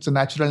think it's a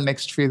natural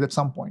next phase at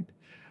some point.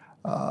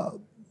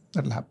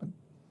 That'll happen.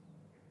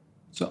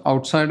 So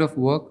outside of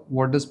work,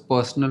 what does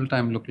personal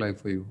time look like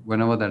for you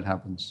whenever that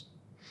happens?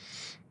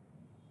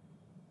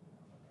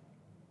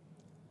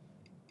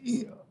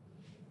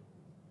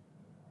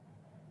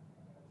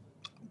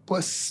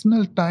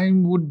 Personal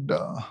time would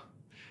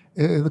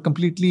is a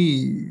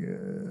completely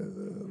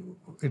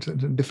it's a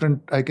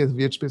different, I guess,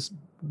 weird space.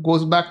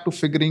 Goes back to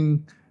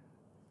figuring,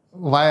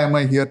 why am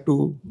I here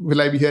to?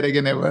 Will I be here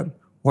again ever?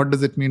 What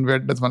does it mean? Where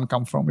does one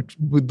come from?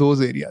 With those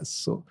areas.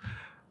 So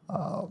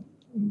I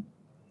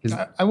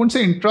wouldn't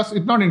say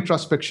it's not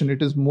introspection.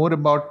 It is more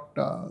about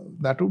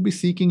that would be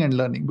seeking and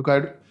learning,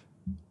 because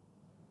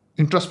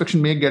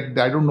introspection may get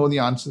there. I don't know the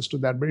answers to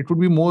that, but it would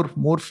be more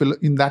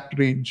in that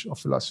range of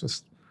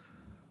philosophers.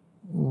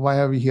 Why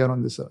are we here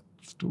on this earth?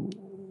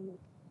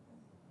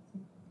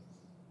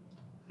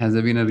 Has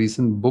there been a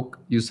recent book?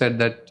 You said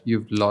that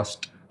you've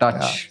lost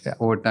touch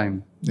over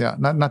time. Yeah,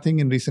 nothing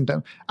in recent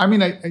time. I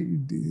mean,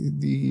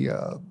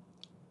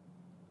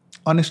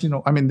 Honestly,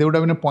 no. I mean, there would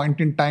have been a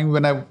point in time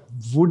when I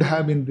would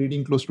have been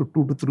reading close to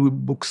 2 to 3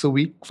 books a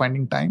week,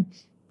 finding time.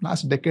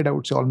 Last decade, I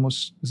would say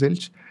almost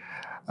zilch.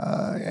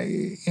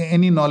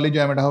 Any knowledge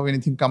I might have,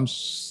 anything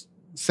comes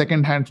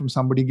secondhand from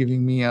somebody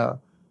giving me a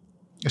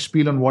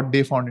spiel on what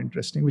they found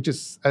interesting, which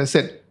is, as I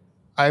said,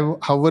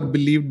 however,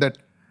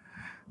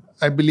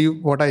 I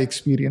believe what I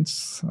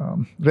experience.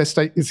 Rest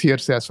is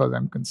hearsay as far as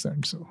I'm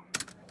concerned. So,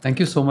 Thank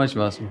you so much,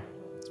 Vasu.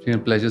 It's been a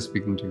pleasure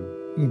speaking to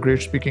you.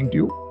 great speaking to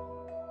you.